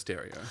and the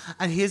stereo.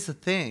 And here's the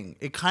thing.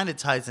 It kind of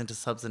ties into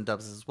subs and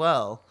dubs as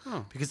well.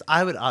 Because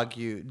I would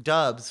argue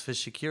dubs for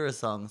Shakira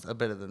songs are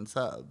better than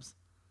subs.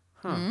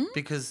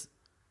 Because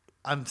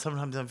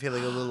sometimes I'm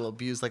feeling a little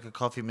abused like a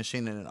coffee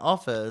machine in an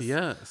office.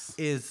 Yes.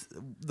 Is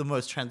the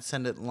most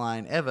transcendent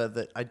line ever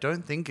that I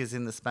don't think is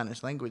in the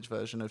Spanish language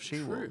version of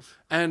She-Wolf.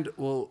 And,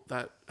 well,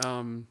 that...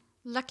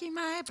 Lucky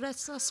my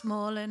breasts are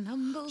small and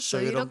humble, So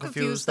you don't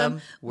confuse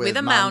them with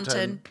a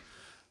mountain.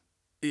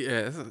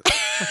 Yes.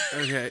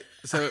 Okay.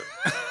 So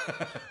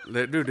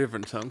they do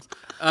different songs.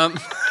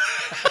 But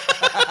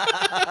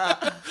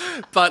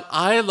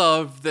I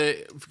love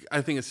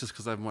I think it's just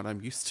because I'm what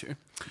I'm used to.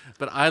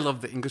 But I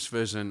love the English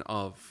version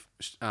of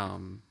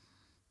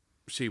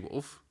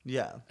She-Wolf.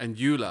 Yeah, And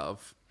you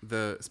love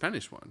the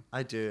Spanish one.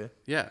 I do.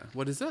 Yeah.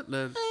 What is it?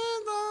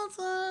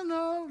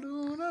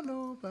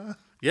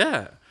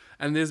 Yeah.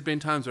 And there's been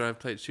times where I've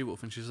played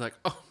She-Wolf and she's like,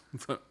 oh,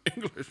 the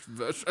English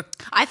version.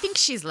 I think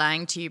she's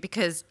lying to you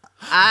because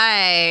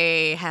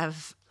I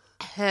have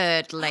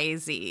heard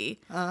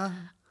Lazy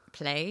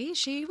play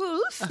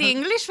She-Wolf, the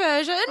English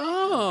version.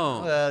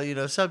 Oh.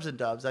 Well, subs and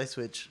dubs, I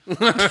switch.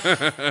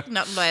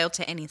 Not loyal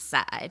to any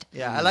side.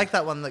 Yeah, I like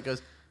that one that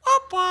goes.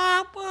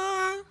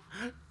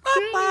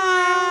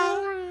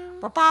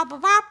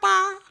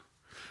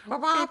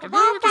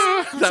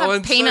 It's That a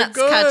one's so Peanuts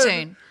good.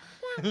 cartoon.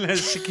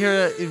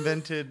 Shakira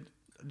invented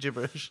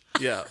gibberish.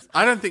 Yeah.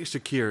 I don't think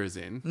Shakira's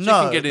in. She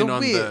No, can get in the on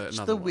witch,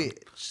 another the one.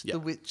 witch, Yeah. the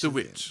witch, The is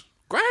witch.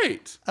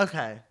 Great. in.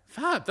 Okay,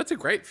 Fab. That's a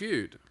great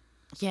feud.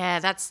 Yeah,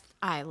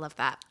 I love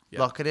that. Yeah.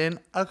 lock it in.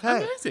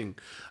 Okay, Amazing.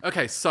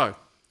 Okay, so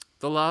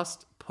the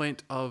last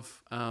point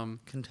of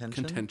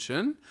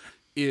Contention?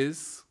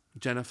 is,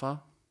 Jennifer,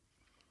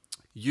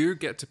 you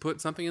get to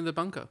put something in the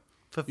bunker.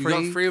 for You free,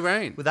 got free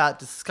reign. without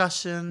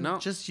discussion. No.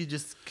 You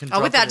just can. Oh,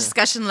 drop without it in.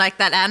 discussion like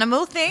that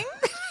animal thing?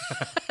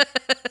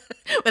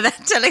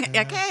 Without telling,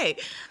 okay.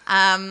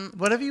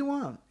 Whatever you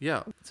want.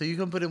 Yeah. So you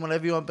can put in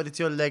whatever you want, but it's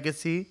your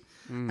legacy,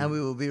 and we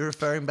will be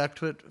referring back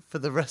to it for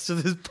the rest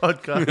of this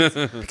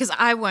podcast. Because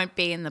I won't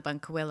be in the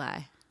bunker, will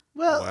I?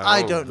 Well, Well,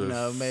 I don't this-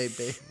 know.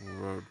 Maybe.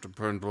 Well,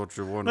 depends what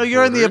you want. No,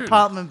 you're in the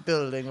apartment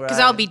building, right? Because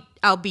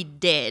I'll be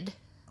dead.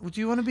 Would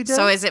you want to be dead?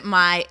 So is it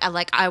my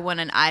I want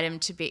an item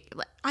to be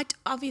like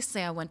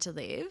obviously I want to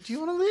live. Do you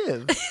want to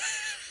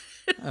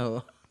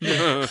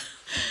live?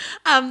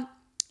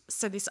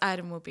 So this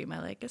item will be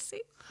my legacy.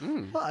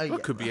 Well, Well,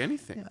 it could be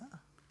anything.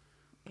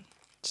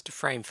 Just a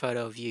framed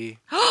photo of you.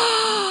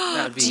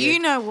 That would be Do it. you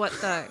know what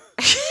though?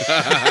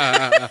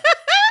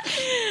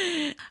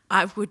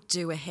 I would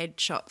do a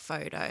headshot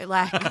photo,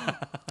 like,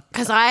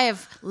 because I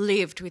have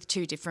lived with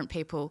two different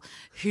people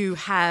who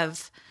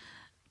have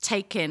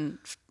taken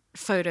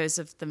photos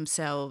of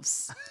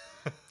themselves,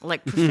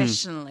 like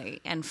professionally,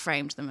 and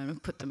framed them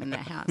and put them in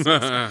their houses.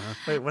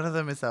 Wait, one of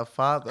them is our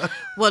father.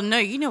 Well, no,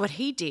 you know what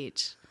he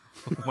did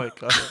Oh my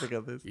god, I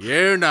forgot this.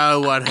 You know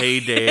what he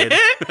did.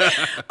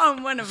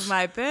 on one of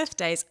my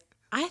birthdays.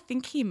 I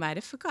think he might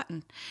have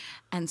forgotten,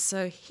 and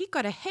so he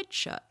got a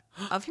headshot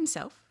of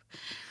himself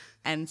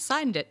and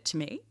signed it to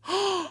me,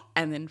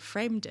 and then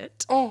framed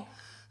it. Oh.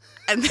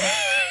 And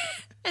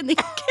then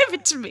gave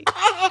it to me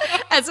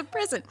as a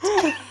present.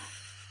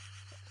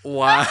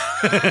 Wow.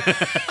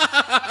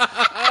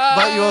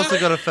 But you also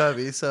got a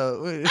Furby,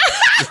 so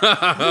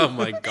Oh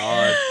my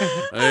god.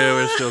 Oh,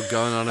 we're still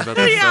going on about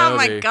the Yeah, oh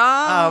my Furby.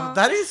 god.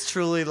 that is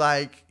truly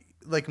like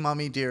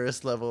mummy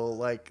dearest level.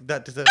 Like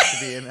that deserves to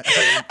be in it.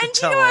 And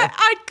you know what?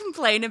 I'd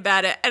complain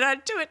about it, and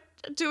I'd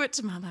do it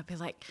to Mum. I'd be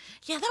like,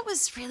 "Yeah, that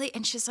was really,"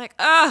 and she's like,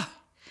 "Oh,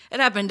 it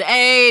happened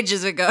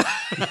ages ago."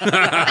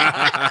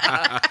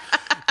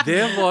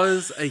 There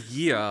was a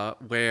year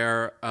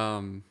where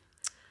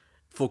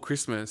for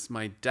Christmas,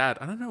 my dad,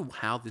 I don't know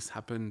how this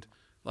happened,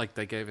 like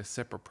they gave us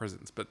separate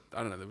presents, but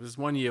I don't know. There was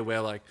one year where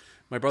like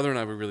my brother and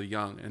I were really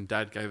young and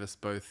Dad gave us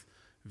both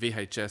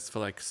VHS for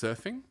like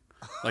surfing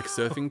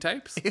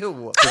tapes.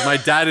 Ew. 'Cause my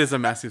dad is a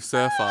massive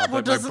surfer, Well, but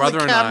my doesn't brother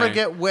the and camera I...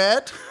 get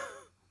wet?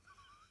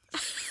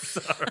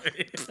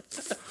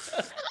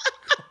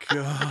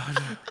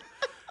 God.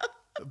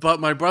 But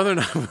my brother and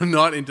I were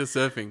not into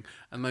surfing,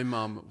 and my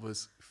mum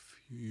was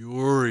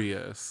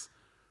furious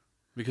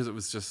because it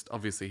was just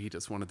obviously he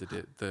just wanted the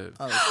videos.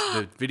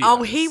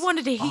 Oh, he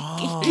wanted to.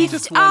 He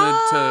just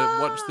wanted to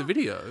watch the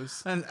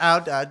videos. And our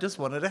dad just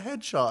wanted a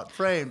headshot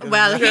framed. And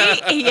Well,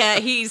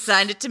 he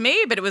signed it to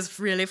me, but it was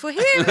really for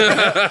him.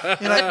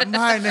 you're like,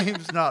 my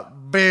name's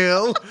not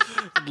Bill.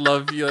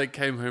 Love you like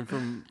came home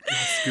from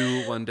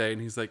school one day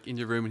and he's like in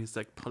your room and he's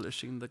like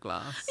polishing the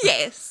glass.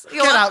 Yes.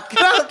 Get out,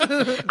 get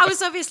out. I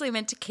was obviously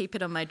meant to keep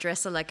it on my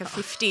dresser like a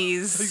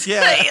 50s.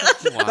 Yeah.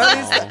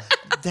 Wow.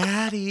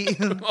 Daddy.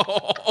 So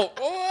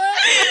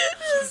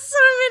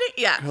many.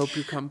 Yeah. Hope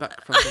you come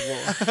back from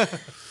the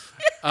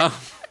war.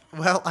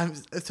 Well,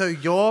 so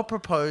you're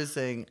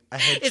proposing a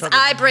headshot. It's of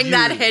I bring you.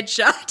 that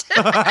headshot.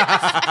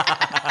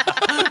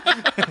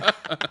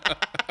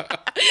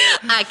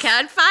 I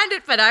can't find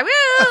it, but I will.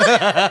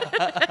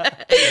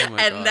 Oh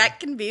my And God. that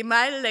can be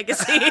my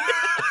legacy.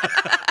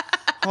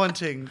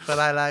 Haunting, but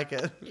I like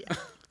it.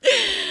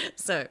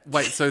 So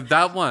Wait, so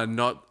that one,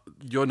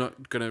 you're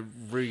not gonna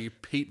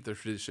repeat the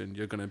tradition.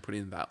 You're gonna put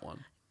in that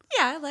one.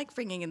 yeah, I like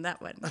bringing in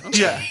that one.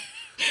 Yeah.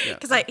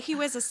 Because I think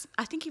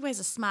he wears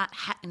a smart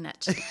hat in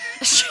it.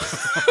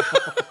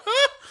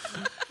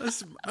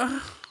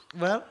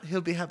 Well,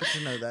 he'll be happy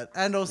to know that.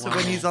 And also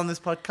when he's on this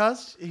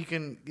podcast, he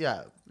can,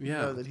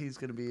 know that he's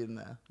going to be in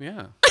there.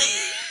 Yeah.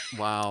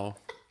 Wow.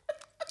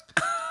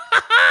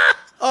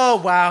 Oh,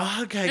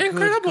 wow. Okay,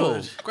 Incredible.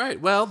 good. Great.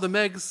 Well, the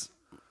Meg's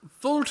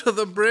full to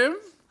the brim.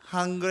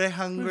 Hungry.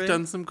 We've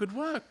done some good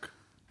work.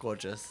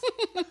 Gorgeous.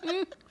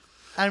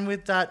 And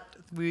with that,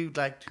 we'd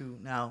like to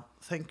now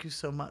thank you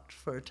so much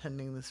for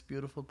attending this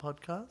beautiful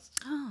podcast.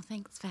 Oh,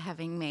 thanks for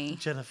having me.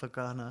 Jennifer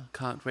Garner.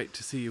 Can't wait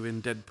to see you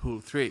in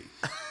Deadpool 3.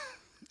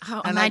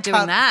 How And am I I doing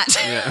can't-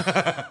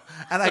 that?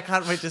 And I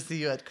can't wait to see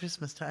you at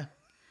Christmas time.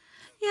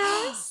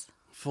 Yes.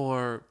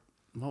 For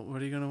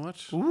what are you going to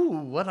watch? Ooh,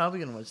 what are we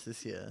going to watch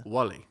this year?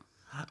 Wally.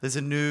 There's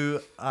a new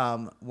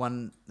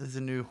there's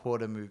a new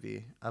hoarder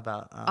movie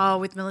about Oh,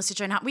 with Melissa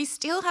Joan Hart. We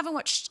still haven't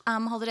watched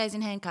Holidays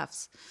in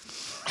Handcuffs.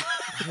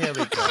 here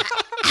we go.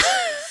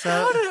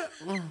 So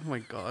Oh my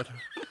God.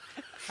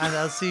 and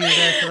I'll see you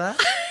there for that.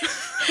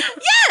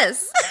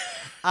 Yes.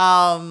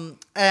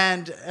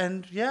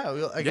 And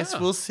yeah, I guess Yeah.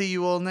 we'll see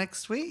you all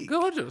next week.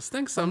 Gorgeous.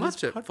 Thanks so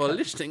much this for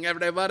listening,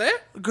 everybody.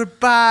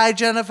 Goodbye,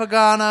 Jennifer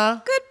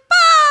Garner.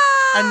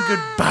 Goodbye. And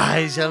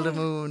goodbye, Zelda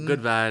Moon.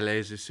 Goodbye,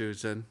 Lazy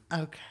Susan.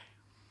 Okay.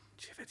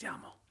 Ci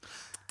vediamo.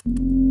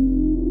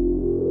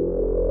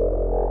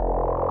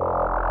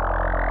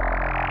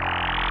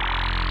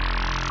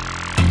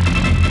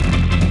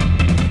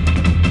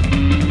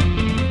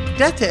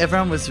 Death to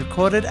Everyone was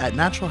recorded at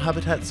Natural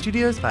Habitat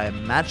Studios by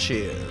Matt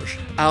Shears.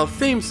 Our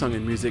theme song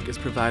and music is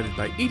provided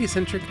by Edie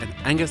Centric and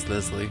Angus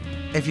Leslie.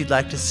 If you'd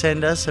like to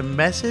send us a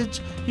message,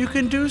 you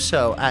can do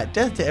so at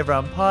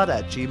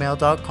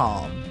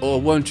deathtoeveryonepod@gmail.com.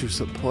 Or won't you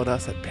support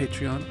us at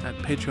Patreon at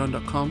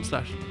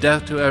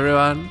patreon.com/death to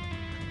everyone.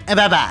 And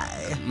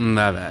bye-bye.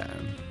 Bye bye.